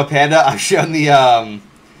 Also, Panda, I've shown the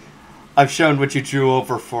I've shown what you drew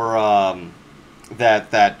over for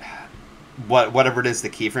whatever it is the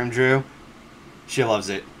keyframe drew. She loves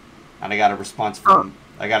it, and I got a response from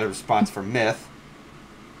Myth.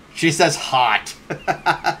 She says hot.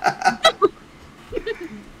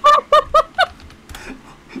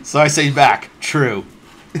 So I say back, true.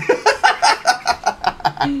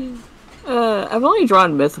 I've only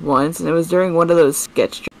drawn Myth once, and it was during one of those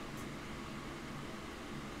sketch.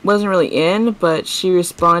 Wasn't really in, but she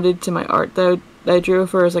responded to my art that I drew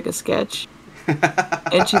for her as like a sketch,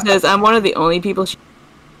 and she says I'm one of the only people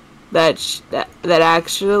that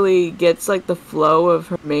actually gets like the flow of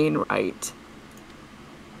her main right.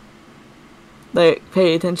 Like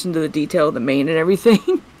pay attention to the detail of the mane and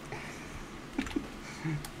everything.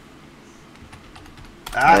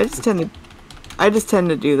 I just tend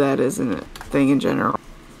to do that as a thing in general.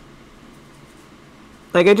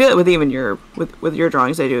 Like I do it with even with your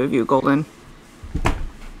drawings. I do of you, Golden.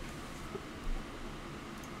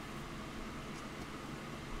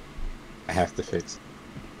 I have to fix.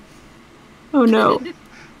 Oh no,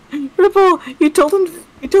 Ripple! You told him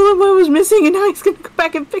what was missing, and now he's gonna go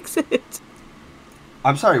back and fix it.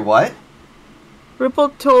 I'm sorry, what? Ripple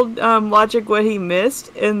told Logic what he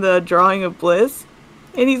missed in the drawing of Bliss,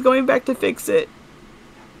 and he's going back to fix it.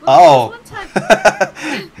 Well,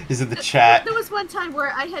 He's in the chat. There was one time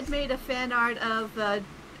where I had made a fan art of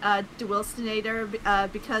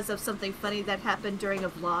Dewilstonator because of something funny that happened during a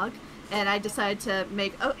vlog, and I decided to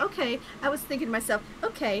make. Oh, okay. I was thinking to myself,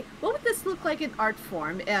 okay, what would this look like in art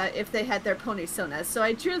form if they had their pony sonas? So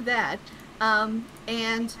I drew that, and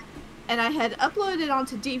I had uploaded it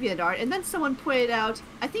onto DeviantArt, and then someone pointed out,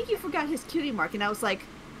 I think you forgot his cutie mark, and I was like,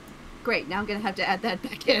 great, now I'm gonna have to add that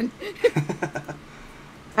back in.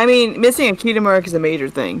 I mean, missing a cutie mark is a major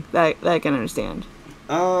thing. That I can understand.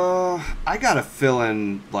 I gotta fill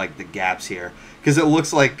in like the gaps here because it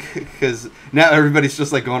looks like now everybody's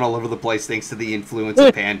just like going all over the place thanks to the influence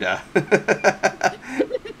of Panda.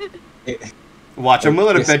 Watch, I'm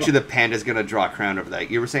willing to bet you that Panda's gonna draw a crown over that.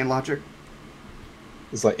 You were saying, Logic?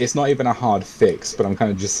 It's like it's not even a hard fix, but I'm kind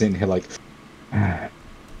of just sitting here like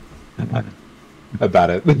about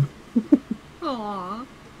it. Aww.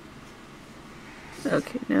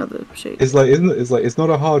 Okay, now the shade. It's it's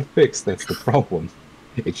not a hard fix. That's the problem.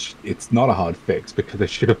 It's not a hard fix because I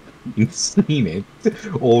should have seen it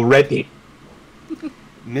already.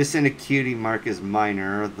 Missing a cutie mark is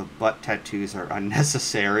minor. The butt tattoos are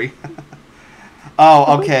unnecessary.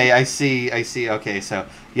 Oh, okay. I see. Okay, so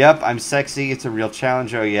yep, I'm sexy. It's a real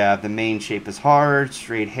challenge. Oh yeah, the main shape is hard.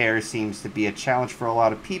 Straight hair seems to be a challenge for a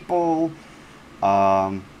lot of people.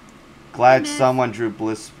 Glad someone drew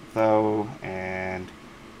Bliss though, and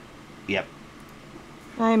yep.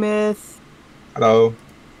 Hi, Myth. Hello.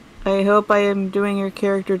 I hope I am doing your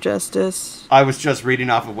character justice. I was just reading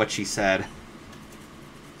off of what she said.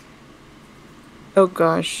 Oh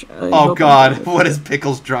gosh. Oh god, what is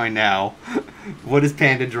Pickles drawing now? What is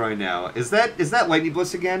Panda drawing now? Is that Lady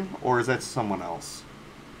Bliss again, or is that someone else?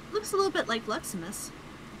 Looks a little bit like Luximus.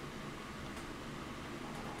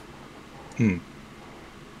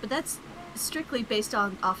 But that's strictly based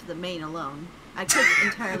off of the mane alone. I could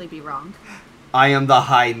entirely be wrong. I am the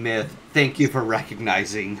High Myth. Thank you for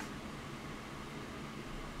recognizing.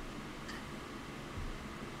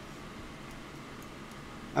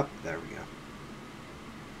 Oh, there we go.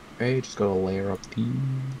 Okay, just gotta layer up the.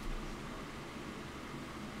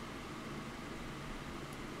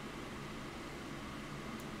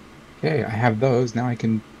 Okay, I have those. Now I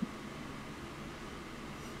can.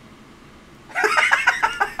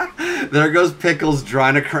 There goes Pickles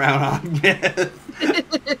drawing a crown on Myth.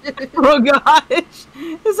 Oh gosh,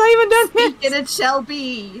 it's not even done yet. And it shall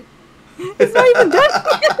be. It's not even done.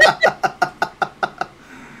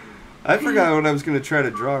 I forgot what I was going to try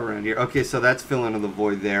to draw around here. Okay, so that's filling in the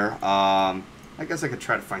void there. I guess I could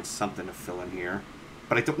try to find something to fill in here,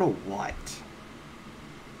 but I don't know what.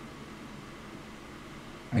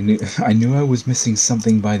 I knew I was missing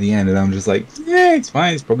something by the end, and I'm just like, yeah, it's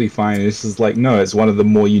fine. It's probably fine. It's just like, no, it's one of the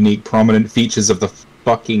more unique, prominent features of the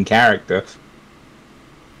fucking character.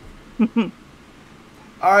 All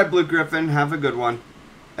right, Blue Griffin, have a good one.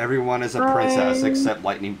 Everyone is a princess except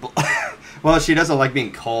Lightning. Well, she doesn't like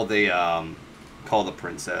being called a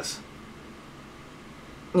princess.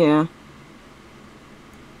 Yeah.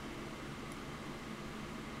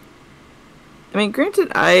 I mean,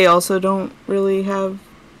 granted, I also don't really have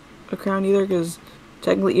a crown either, because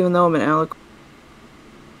technically, even though I'm an alicorn,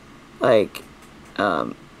 like,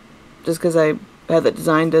 just because I had that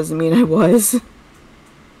design doesn't mean I was.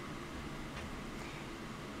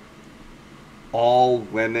 All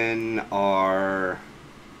women are...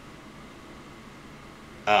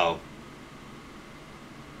 Oh.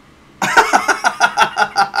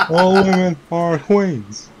 All women are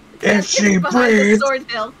queens. If she Behind the breathes. sword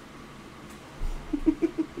hill.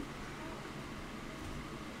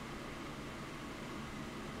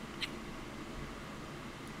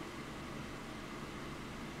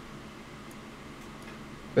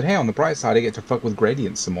 But hey, on the bright side, I get to fuck with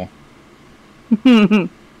gradients some more. You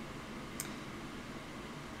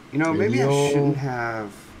know, maybe I Yo. shouldn't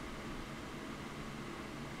have...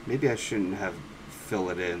 Maybe I shouldn't have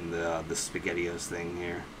filled in the SpaghettiOs thing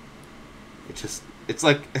here. It's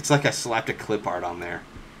like I slapped a clip art on there.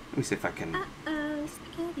 Let me see if I can...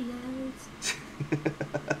 SpaghettiOs.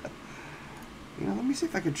 You know, let me see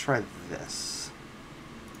if I could try this.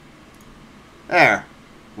 There.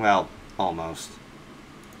 Well, almost.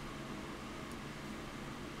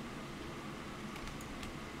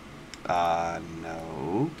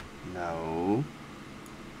 No. No.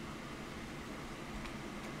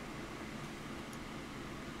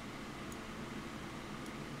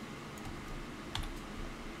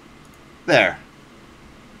 There.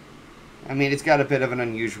 I mean, it's got a bit of an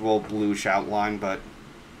unusual bluish outline, but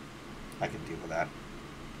I can deal with that.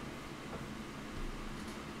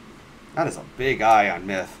 That is a big eye on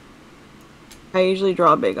Myth. I usually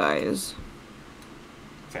draw big eyes.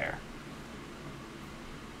 Fair.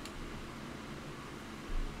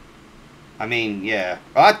 I mean, yeah.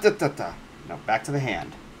 No, back to the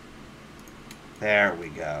hand. There we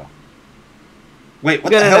go. Wait,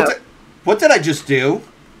 what the hell? What did I just do?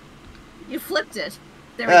 You flipped it.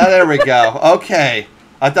 There we go. Okay.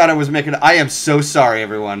 I thought I was making... I am so sorry,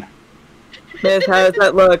 everyone. Myth, how does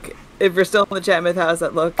that look? If you're still in the chat, Myth, how does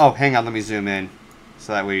that look? Oh, hang on. Let me zoom in.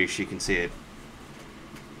 So that way she can see it.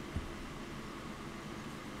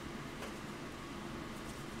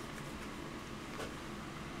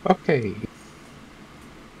 Okay.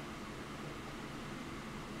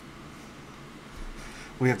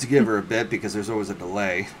 We have to give her a bit because there's always a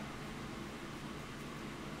delay.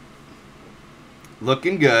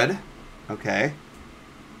 Looking good. Okay.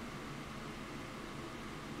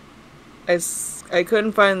 I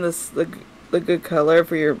couldn't find the good color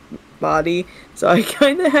for your body, so I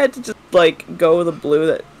kind of had to just like go with a blue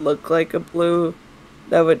that looked like a blue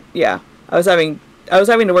that would, yeah. I was having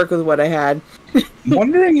to work with what I had.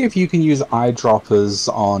 Wondering if you can use eyedroppers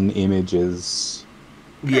on images.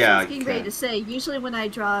 Yeah. I was getting ready to say, usually when I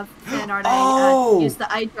draw fan art, Oh! I use the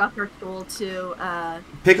eyedropper tool to...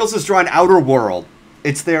 Pickles is drawing Outer World.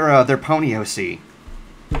 It's their pony OC.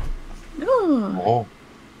 Oh. Oh.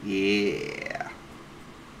 Yeah.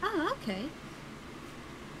 Oh, okay.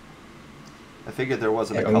 I figured there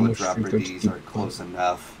wasn't a I color almost dropper. think These that's are close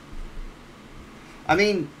enough. I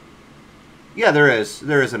mean, yeah, there is.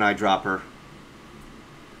 There is an eyedropper.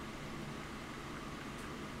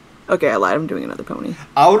 Okay, I lied. I'm doing another pony.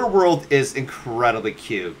 Outer World is incredibly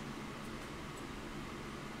cute.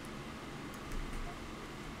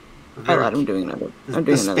 I lied. I'm doing another. I'm The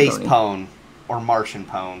doing another space pony. pone or Martian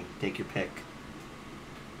pone. Take your pick.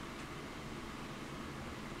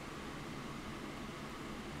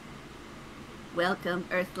 Welcome,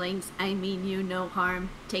 Earthlings. I mean you no harm.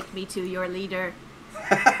 Take me to your leader.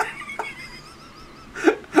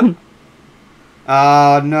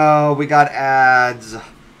 Oh no, we got ads.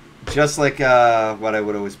 Just like what I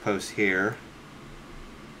would always post here.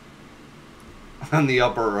 On the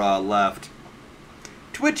upper left.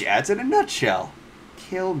 Twitch ads in a nutshell.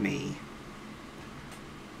 Kill me.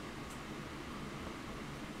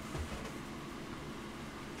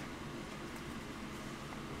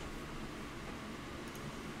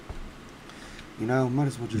 You know, might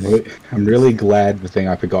as well just... I'm really glad the thing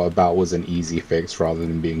I forgot about was an easy fix rather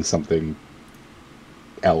than being something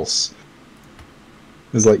else.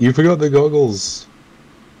 It's like, you forgot the goggles.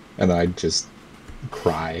 And I'd just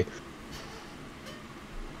cry.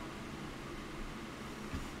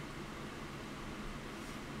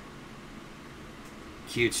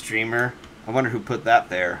 Cute streamer. I wonder who put that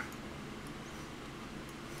there.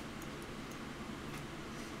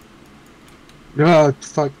 Ah,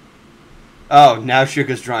 fuck. Oh, now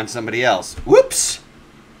Sugar's drawing somebody else. Whoops!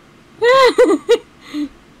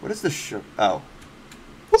 What is the sugar? Oh.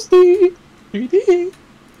 It's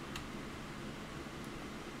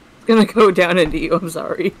gonna go down into you. I'm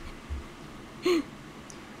sorry.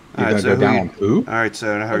 You're Alright, gonna so go who down you- on who? Alright,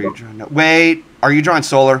 so how are you drawing? No, wait, are you drawing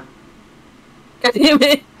Solar? God damn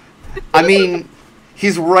it. I mean,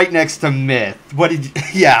 he's right next to Myth. What did you...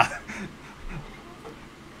 Yeah.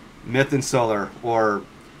 Myth and Solar, or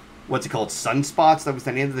what's it called? Sunspots? That was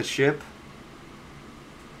the name of the ship?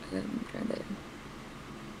 I'm trying to...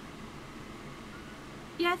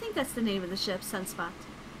 Yeah, I think that's the name of the ship, Sunspot.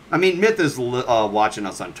 I mean, Myth is watching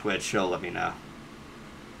us on Twitch. She'll let me know.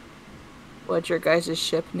 What's your guys'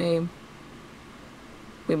 ship name?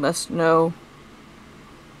 We must know.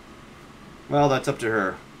 Well, that's up to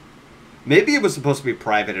her. Maybe it was supposed to be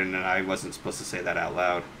private and I wasn't supposed to say that out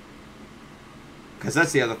loud. Because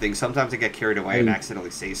that's the other thing. Sometimes I get carried away and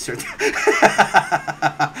accidentally say certain...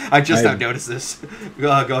 I just now noticed this.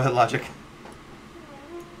 Go ahead, Logic.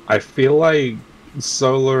 I feel like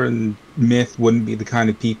Solar and Myth wouldn't be the kind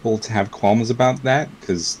of people to have qualms about that,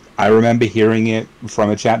 because I remember hearing it from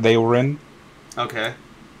a chat they were in. Okay.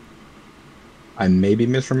 I may be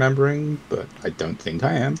misremembering, but I don't think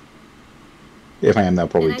I am. If I am, they'll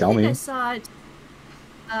probably tell me. I saw it.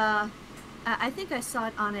 I think I saw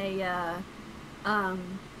it on a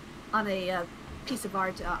piece of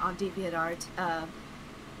art on DeviantArt.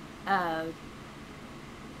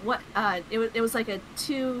 It was like a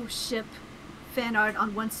 2-ship fan art.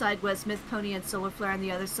 On one side was Myth Pony and Solar Flare, and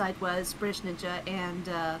the other side was British Ninja and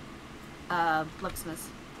Luxmas.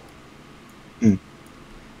 Mm.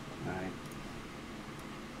 Alright.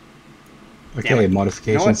 Okay,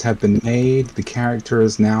 modifications have been made. The character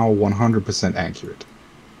is now 100% accurate.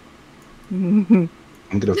 I'm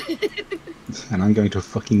going to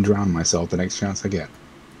fucking drown myself the next chance I get.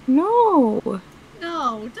 No.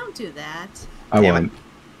 No, don't do that. I Damn won't.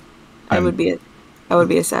 I would be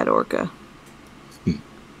a sad orca. And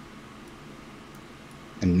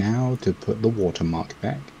now to put the watermark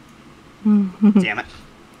back. Damn it.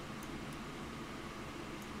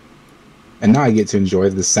 And now I get to enjoy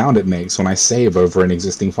the sound it makes when I save over an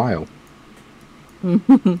existing file.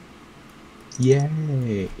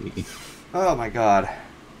 Yay! Oh my god.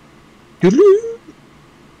 Doodaloo!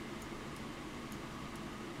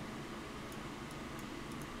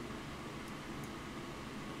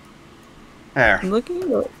 There.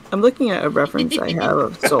 I'm looking at a reference I have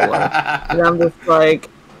of Solar, and I'm just like,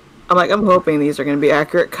 I'm hoping these are going to be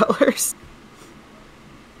accurate colors.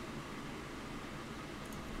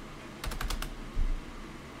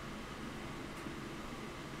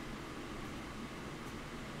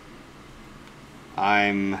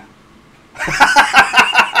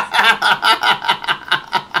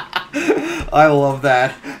 I love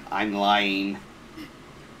that. I'm lying.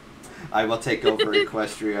 I will take over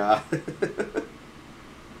Equestria.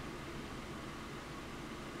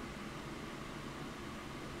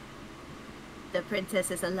 The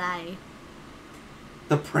princess is a lie.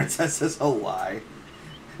 The princess is a lie.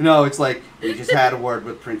 No, it's like, we just had a word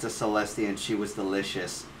with Princess Celestia and she was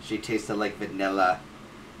delicious. She tasted like vanilla.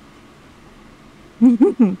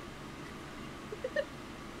 I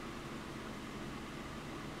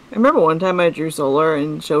remember one time I drew Solar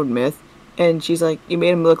and showed Myth, and she's like, "You made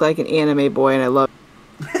him look like an anime boy," and I love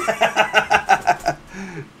it.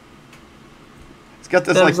 It's got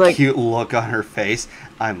this That was like cute look on her face.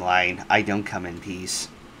 I'm lying. I don't come in peace.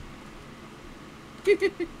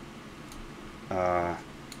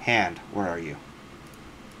 Hand, where are you?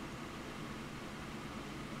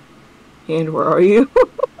 And where are you?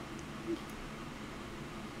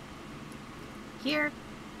 Here.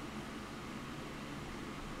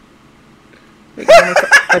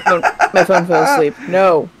 My phone fell asleep.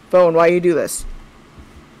 No. Phone, why you do this?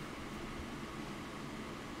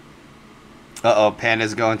 Uh-oh,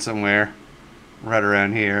 Panda's going somewhere. Right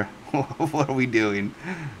around here. What are we doing?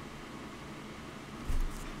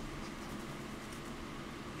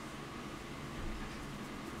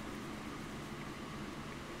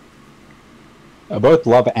 I both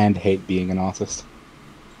love and hate being an artist.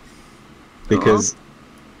 Because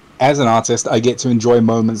as an artist, I get to enjoy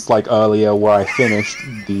moments like earlier where I finished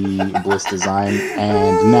the Bliss design,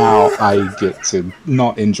 and now I get to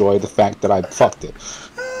not enjoy the fact that I fucked it.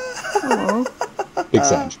 Big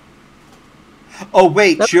Sanj. Oh,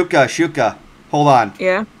 wait, Shuka. Hold on.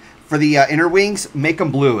 Yeah? For the inner wings, make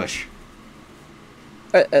them bluish.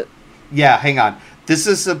 Uh, Yeah, hang on. This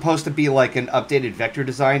is supposed to be like an updated vector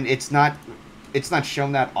design. It's not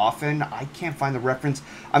shown that often. I can't find the reference.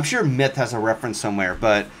 I'm sure Myth has a reference somewhere,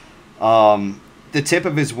 but the tip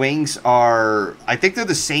of his wings are... I think they're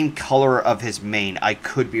the same color of his mane. I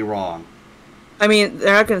could be wrong. I mean,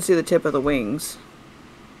 they're not going to see the tip of the wings.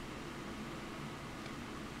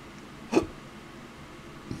 All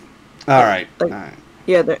right. Like, All right.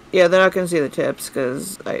 Yeah, they're not going to see the tips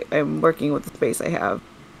because I'm working with the space I have.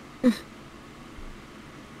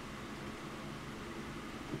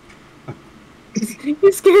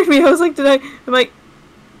 You scared me. I was like, I'm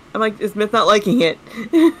like, is Myth not liking it?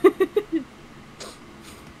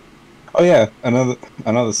 Oh yeah,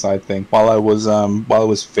 another side thing. While I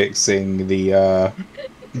was fixing the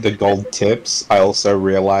gold tips, I also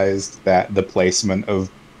realized that the placement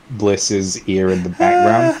of Bliss's ear in the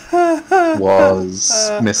background was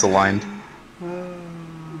misaligned.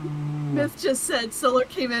 Myth just said Solar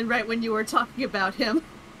came in right when you were talking about him.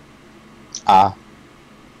 Ah,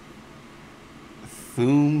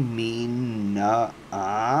 Fumina.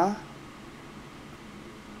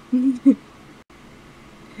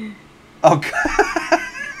 Oh, God. I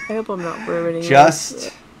hope I'm not ruining Just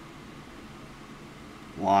this.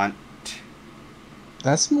 want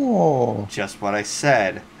that's more. just what I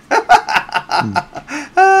said.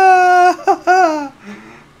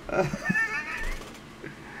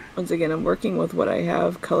 Once again, I'm working with what I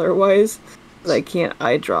have color-wise. I can't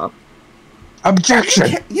eye drop.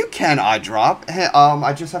 Objection! You can eye drop.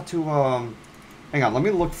 I just have to hang on. Let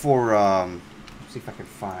me look for see if I can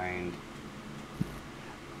find.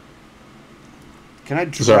 Can I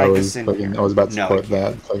drag this in here? I was about to No, quote I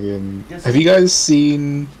that. can't. Fucking. Yes. Have you guys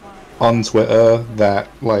seen on Twitter that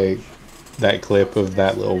that clip of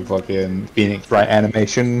that little fucking Phoenix Wright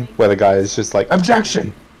animation where the guy is just like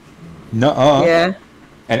objection, nuh-uh, Yeah.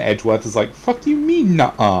 and Edgeworth is like, fuck do you mean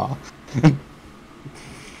nuh-uh?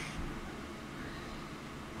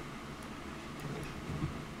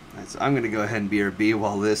 So I'm gonna go ahead and BRB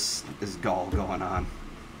while this is all going on.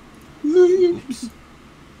 Oops.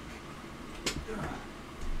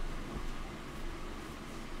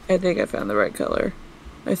 I think I found the right color.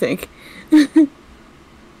 I think. I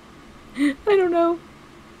don't know.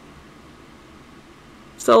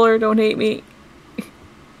 Solar, don't hate me.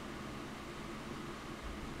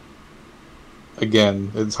 Again,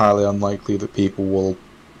 it's highly unlikely that people will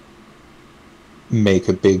make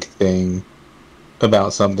a big thing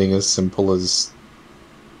about something as simple as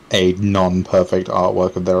a non-perfect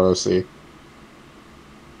artwork of their OC.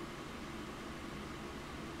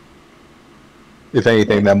 If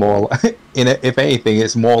anything, they're more if anything,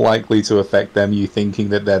 it's more likely to affect them you thinking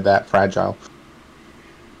that they're that fragile.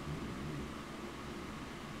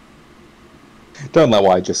 Don't let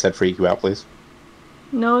what I just said freak you out, please.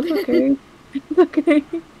 No, it's okay. It's okay.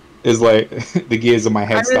 It's like the gears in my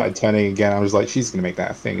head started turning again. I was like, she's gonna make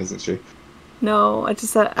that a thing, isn't she? No, I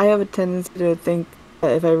just I have a tendency to think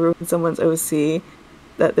that if I ruin someone's OC,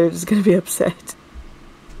 that they're just gonna be upset.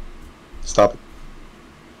 Stop it.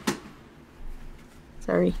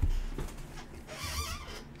 Sorry.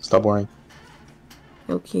 Stop worrying.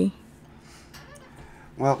 Okay.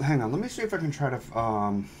 Well, hang on. Let me see if I can try to.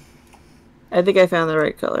 I think I found the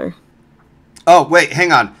right color. Oh wait,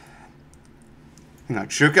 hang on. Hang on,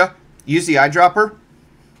 Shuka. Use the eyedropper.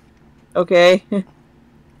 Okay.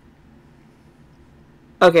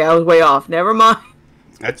 Okay, I was way off. Never mind.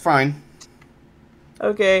 That's fine.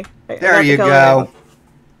 Okay. I There got the you color. go.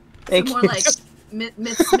 Thank So you. more like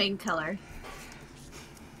Myth's main color.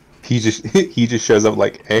 He just shows up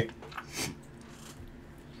like, hey.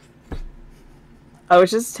 I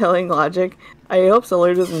was just telling Logic, I hope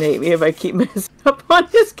Solar doesn't hate me if I keep messing up on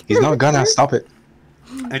his character. He's not gonna stop it.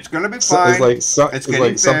 It's gonna be fine. It's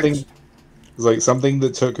getting something. fixed. It's like something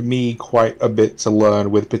that took me quite a bit to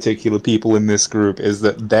learn with particular people in this group is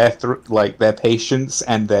that their patience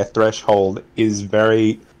and their threshold is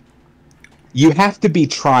very. You have to be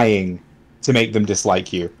trying to make them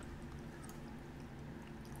dislike you.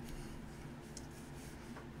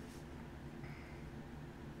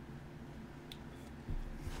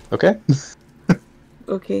 Okay?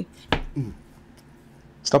 Okay.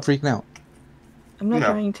 Stop freaking out. I'm not No.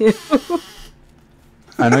 trying to.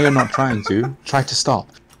 I know you're not trying to. Try to stop.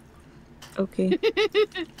 Okay.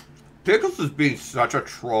 Pickles is being such a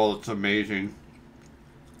troll. It's amazing.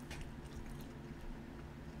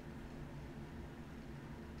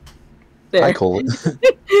 There. I call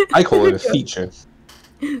it a feature.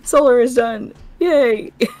 Solar is done.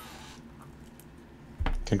 Yay.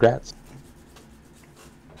 Congrats.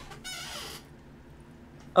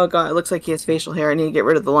 Oh god, it looks like he has facial hair. I need to get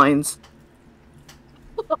rid of the lines.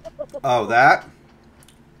 Oh, that?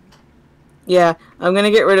 Yeah, I'm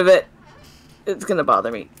gonna get rid of it. It's gonna bother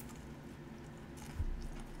me.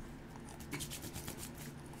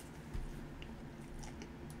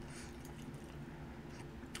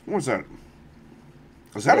 What was that?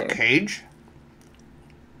 Was that a There. cage?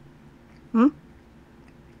 Hmm?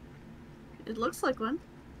 It looks like one.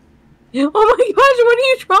 Oh my gosh, what are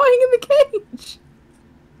you drawing in the cage?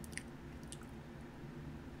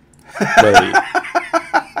 Wait.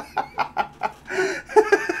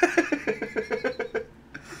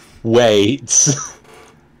 Wait.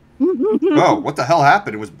 Oh, what the hell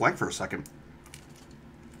happened? It was blank for a second.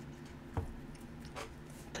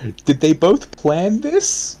 Did they both plan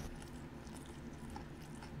this?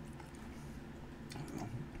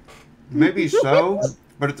 Maybe so,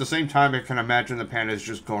 but at the same time, I can imagine the panda's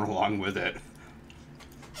just going along with it.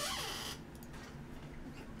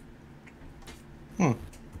 Hmm.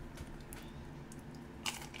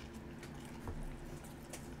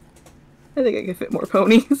 I think I can fit more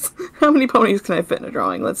ponies. How many ponies can I fit in a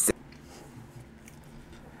drawing? Let's see.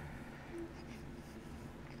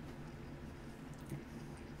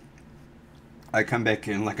 I come back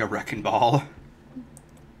in like a wrecking ball.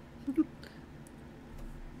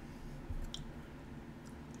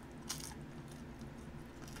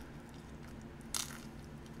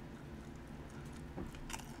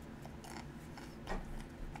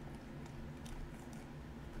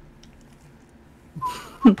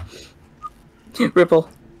 Ripple.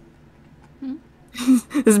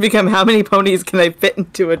 This has become how many ponies can I fit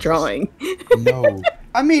into a drawing? No.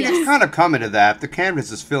 I mean, Yes. it's kind of coming to that. The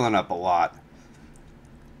canvas is filling up a lot.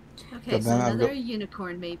 Okay, But so then I've another got-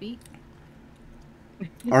 unicorn, maybe.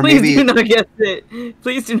 Or Please maybe do not guess it.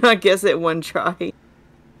 Please do not guess it one try.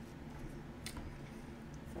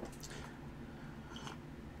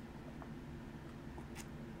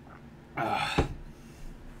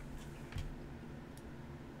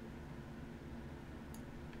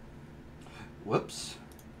 Whoops.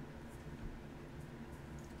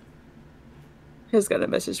 I just got a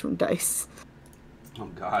message from Dice. Oh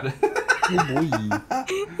God.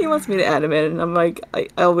 He wants me to add him in, and I'm like,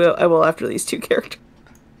 I will after these two characters.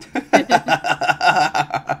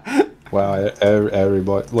 Wow,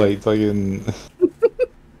 everybody, like, fucking...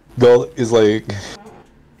 Gold is like...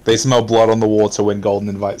 They smell blood on the water when Golden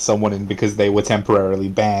invites someone in because they were temporarily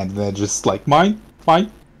banned, and they're just like, mine.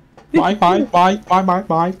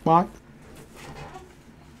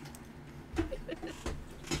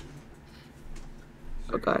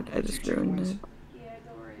 Oh God, I just ruined it. Yeah,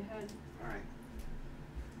 go right ahead. Alright.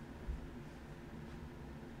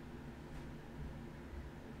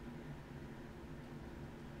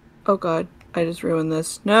 Oh God, I just ruined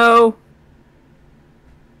this. No!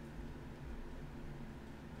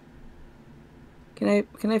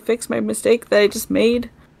 Can I fix my mistake that I just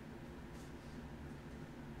made?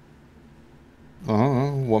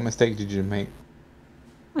 Oh, what mistake did you make?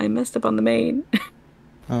 I messed up on the main.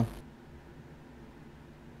 Oh.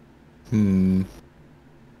 Hmm.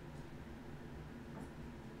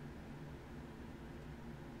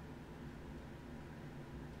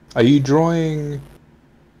 Are you drawing...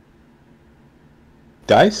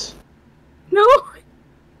 Dice? No!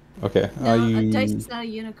 Okay, No, are you... Dice is not a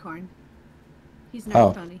unicorn. He's an Oh.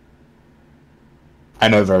 earth pony. I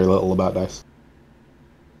know very little about Dice.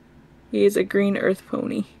 He is a green earth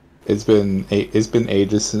pony. It's been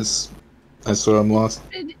ages since I saw him last.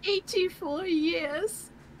 It's been 84 years.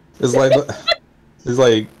 It's like it's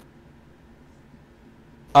like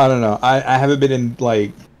I don't know. I haven't been in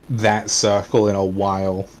like that circle in a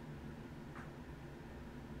while.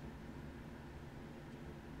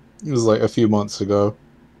 It was like a few months ago.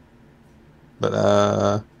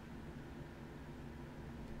 But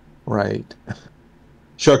right.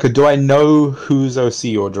 Shoka, do I know whose OC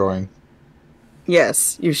you're drawing?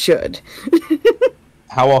 Yes, you should.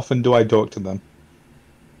 How often do I talk to them?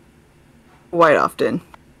 Quite often.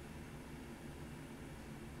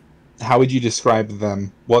 How would you describe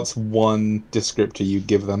them? What's one descriptor you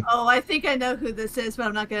give them? Oh, I think I know who this is, but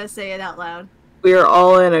I'm not going to say it out loud. We are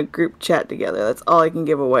all in a group chat together. That's all I can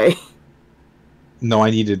give away. No, I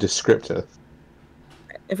need a descriptor.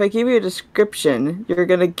 If I give you a description, you're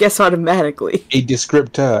gonna guess automatically. A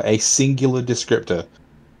descriptor, a singular descriptor.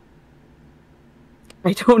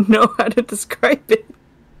 I don't know how to describe it.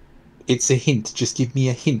 It's a hint. Just give me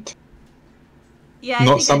a hint. Yeah, I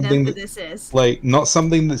Not think I something know who that- this is. Like, not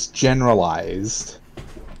something that's generalized.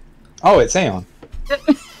 Oh, it's Aeon.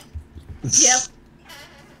 Yep.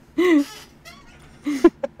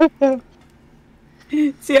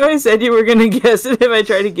 See how I said you were gonna guess it if I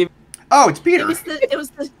tried to give. Oh, it's Peter.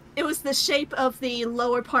 It was the shape of the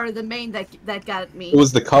lower part of the mane that got me. It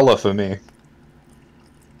was the color for me.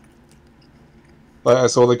 Like, I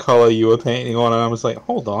saw the color you were painting on, and I was like,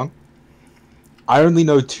 hold on. I only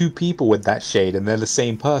know 2 people with that shade, and they're the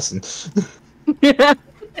same person. How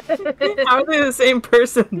are they the same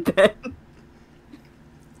person then?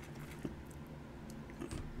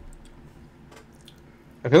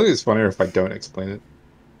 I feel like it's funnier if I don't explain it.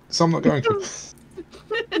 So I'm not going to.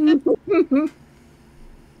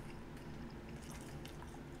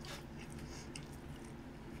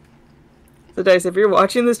 So Dice, if you're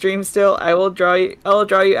watching the stream still, I will draw you. I'll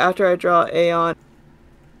draw you after I draw Aeon.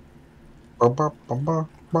 I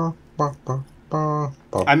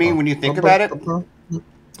mean, when you think about it,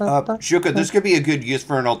 Shuka, this could be a good use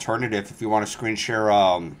for an alternative if you want to screen share,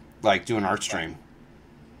 like do an art stream.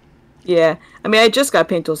 Yeah, I mean, I just got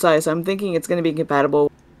Paint Tool Size, so I'm thinking it's going to be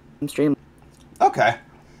compatible with stream. Okay.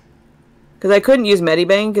 Because I couldn't use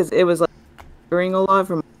Medibang because it was like during a lot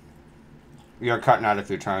from. You're cutting out a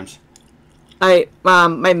few times. My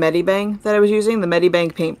Medibang that I was using, the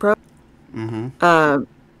Medibang Paint Pro. Mm-hmm.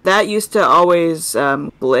 That used to always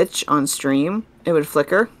glitch on stream. It would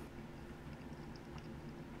flicker.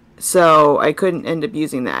 So I couldn't end up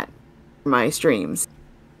using that for my streams.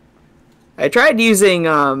 I tried using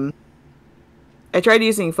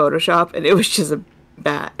Photoshop, and it was just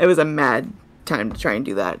it was a mad time to try and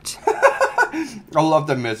do that. I love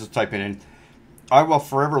that Miz is typing in. I will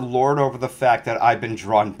forever lord over the fact that I've been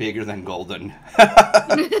drawn bigger than Golden.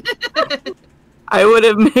 I would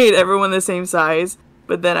have made everyone the same size,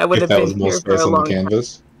 but then I would have been here for a long time.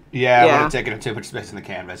 Yeah, I would have taken up too much space in the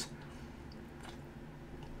canvas.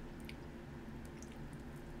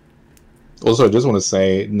 Also, I just want to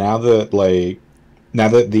say, now that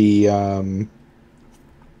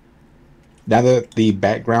the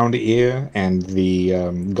background ear and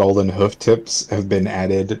the golden hoof tips have been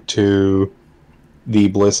added to the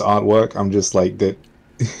Bliss artwork, I'm just like that.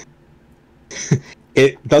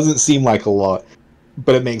 It doesn't seem like a lot,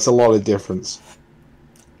 but it makes a lot of difference.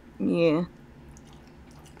 Yeah.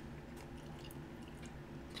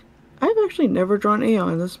 I've actually never drawn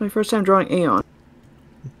Aeon. This is my first time drawing Aeon.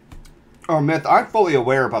 Oh, Myth, I'm fully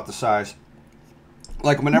aware about the size.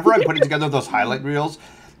 Like, whenever I'm putting together those highlight reels,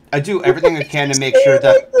 I do everything I can to make sure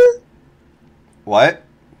that... What?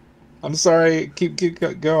 I'm sorry.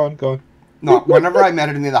 Go on. No, whenever I'm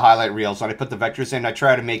editing the highlight reels and I put the vectors in, I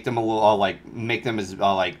try to make them a little, make them as,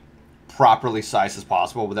 properly sized as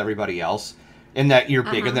possible with everybody else. In that you're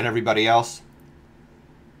bigger than everybody else.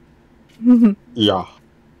 Yeah.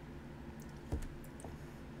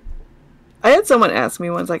 I had someone ask me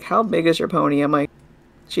once, like, how big is your pony? I'm like,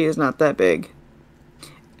 she is not that big.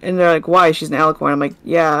 And they're like, why? She's an alicorn. I'm like,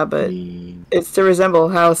 yeah, but it's to resemble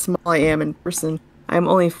how small I am in person. I'm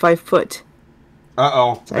only 5 foot.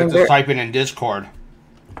 Uh-oh. So it's typing in Discord.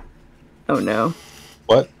 Oh, no.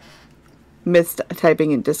 What? Missed typing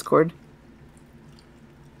in Discord.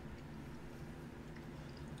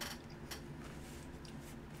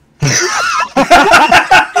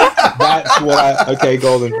 That's what okay,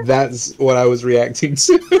 Golden. That's what I was reacting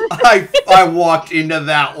to. I walked into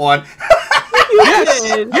that one.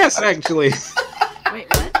 Yes, actually. Wait,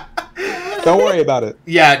 what? Don't worry about it.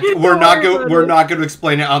 Yeah, we're not going to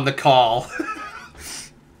explain it on the call.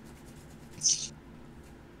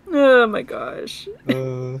 Oh my gosh.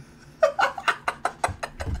 I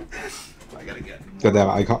gotta get. Goddamn,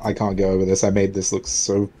 I can't go over this. I made this look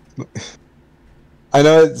so. I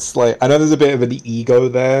know there's a bit of an ego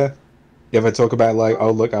there. If I talk about like,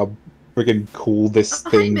 oh look how freaking cool this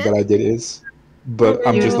thing that I did is, but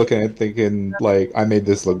I'm just looking at it thinking like I made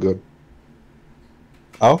this look good.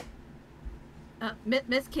 Oh.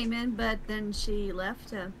 Myth came in, but then she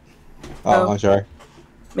left. I'm sorry.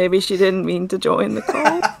 Maybe she didn't mean to join the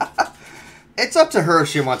call. It's up to her if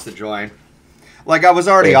she wants to join. Like I was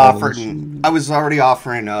already offering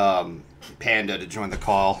Panda to join the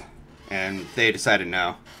call, and they decided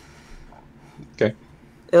no. Okay.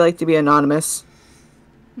 They like to be anonymous.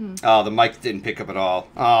 Oh, the mic didn't pick up at all.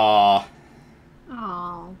 Aww.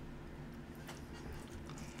 Oh.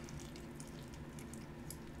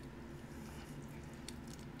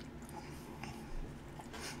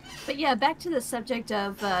 But yeah, back to the subject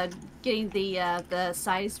of getting the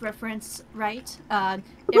size reference right. It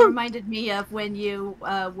reminded me of when you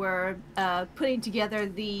were putting together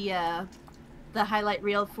the highlight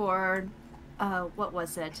reel for what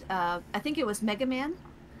was it? I think it was Mega Man.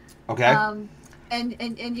 Okay.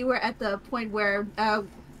 And you were at the point where I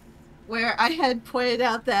had pointed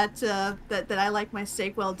out that that I like my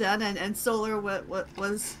steak well done, and Solar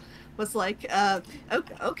was like,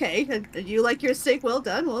 okay, you like your steak well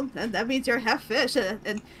done, well, and that means you're half fish,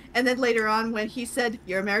 and then later on when he said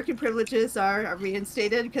your American privileges are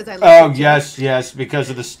reinstated because I like yes, because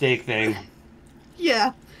of the steak thing.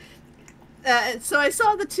 Yeah. So I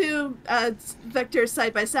saw the two vectors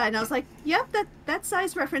side by side, and I was like, yep, that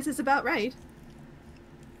size reference is about right.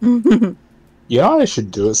 Yeah, I should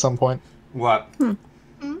do at some point. What?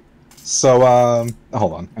 So,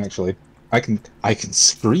 hold on, actually. I can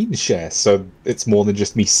screen share, so it's more than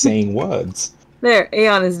just me saying words. There,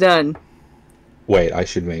 Aeon is done. Wait, I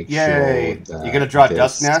should make sure Yay! that You gonna draw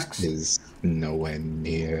dust masks? nowhere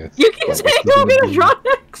near. You keep what saying was who I'm gonna the- draw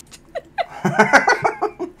next.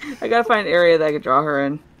 I gotta find an area that I can draw her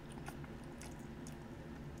in.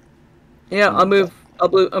 Yeah, I'll move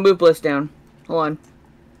Bliss down. Hold on.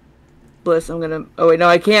 Bliss, I'm gonna. Oh wait, no,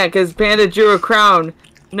 I can't because Panda drew a crown.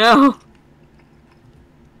 No.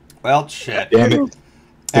 Well, shit. Damn it.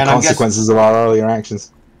 The And I'm consequences of our earlier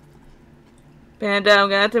actions. Panda, I'm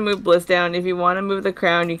gonna have to move Bliss down. If you want to move the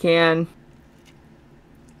crown, you can.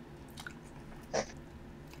 But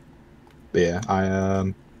yeah, I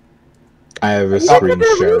have a screen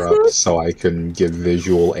share up so I can give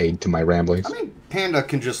visual aid to my ramblings. I mean, Panda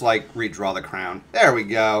can just, like, redraw the crown. There we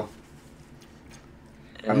go.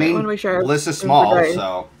 I mean, wanna make sure I have Bliss is room for small, dice.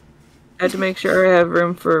 so... I have to make sure I have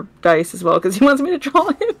room for dice as well because he wants me to draw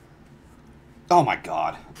him. Oh my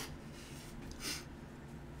god.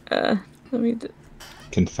 Let me.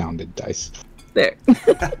 Confounded dice. There.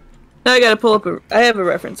 Now I gotta pull up I have a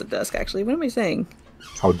reference of Dusk actually. What am I saying?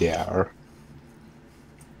 How dare.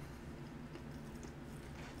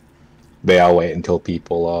 But I'll wait until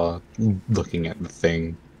people are looking at the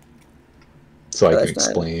thing so I can That's not-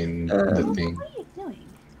 explain the thing. What are you doing?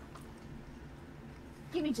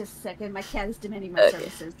 Give me just a second. My cat is demanding my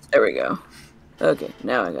services. There we go. Okay,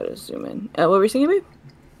 now I gotta zoom in. What were you saying,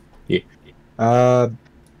 babe?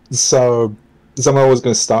 So something I was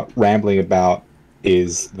going to start rambling about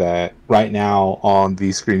is that right now on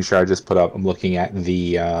the screen share I just put up, I'm looking at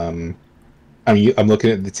the I'm looking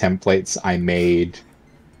at the templates I made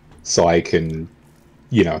so I can,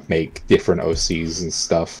 you know, make different OCs and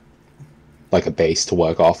stuff, like a base to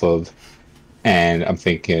work off of. And I'm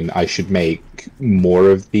thinking I should make more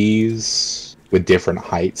of these with different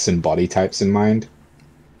heights and body types in mind.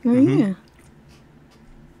 Oh yeah.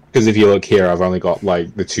 Because if you look here, I've only got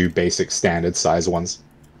like the two basic standard size ones.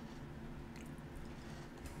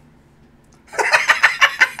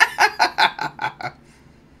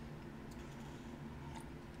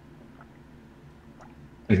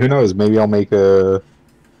 And who knows, maybe I'll make a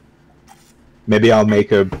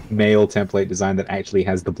male template design that actually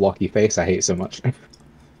has the blocky face I hate so much.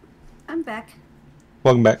 I'm back.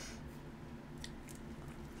 Welcome back.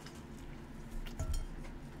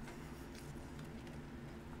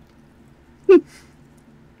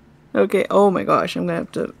 Okay. Oh my gosh, I'm gonna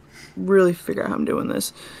have to really figure out how I'm doing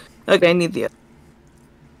this. Okay, I need the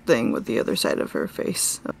thing with the other side of her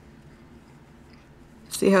face.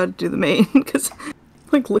 See how to do the main because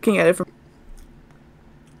like looking at it from.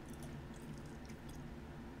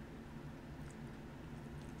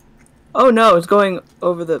 Oh no, it's going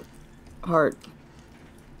over the heart.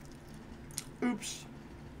 Oops.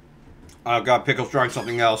 Oh god, Pickle's drawing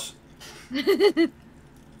something else.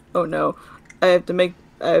 Oh no, I have to make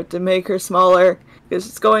her smaller because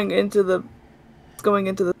it's going into the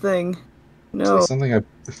thing. No. So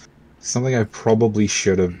something I probably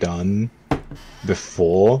should have done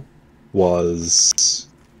before was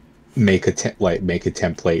make a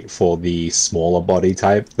template for the smaller body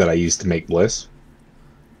type that I used to make Bliss.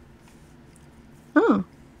 Oh.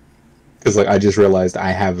 Because like I just realized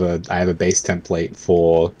I have a base template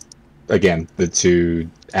for, again, the two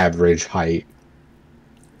average height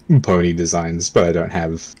pony designs, but I don't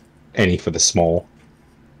have any for the small.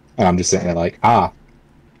 And I'm just sitting there like, Oh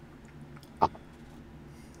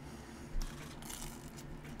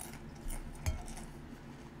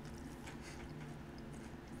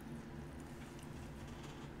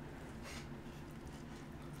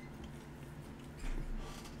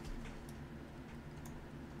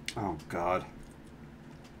god.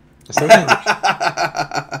 I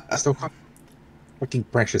still can't fucking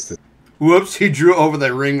precious this. Whoops, he drew over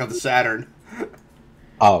the ring of the Saturn.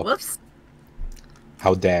 Oh, Whoops.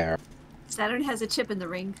 how dare. Saturn has a chip in the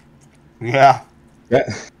ring. Yeah. Yeah,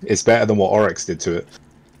 it's better than what Oryx did to it.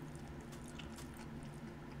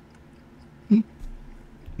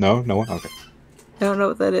 No one? Okay. I don't know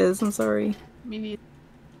what that is. I'm sorry. Me neither.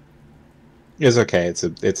 It's okay, it's a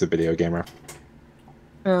video game ref.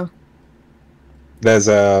 Oh. There's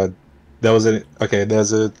this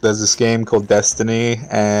game called Destiny,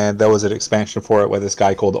 and there was an expansion for it where this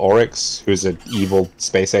guy called Oryx, who's an evil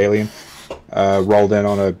space alien, rolled in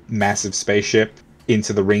on a massive spaceship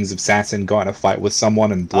into the rings of Saturn, got in a fight with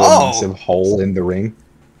someone, and blew a massive hole in the ring.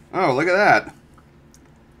 Oh, look at that.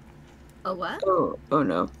 Oh, what? Oh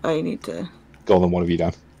no. I need to. Golden, what have you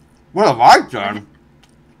done? What have I done?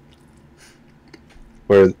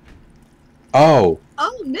 Where? Oh.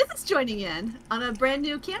 Oh, Myth is joining in on a brand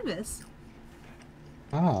new canvas.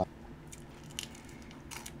 Ah.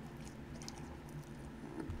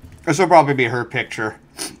 This will probably be her picture.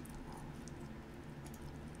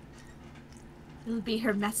 It'll be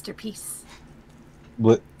her masterpiece.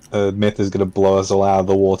 Myth is gonna blow us all out of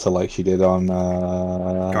the water like she did on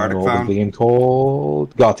Gartic what was Phone? the game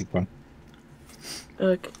called? Gartic Phone.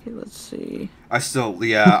 Okay, let's see.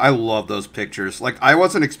 I love those pictures. Like, I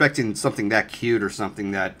wasn't expecting something that cute or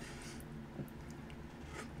something that...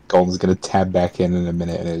 Golden's gonna tab back in a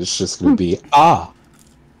minute, and it's just gonna be ah.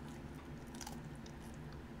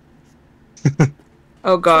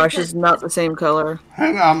 Oh gosh, it's not the same color.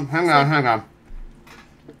 Hang on.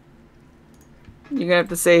 You're gonna have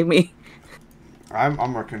to save me.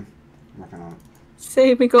 I'm working on it.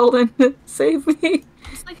 Save me, Golden. Save me.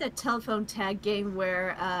 It's like that telephone tag game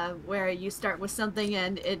where you start with something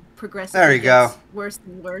and it progressively There you go. gets worse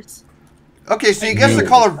and worse. Okay, so you guessed the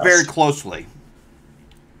color very closely.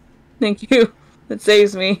 Thank you. That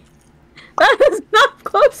saves me. That is not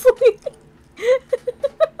closely.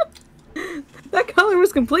 That color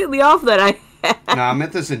was completely off that I had. No,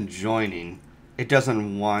 Myth isn't joining. It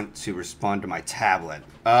doesn't want to respond to my tablet.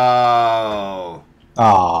 Oh.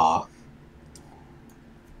 Ah.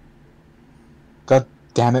 God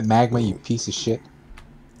damn it, Magma, you piece of shit.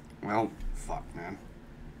 Well, fuck, man.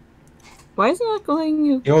 Why is it not letting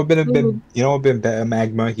you? You know what would been better,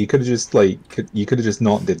 Magma? You could have just you could have just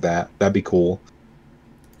not did that. That'd be cool.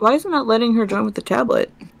 Why is it not letting her join with the tablet?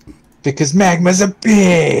 Because Magma's a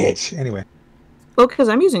bitch. Anyway. Well, because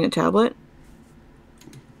I'm using a tablet.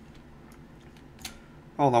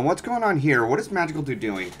 Hold on, what's going on here? What is Magical Dude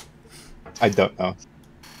doing? I don't know.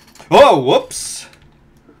 Oh, whoops!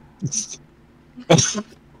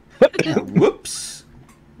 Whoops.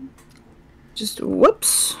 Just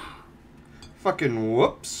whoops. Fucking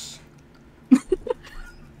whoops.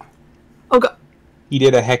 Oh god. He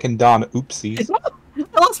did a heckin' darn oopsies.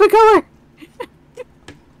 I lost my color.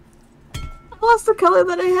 I lost the color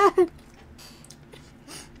that I had.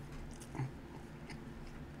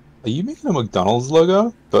 Are you making a McDonald's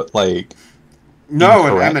logo? But like... No,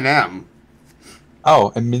 incorrect? an M&M.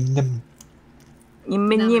 Oh, M&M.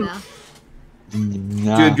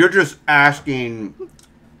 No. Dude, you're just asking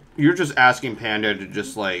Panda to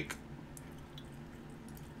just, like...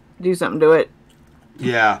 Do something to it.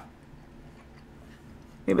 Yeah.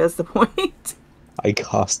 Maybe that's the point. I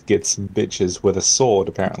cast get some bitches with a sword,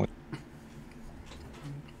 apparently.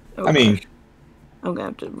 Oh, I mean... gosh. I'm gonna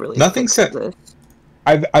have to really... Nothing fix said... this.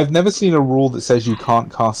 I've never seen a rule that says you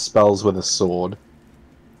can't cast spells with a sword.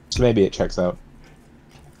 So maybe it checks out.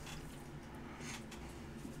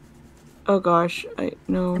 Oh gosh,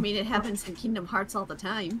 no. I mean, it happens in Kingdom Hearts all the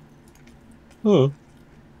time. Oh.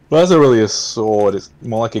 Well, that's not really a sword, it's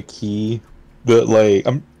more like a key. But like,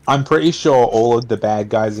 I'm pretty sure all of the bad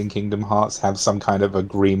guys in Kingdom Hearts have some kind of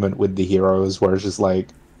agreement with the heroes, where it's just like,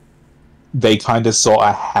 they kind of sort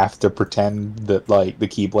of have to pretend that like the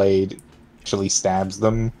Keyblade actually stabs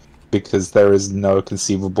them, because there is no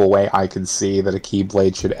conceivable way I can see that a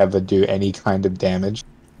Keyblade should ever do any kind of damage,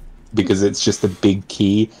 because it's just a big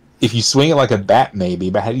key. If you swing it like a bat, maybe,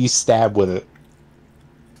 but how do you stab with it?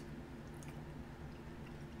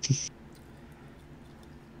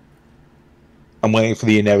 I'm waiting for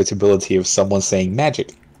the inevitability of someone saying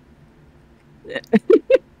magic. It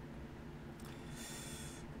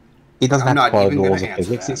doesn't I'm have not to follow even the gonna laws of answer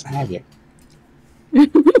physics, that. it's magic.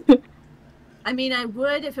 I mean, I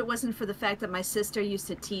would if it wasn't for the fact that my sister used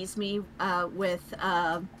to tease me with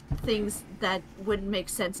things that wouldn't make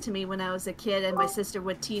sense to me when I was a kid, and my sister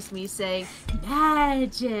would tease me saying,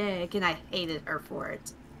 magic, and I hated her for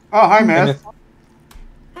it. Oh, hi, Myth.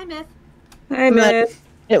 Hi, Myth. Hey, man.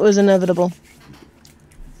 It was inevitable.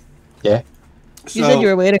 Yeah. You said you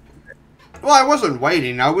were waiting. Well, I wasn't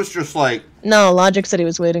waiting. I was just like... No, Logic said he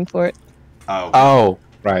was waiting for it. Oh. Oh,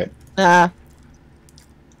 right. Ah.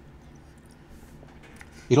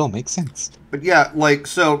 It all makes sense. But yeah, like,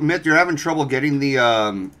 so, Myth, you're having trouble getting the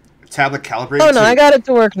tablet calibrated? Oh no, I got it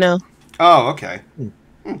to work now. Oh, okay.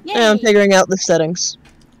 Yeah, I'm figuring out the settings.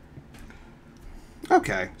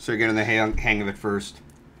 Okay, so you're getting the hang of it first.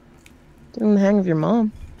 Getting the hang of your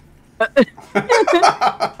mom.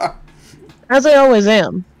 As I always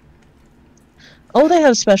am. Oh, they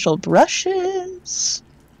have special brushes.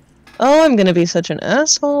 Oh, I'm gonna be such an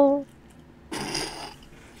asshole.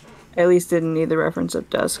 At least didn't need the reference of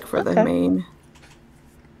dusk for the main.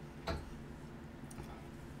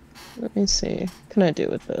 Let me see. What can I do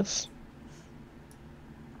with this?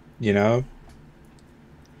 You know?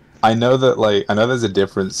 I know that, like, I know there's a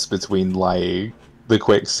difference between, like, the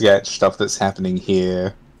quick sketch stuff that's happening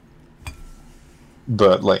here,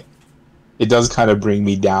 but, like, it does kind of bring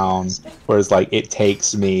me down, whereas, like, it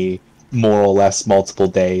takes me more or less multiple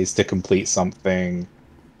days to complete something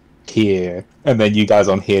here, and then you guys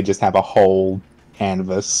on here just have a whole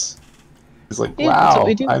canvas. It's like, Yeah, that's what wow,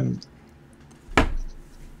 we do.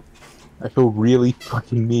 I feel really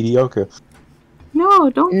fucking mediocre. No,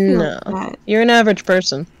 don't feel No. that. You're an average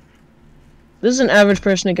person. This is an average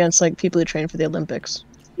person against, like, people who train for the Olympics.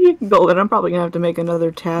 Golden, I'm probably gonna have to make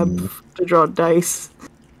another tab to draw dice.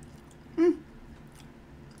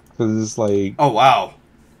 Because, like... Oh, wow.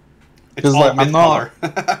 It's 'Cause, all like, I'm not-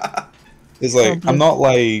 mid-color. It's like, I'm not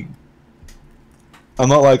like,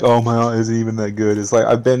 oh, my art isn't even that good. It's like,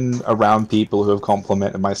 I've been around people who have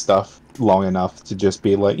complimented my stuff long enough to just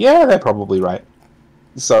be like, yeah, they're probably right.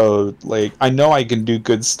 So, like, I know I can do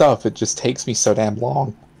good stuff, it just takes me so damn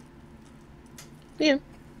long. Yeah.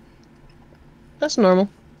 That's normal.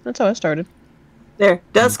 That's how I started. There,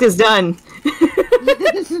 dusk is done.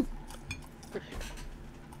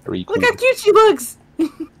 Very cool. Look how cute she looks.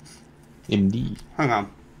 Indeed. Hang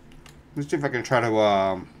on. Let's see if I can try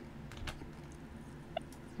to,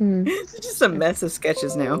 It's just a mess of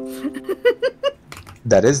sketches now.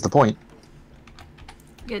 That is the point.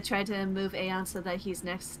 I'm gonna try to move Aeon so that he's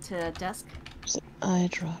next to Dusk. It's an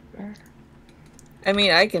eyedropper. I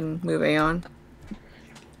mean, I can move Aeon.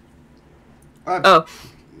 uh,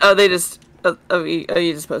 Oh, they just.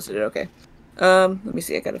 You just posted it. Okay. Let me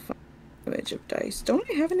see. I gotta find an image of dice. Don't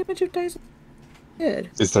I have an image of dice? Good.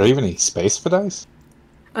 Is there even any space for dice?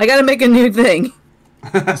 I gotta make a new thing.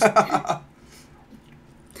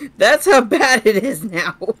 That's how bad it is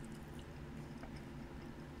now.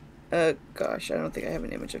 Gosh, I don't think I have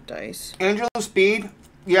an image of dice. Angelo Speed,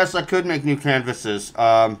 yes, I could make new canvases.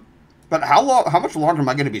 But how much longer am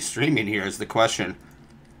I going to be streaming here is the question.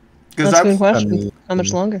 That's a good question. How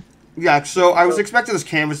much longer? Yeah, so I was expecting this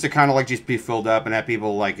canvas to kind of like just be filled up and have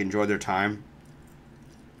people like enjoy their time.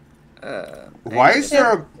 Why is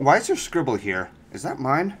there scribble here? Is that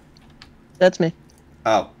mine? That's me.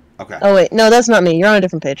 Oh, okay. Oh wait, no, that's not me. You're on a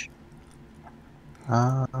different page.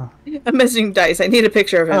 I'm missing dice. I need a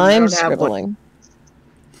picture of him. I I'm don't have one. scribbling.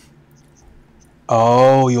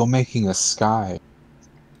 Oh, you're making a sky.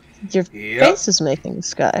 Your face is making the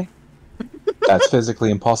sky. That's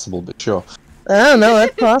physically impossible, but sure. I don't know,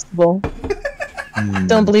 that's possible.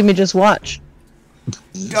 Don't believe me, just watch.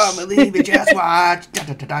 Don't believe it, just watch. Da,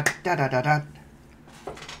 da, da, da, da, da, da.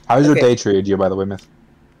 How's your day treated you, by the way, Myth?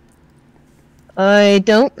 I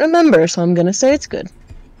don't remember, so I'm gonna say it's good.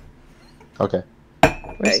 Okay.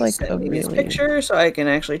 Where's like a Send me this really... picture so I can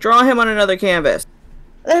actually draw him on another canvas.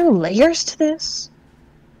 Are there layers to this?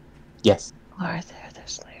 Yes. Are there?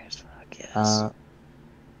 There's layers. Fuck yes.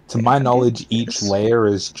 To my knowledge, each layer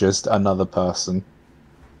is just another person.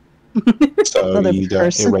 So Another you don't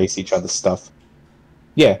person? erase each other's stuff.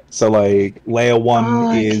 Yeah, so like, layer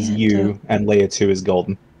 1 is you, and layer 2 is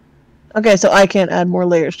Golden. Okay, so I can't add more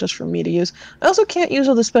layers just for me to use. I also can't use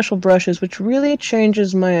all the special brushes, which really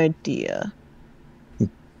changes my idea.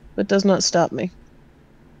 But does not stop me.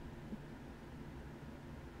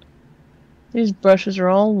 These brushes are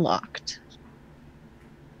all locked.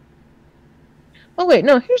 Oh wait,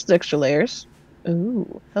 no, here's the extra layers.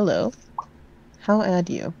 Ooh, hello. How add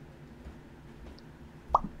you?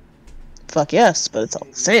 Fuck yes, but it's all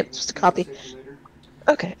the same, it's just a copy.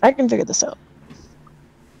 Okay, I can figure this out.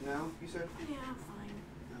 No, you said? Yeah, I'm fine.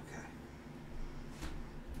 Okay.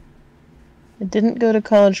 I didn't go to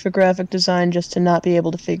college for graphic design just to not be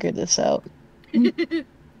able to figure this out.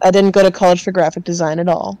 I didn't go to college for graphic design at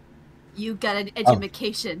all. You got an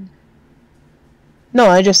education. No,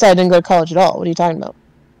 I just said I didn't go to college at all. What are you talking about?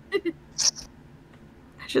 I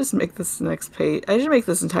should just make this next page. I should make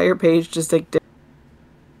this entire page just like.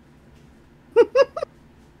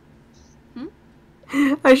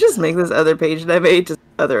 I should just make this other page that I made just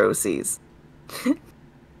other OCs.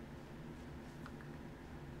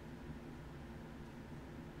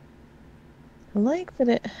 I like that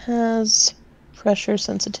it has pressure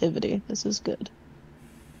sensitivity. This is good.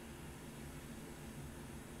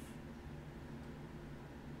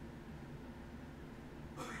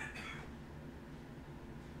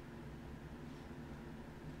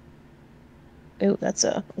 Ooh, that's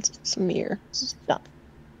a smear. This is not.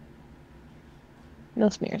 No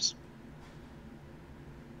smears.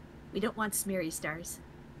 We don't want smeary stars.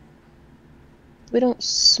 We don't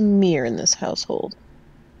smear in this household.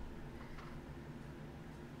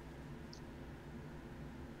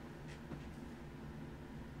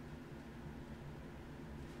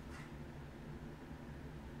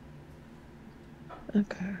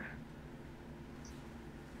 Okay.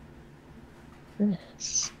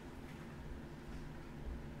 Yes.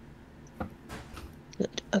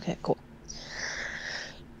 Good. Okay, cool.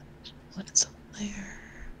 What's up there?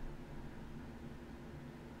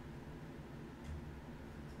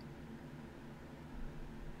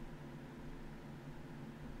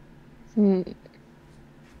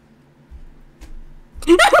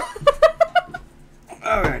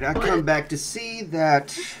 I come back to see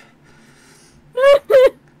that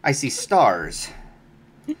I see stars.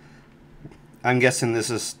 I'm guessing this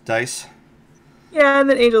is Dice. Yeah, and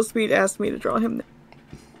then Angel Speed asked me to draw him.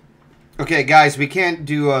 Okay, guys, we can't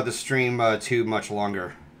do the stream too much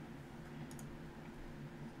longer.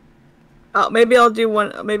 Maybe I'll do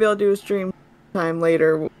one. Maybe I'll do a stream time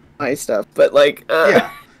later with my stuff. But like,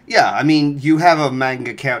 yeah. I mean, you have a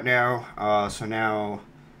manga account now, so now.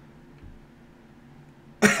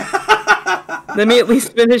 Let me at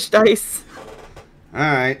least finish Dice. All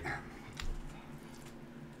right.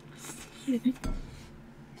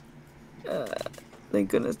 Thank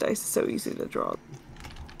goodness Dice is so easy to draw.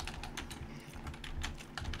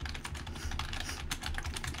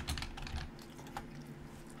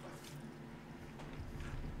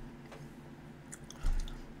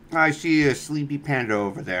 I see a sleepy panda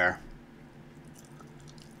over there.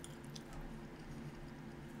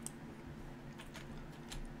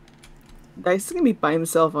 Dice is gonna be by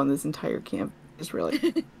himself on this entire camp. Just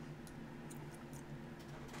really.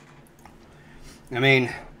 I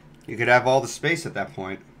mean, you could have all the space at that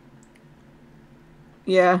point.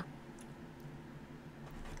 Yeah.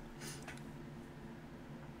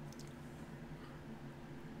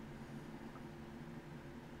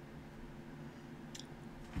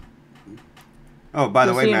 Oh, by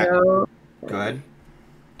the Just way, so you Matt. know, Go ahead.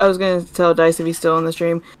 I was gonna tell Dice if he's still on the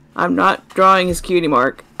stream. I'm not drawing his cutie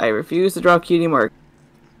mark. I refuse to draw cutie mark.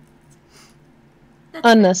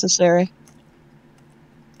 Unnecessary.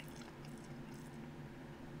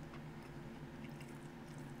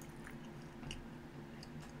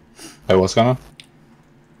 Hey, what's going on?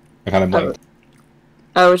 I kind of blanked.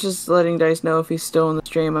 I was just letting Dice know if he's still on the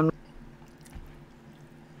stream. I'm.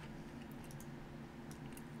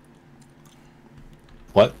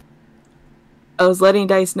 What? I was letting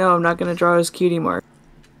Dice know I'm not gonna draw his cutie mark.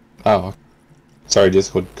 Oh. Sorry,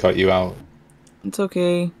 Discord cut you out. It's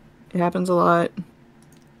okay. It happens a lot.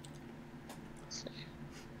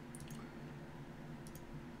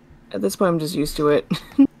 At this point, I'm just used to it.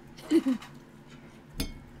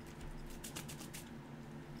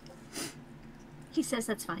 He says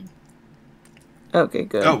that's fine. Okay,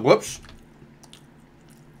 good. Oh, whoops.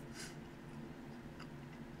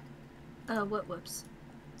 What whoops?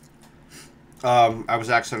 I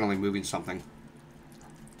was accidentally moving something.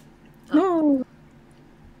 No.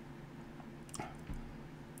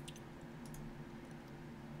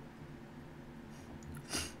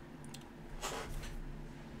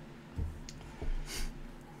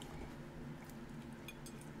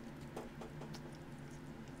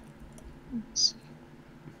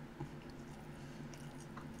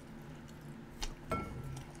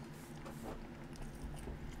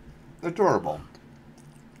 Adorable.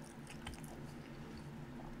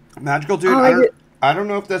 Magical Dude, Oh, I don't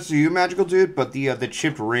know if that's you, Magical Dude, but the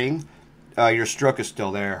chipped ring, your stroke is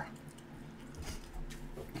still there.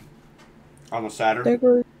 On the Saturn. There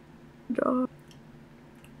goes draw.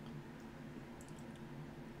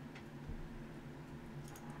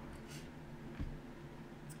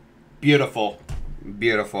 Beautiful.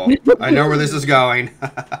 Beautiful. I know where this is going.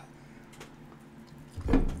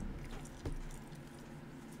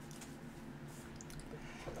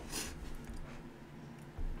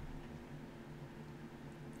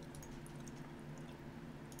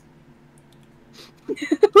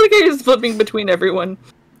 Look at just flipping between everyone.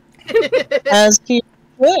 As he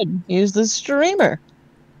should. Use the streamer.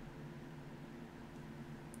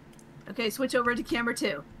 Okay, switch over to camera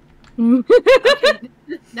 2. Okay,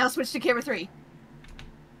 now switch to camera 3.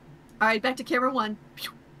 Alright, back to camera 1.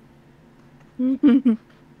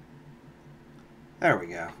 There we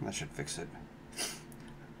go. That should fix it.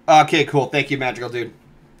 Okay, cool. Thank you, Magical Dude.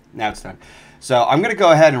 Now it's done. So I'm going to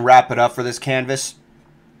go ahead and wrap it up for this canvas.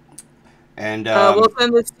 And we'll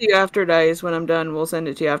send this to you after, Dice. When I'm done, we'll send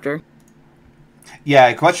it to you after.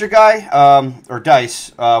 yeah, Quetcher Guy, or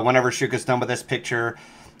Dice, whenever Shuka's done with this picture,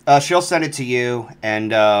 she'll send it to you.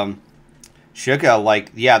 And Shuka,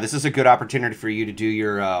 like, yeah, this is a good opportunity for you to do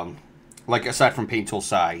your, like, aside from Paint Tool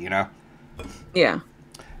Sai, you know? Yeah.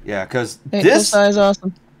 Yeah, because Paint Tool this... Sai is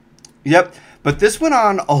awesome. Yep, but this went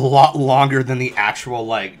on a lot longer than the actual,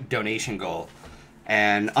 like, donation goal.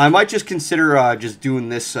 And I might just consider just doing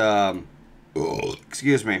this,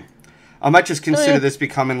 excuse me. I might just consider this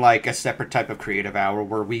becoming, like, a separate type of creative hour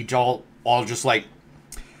where we all just, like...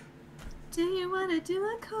 Do you want to do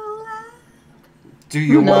a collab? Do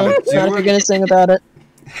you No, want to do not if you're going to sing about it.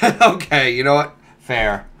 Okay, you know what?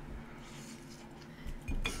 Fair.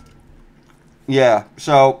 Yeah,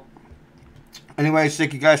 so... Anyways,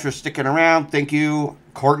 thank you guys for sticking around. Thank you,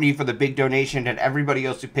 Courtney, for the big donation, and everybody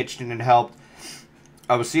else who pitched in and helped.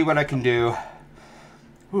 I will see what I can do.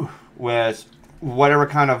 with whatever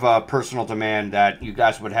kind of personal demand that you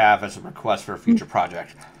guys would have as a request for a future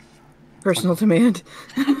project. Personal demand.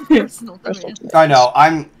 Personal demand. I know.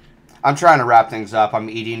 I'm trying to wrap things up. I'm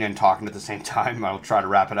eating and talking at the same time. I'll try to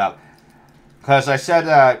wrap it up. Because I said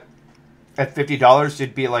at $50,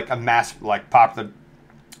 it'd be like a mass, like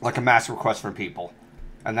a mass request from people,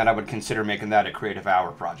 and then I would consider making that a creative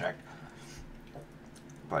hour project.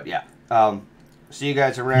 But yeah, see you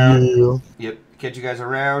guys around. Yeah. Yep, catch you guys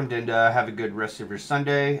around, and have a good rest of your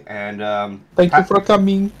Sunday. And Thank you for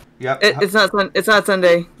coming. Yep. It's not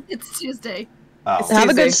Sunday. It's Tuesday. Oh. Have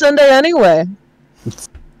a good Sunday anyway.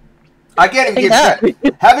 I can't even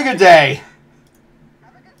get. Have a good day.